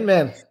the bin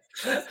men.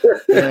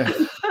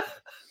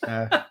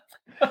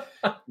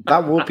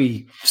 That would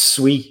be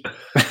sweet.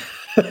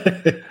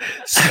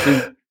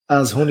 Sweet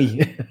as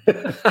honey.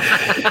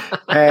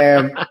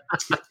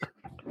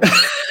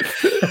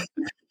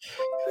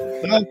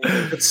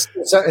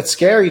 It's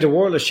scary. The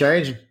world is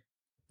changing.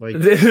 Like,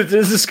 this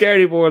is a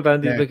scary world,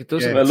 Andy. Yeah, like, it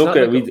doesn't. Well, look,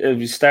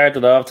 we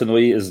started off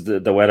tonight as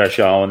the weather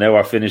show, and now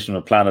we're finishing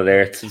with Planet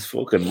Earth. It's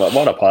fucking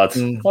what a pod!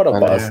 What a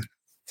pod!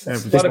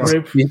 What a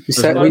group!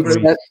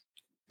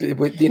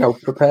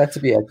 Prepare to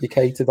be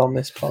educated on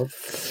this pod.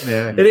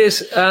 Yeah, it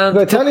is.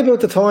 I'll tell you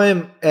about the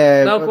time.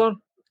 Go on.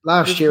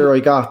 Last year,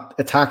 I got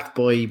attacked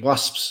by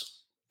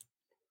wasps.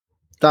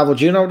 Dad,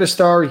 do you know this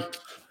story?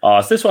 Oh,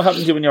 is this what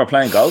happened to you when you were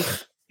playing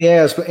golf? Yeah,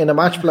 it was in a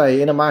match,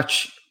 and I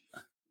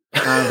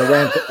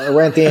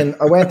went in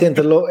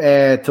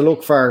to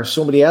look for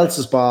somebody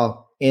else's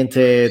ball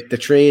into the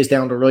trees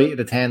down the right of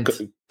the tent.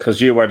 Because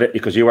you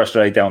were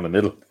straight down the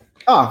middle.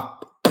 Oh,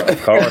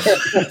 of course,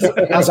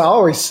 as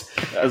always.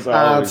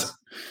 And,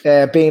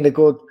 being a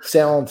good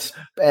sound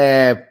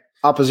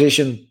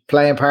opposition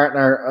playing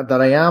partner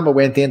that I am, I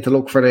went in to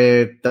look for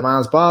the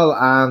man's ball,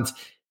 and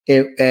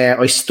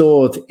I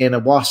stood in a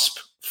wasp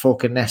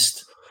fucking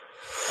nest.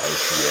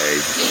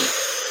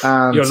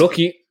 And You're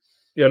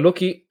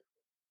lucky.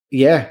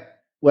 Yeah.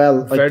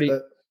 Well,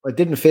 I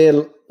didn't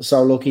feel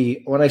so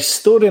lucky. When I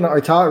stood in it,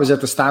 I thought I was at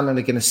the standing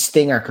like in a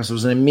stinger because it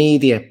was an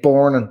immediate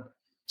burning.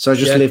 So I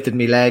just lifted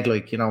my leg,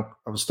 like, I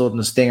was stood in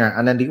a stinger,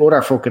 and then the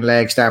other fucking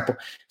leg started.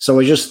 So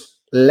I just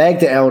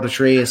legged it out of the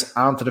trees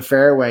onto the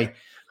fairway,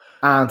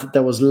 and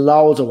there was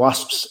loads of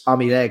wasps on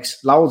my legs,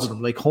 loads of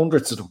them, like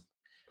hundreds of them,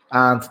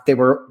 and they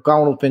were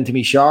going up into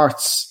my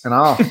shorts and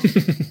all.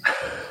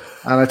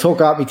 And I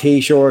took out my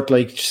t-shirt,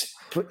 like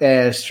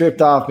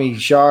stripped off my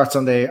shorts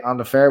on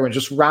the fairway, and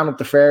just ran up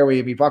the fairway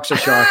in my boxer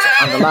shorts.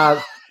 And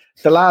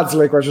the lads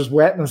like were just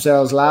wetting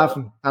themselves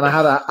laughing. And I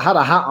had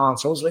a hat on,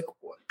 so I was like,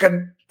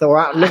 they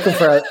were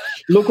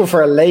looking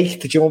for a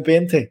lake to jump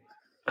into.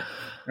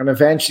 And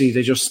eventually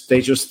they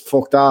just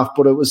fucked off.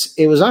 But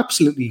it was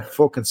absolutely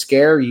fucking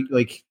scary.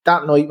 Like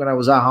that night when I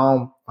was at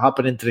home,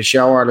 hopping into the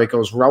shower, like I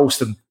was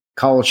roasting,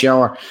 cold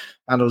shower,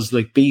 and it was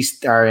like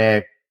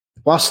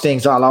wasp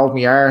stings all over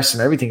my arse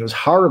and everything. It was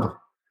horrible.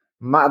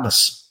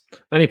 Madness.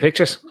 Any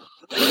pictures?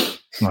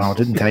 No, I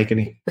didn't take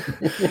any.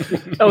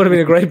 That would have been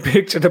a great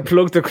picture to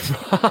plug the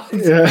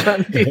quads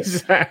and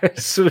his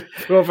arse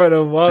covered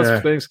in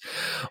wasp things.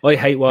 I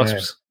hate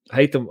wasps. I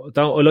hate them.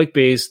 I like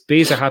bees.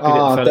 Bees are happy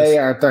little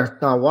fellas.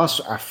 Wasps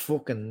are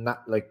fucking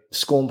like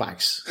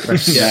scumbags. They're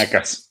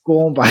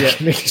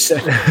scumbags.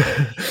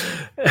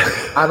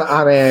 And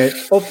up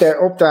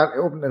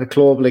in the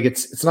club, like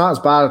it's not as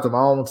bad at the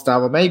moment,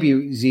 Stavo. Maybe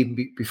it was even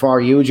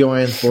before you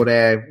joined, but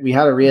we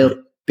had a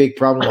real big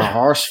problem with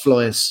horse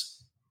flies.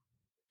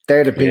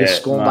 They're the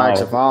biggest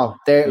scumbags of all.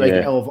 They're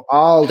like of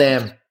all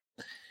them,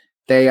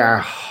 they are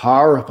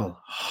horrible,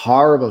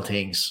 horrible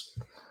things.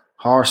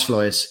 Horse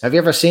flies. Have you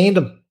ever seen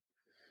them?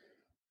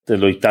 They're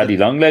like daddy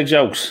long leg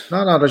jokes.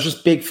 No, they're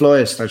just big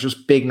flies. They're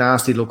just big,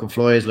 nasty looking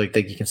flies. Like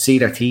you can see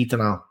their teeth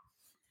and all.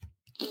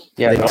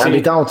 Yeah, and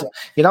they don't.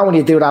 You know when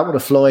you do that with a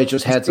fly, it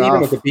just heads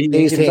off.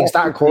 These things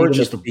that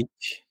encourages them.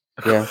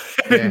 Yeah,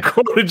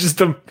 encourages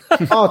them.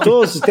 Oh, it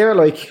does. They're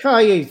like,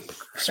 hey,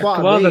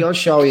 swat me, I'll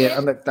show you,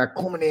 and they're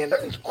coming in.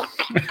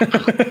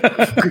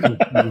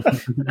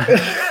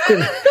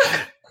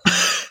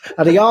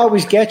 And they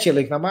always get you.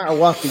 Like no matter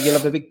what, you'll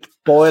have a big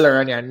boiler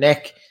on your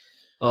neck.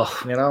 Oh,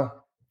 you know.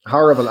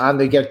 Horrible,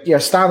 and you're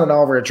standing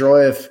over a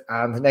drive,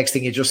 and the next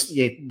thing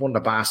one of the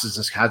bastards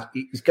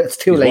it's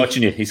too late.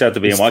 Watching you, he's had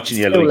to be watching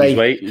you.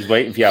 Like he's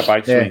waiting for your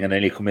backswing, and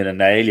then you come in and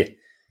nail you.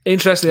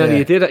 Interesting, Andy.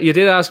 You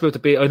did ask about the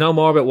bee. I know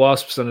more about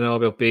wasps than I know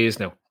about bees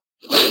now.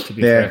 To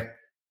be fair,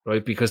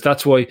 right? Because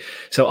that's why.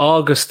 So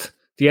August,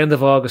 the end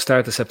of August,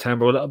 start of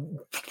September. Well,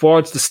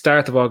 towards the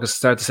start of August,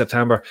 start of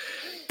September.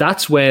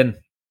 That's when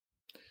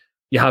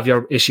you have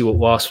your issue with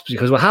wasps,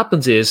 because what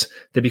happens is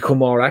they become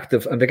more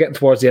active and they're getting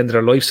towards the end of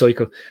their life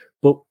cycle.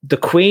 But the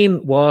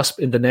queen wasp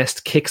in the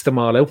nest kicks them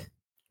all out,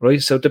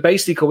 right? So they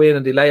basically go in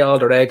and they lay all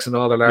their eggs and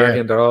all their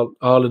larvae and they're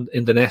all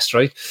in the nest,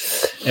 right?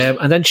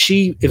 And then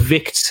she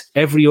evicts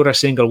every other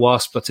single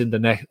wasp that's in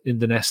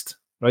the nest,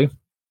 right?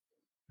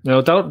 Now,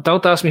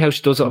 don't ask me how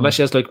she does it unless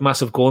she has like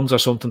massive guns or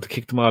something to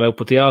kick them all out.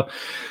 But they all.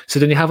 So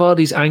then you have all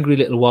these angry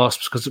little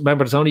wasps, because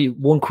remember, there's only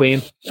one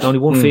queen, only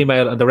one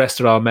female, and the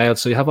rest are all male.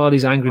 So you have all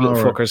these angry little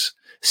fuckers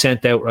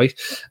sent out, right?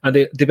 And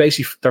they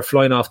basically they're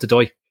flying off to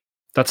die.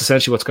 That's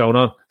essentially what's going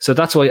on. So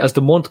that's why, as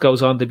the month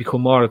goes on, they become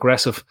more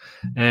aggressive,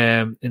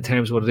 in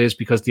terms of what it is,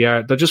 because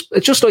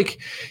it's just like,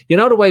 you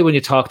know, the way when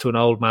you talk to an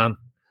old man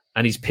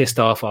and he's pissed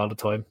off all the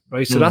time,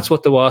 right? So that's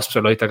what the wasps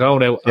are like. They're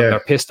going out and they're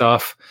pissed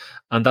off.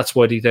 And that's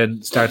why they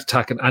then start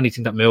attacking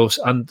anything that moves.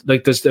 And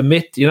like there's the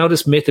myth, you know,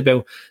 this myth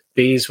about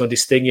bees, when they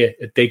sting you,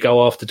 they go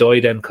off to die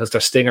then because their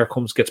stinger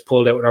gets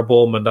pulled out of their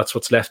bum and that's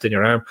what's left in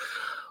your arm.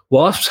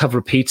 Wasps have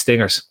repeat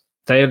stingers.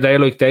 They've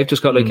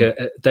just got like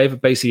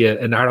they've basically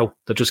an arrow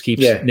that just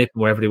keeps nipping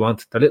wherever they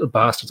want. They're little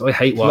bastards. I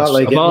hate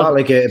wasps. Not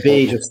like a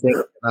bee just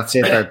sting. That's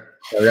it.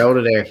 They're out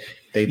of there.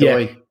 They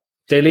die.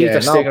 They leave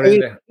their stinger in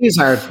there. These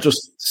are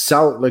just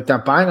so like they're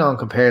bang on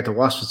compared to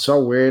wasps. It's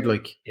so weird.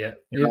 Like you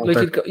go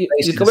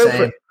out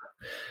for it.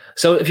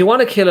 So if you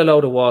want to kill a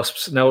load of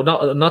wasps, now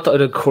not that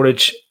I'd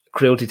encourage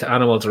cruelty to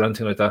animals or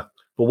anything like that,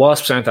 but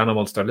wasps aren't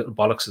animals; they're little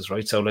bollockses,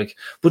 right? So like,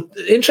 but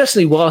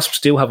interestingly, wasps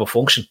do have a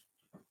function.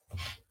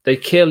 They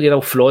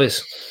kill,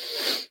 flies.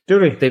 Do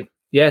they?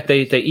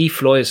 They eat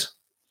flies.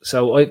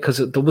 So, because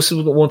this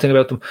is one thing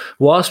about them,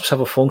 wasps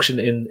have a function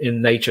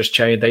in nature's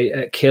chain.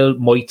 They kill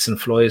mites and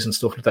flies and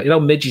stuff like that. You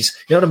know, midges.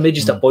 You know the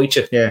midges that bite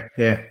you.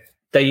 Yeah.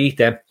 They eat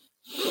them.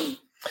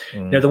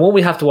 Now, the one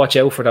we have to watch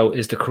out for though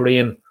is the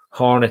Korean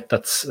hornet.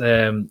 That's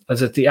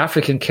is it the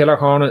African killer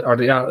hornet or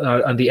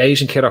the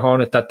Asian killer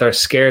hornet that they're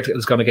scared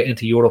is going to get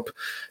into Europe,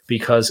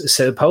 because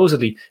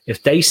supposedly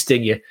if they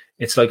sting you,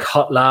 it's like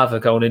hot lava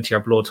going into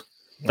your blood.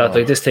 That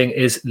like this thing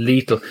is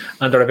lethal,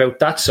 and they're about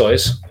that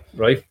size,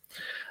 right?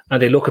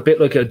 And they look a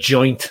bit like a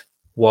giant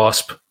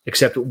wasp,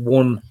 except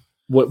with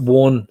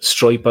one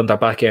stripe on their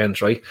back end,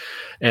 right?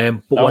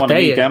 But what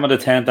they them at a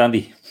tent,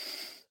 Andy.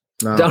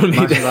 No,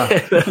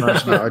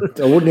 that.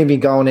 I wouldn't even be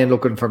going in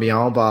looking for my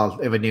own ball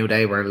if I knew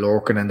they were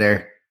lurking in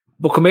there.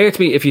 But come here to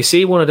me. If you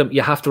see one of them,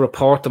 you have to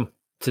report them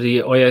to the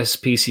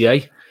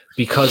ISPCA,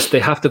 because they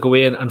have to go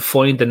in and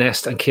find the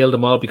nest and kill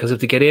them all. Because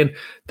if they get in,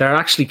 they're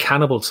actually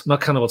cannibals.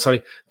 Not cannibals,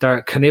 sorry.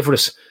 They're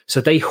carnivorous.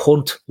 So they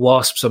hunt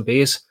wasps and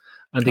bees,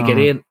 and they get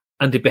in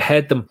and they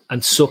behead them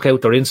and suck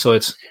out their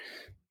insides.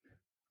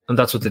 And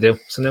that's what they do.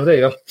 So now there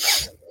you go.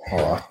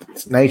 Oh,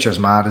 nature's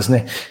mad, isn't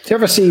it? Do you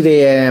ever see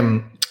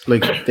the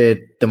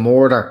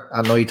murder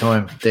at night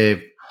time,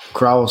 the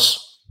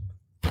crows?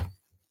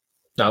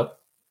 No.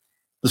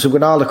 So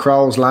when all the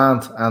crows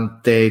land and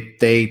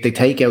they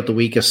take out the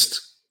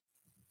weakest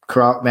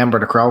member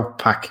of the crow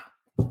pack.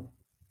 Do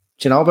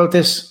you know about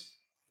this?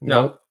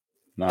 No.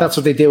 That's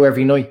what they do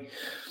every night.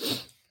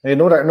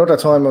 Another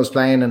time I was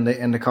playing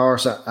in the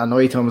course at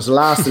night time. It was the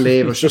last to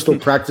leave. I was just up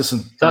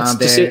practicing.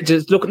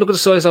 Just look at the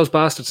size of those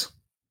bastards.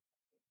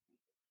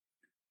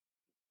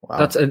 Wow.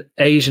 That's an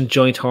Asian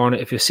giant hornet.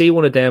 If you see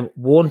one of them,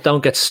 one,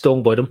 don't get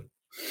stung by them,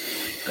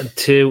 and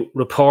two,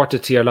 report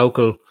it to your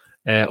local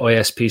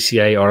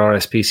ISPCA or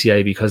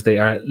RSPCA because they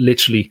are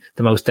literally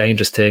the most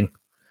dangerous thing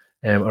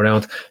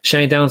around.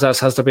 Shane Downs asks,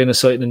 has there been a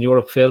sighting in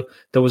Europe, Phil?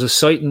 There was a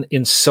sighting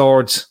in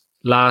Swords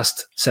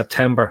last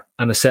September,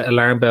 and a set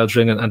alarm bells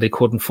ringing, and they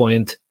couldn't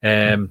find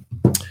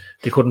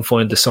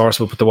the source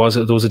of it, but there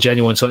was a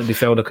genuine sighting. They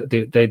found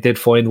they did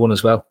find one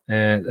as well,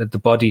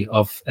 the body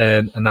of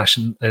an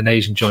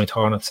Asian giant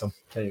hornet. So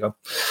there you go.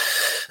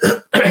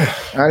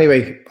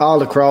 Anyway, all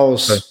the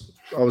crows. Right.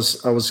 I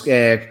was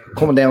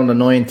coming down the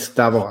 9th,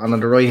 Davo, and on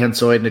the right hand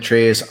side in the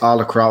trees, all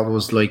the crowd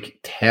was like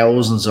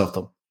thousands of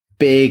them,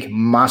 big,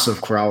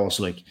 massive crows,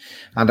 like,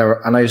 and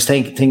I was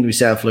thinking to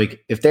myself,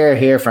 like, if they're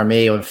here for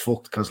me, I'm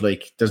fucked, because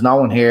like there's no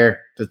one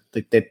here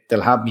that they'll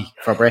have me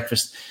for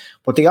breakfast.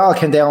 But they all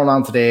came down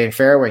onto the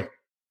fairway,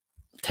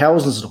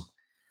 thousands of them,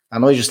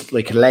 and I just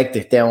like legged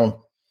it down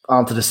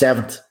onto the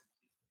 7th,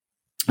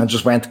 and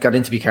just got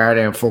into my car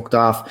there and fucked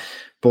off.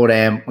 But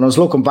when I was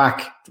looking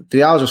back,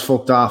 they all just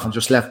fucked off and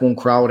just left one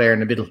crow there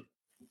in the middle.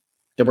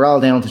 They were all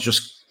down to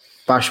just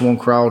bash one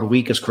crow, the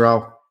weakest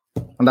crow.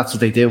 And that's what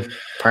they do,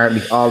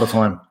 apparently, all the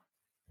time.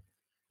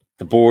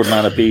 The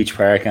boardman at Beach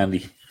Park,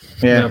 Andy.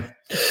 Yeah.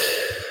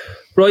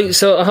 Right,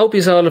 so I hope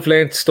you all have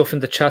learned stuff in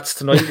the chats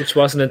tonight, which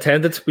wasn't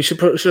intended. We should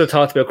have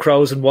talked about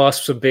crows and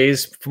wasps and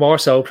bees, more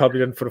so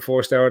probably than for the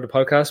first hour of the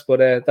podcast,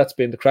 but that's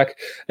been the crack.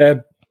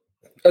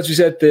 As we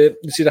said, you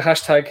see the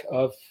hashtag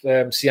of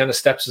Sienna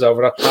Steps is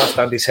over that past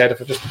Andy's head.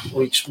 If I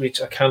just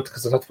reach, I can't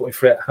because I'll have to put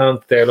my hand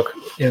there. Look,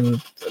 in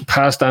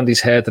past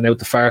Andy's head and out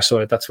the far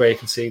side. That's where you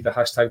can see the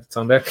hashtag that's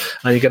on there,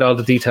 and you get all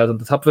the details on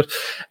the top of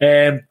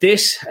it.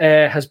 This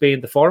has been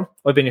the forum.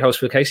 I've been your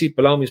host, Phil Casey.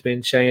 Below me has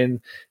been Shane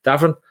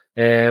Davern.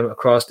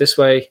 Across this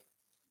way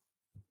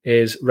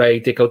is Ray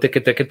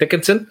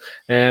Dickinson,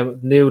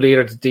 new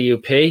leader of the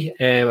DUP,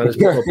 and his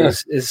book up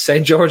is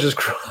St. George's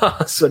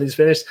Cross when he's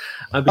finished.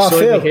 And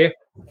beside me here,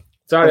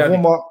 sorry,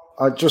 one more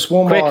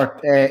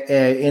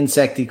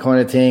insecty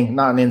kind of thing.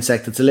 Not an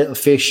insect; it's a little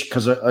fish.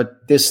 Because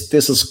this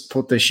has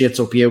put the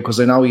shits up you, because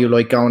I know you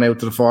like going out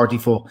to the 40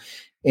 foot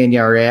in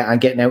your and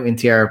getting out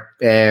into your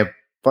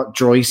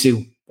dry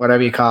suit,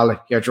 whatever you call it,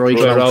 your dry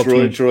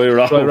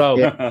row.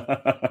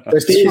 Yeah.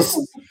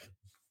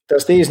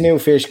 There's these new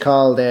fish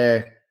called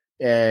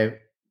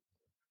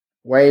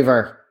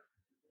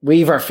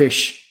weaver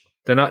fish.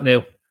 They're not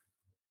new.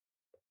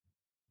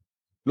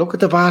 Look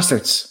at the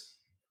bastards.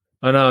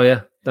 I know,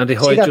 yeah. And they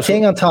hide. See that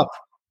thing on top?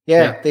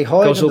 Yeah, they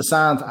hide in the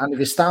sand, and if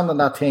you stand on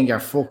that thing, you're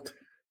fucked.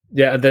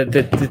 Yeah, and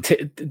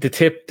the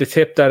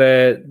tip that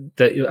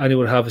anyone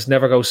would have is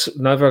never go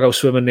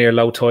swimming near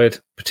low tide,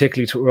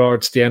 particularly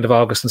towards the end of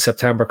August and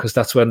September, because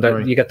that's when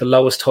you get the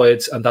lowest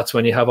tides, and that's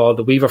when you have all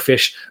the weaver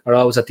fish are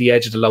always at the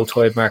edge of the low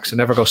tide mark, so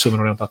never go swimming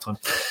around that time.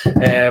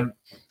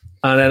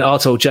 And then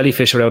also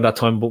jellyfish around that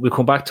time, but we'll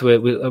come back to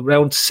it.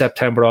 Around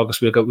September,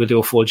 August, we'll do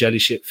a full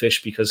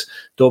jellyfish, because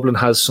Dublin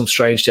has some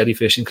strange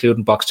jellyfish,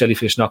 including box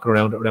jellyfish knocking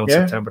around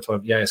September time.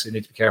 Yeah, so you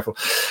need to be careful.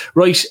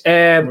 Right,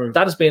 that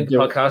has been the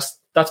podcast.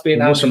 That's been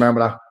remember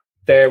that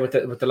there with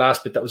the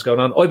last bit that was going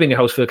on. I've been your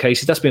host, Phil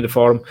Casey. That's been the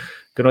forum.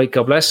 Good night.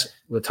 God bless.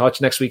 We'll talk to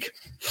you next week.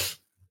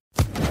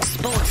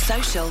 Sports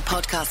Social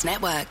Podcast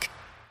Network.